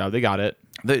a great job. They got it.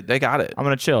 They got it. I'm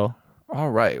going to chill. All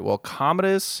right. Well,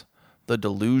 Commodus the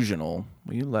delusional.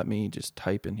 Will you let me just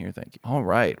type in here? Thank you. All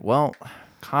right. Well,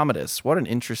 Commodus, what an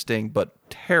interesting but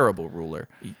terrible ruler.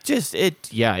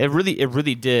 It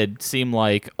really did seem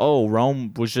like, oh,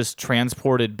 Rome was just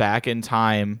transported back in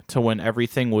time to when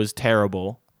everything was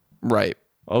terrible. Right.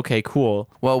 Okay, cool.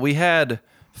 Well, we had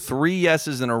 3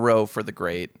 yeses in a row for the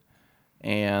great,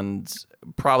 and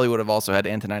probably would have also had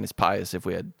Antoninus Pius if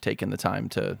we had taken the time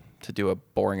to do a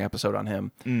boring episode on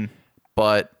him.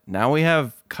 But now we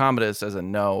have Commodus as a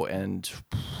no, and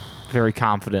Very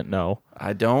confident no.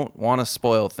 I don't want to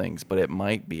spoil things, but it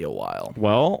might be a while.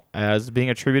 Well, as being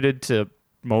attributed to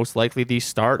most likely the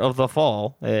start of the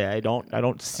fall, I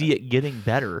don't see it getting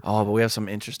better. Oh, but we have some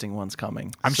interesting ones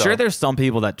coming. I'm So- sure there's some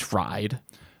people that tried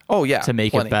Oh yeah, to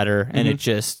make plenty. it better, and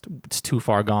it's too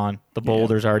far gone. The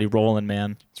boulder's already rolling,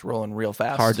 man. It's rolling real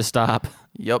fast. Hard to stop.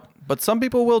 Yep. But some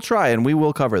people will try, and we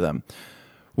will cover them.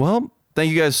 Well, thank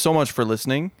you guys so much for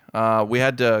listening. We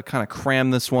had to kind of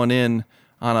cram this one in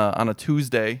on a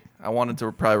Tuesday. I wanted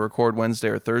to probably record Wednesday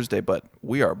or Thursday, but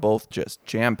we are both just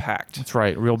jam-packed. That's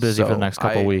right. Real busy for the next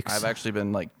couple weeks. I've actually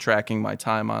been tracking my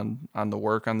time on the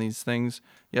work on these things.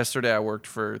 Yesterday I worked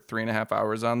for 3.5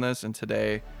 hours on this, and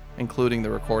today, including the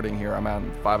recording here, I'm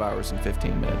on 5 hours and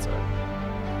 15 minutes.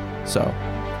 So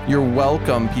you're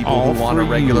welcome, people All who want a for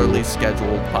you. regularly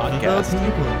scheduled podcast.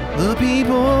 The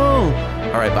people.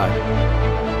 All right,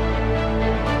 bye.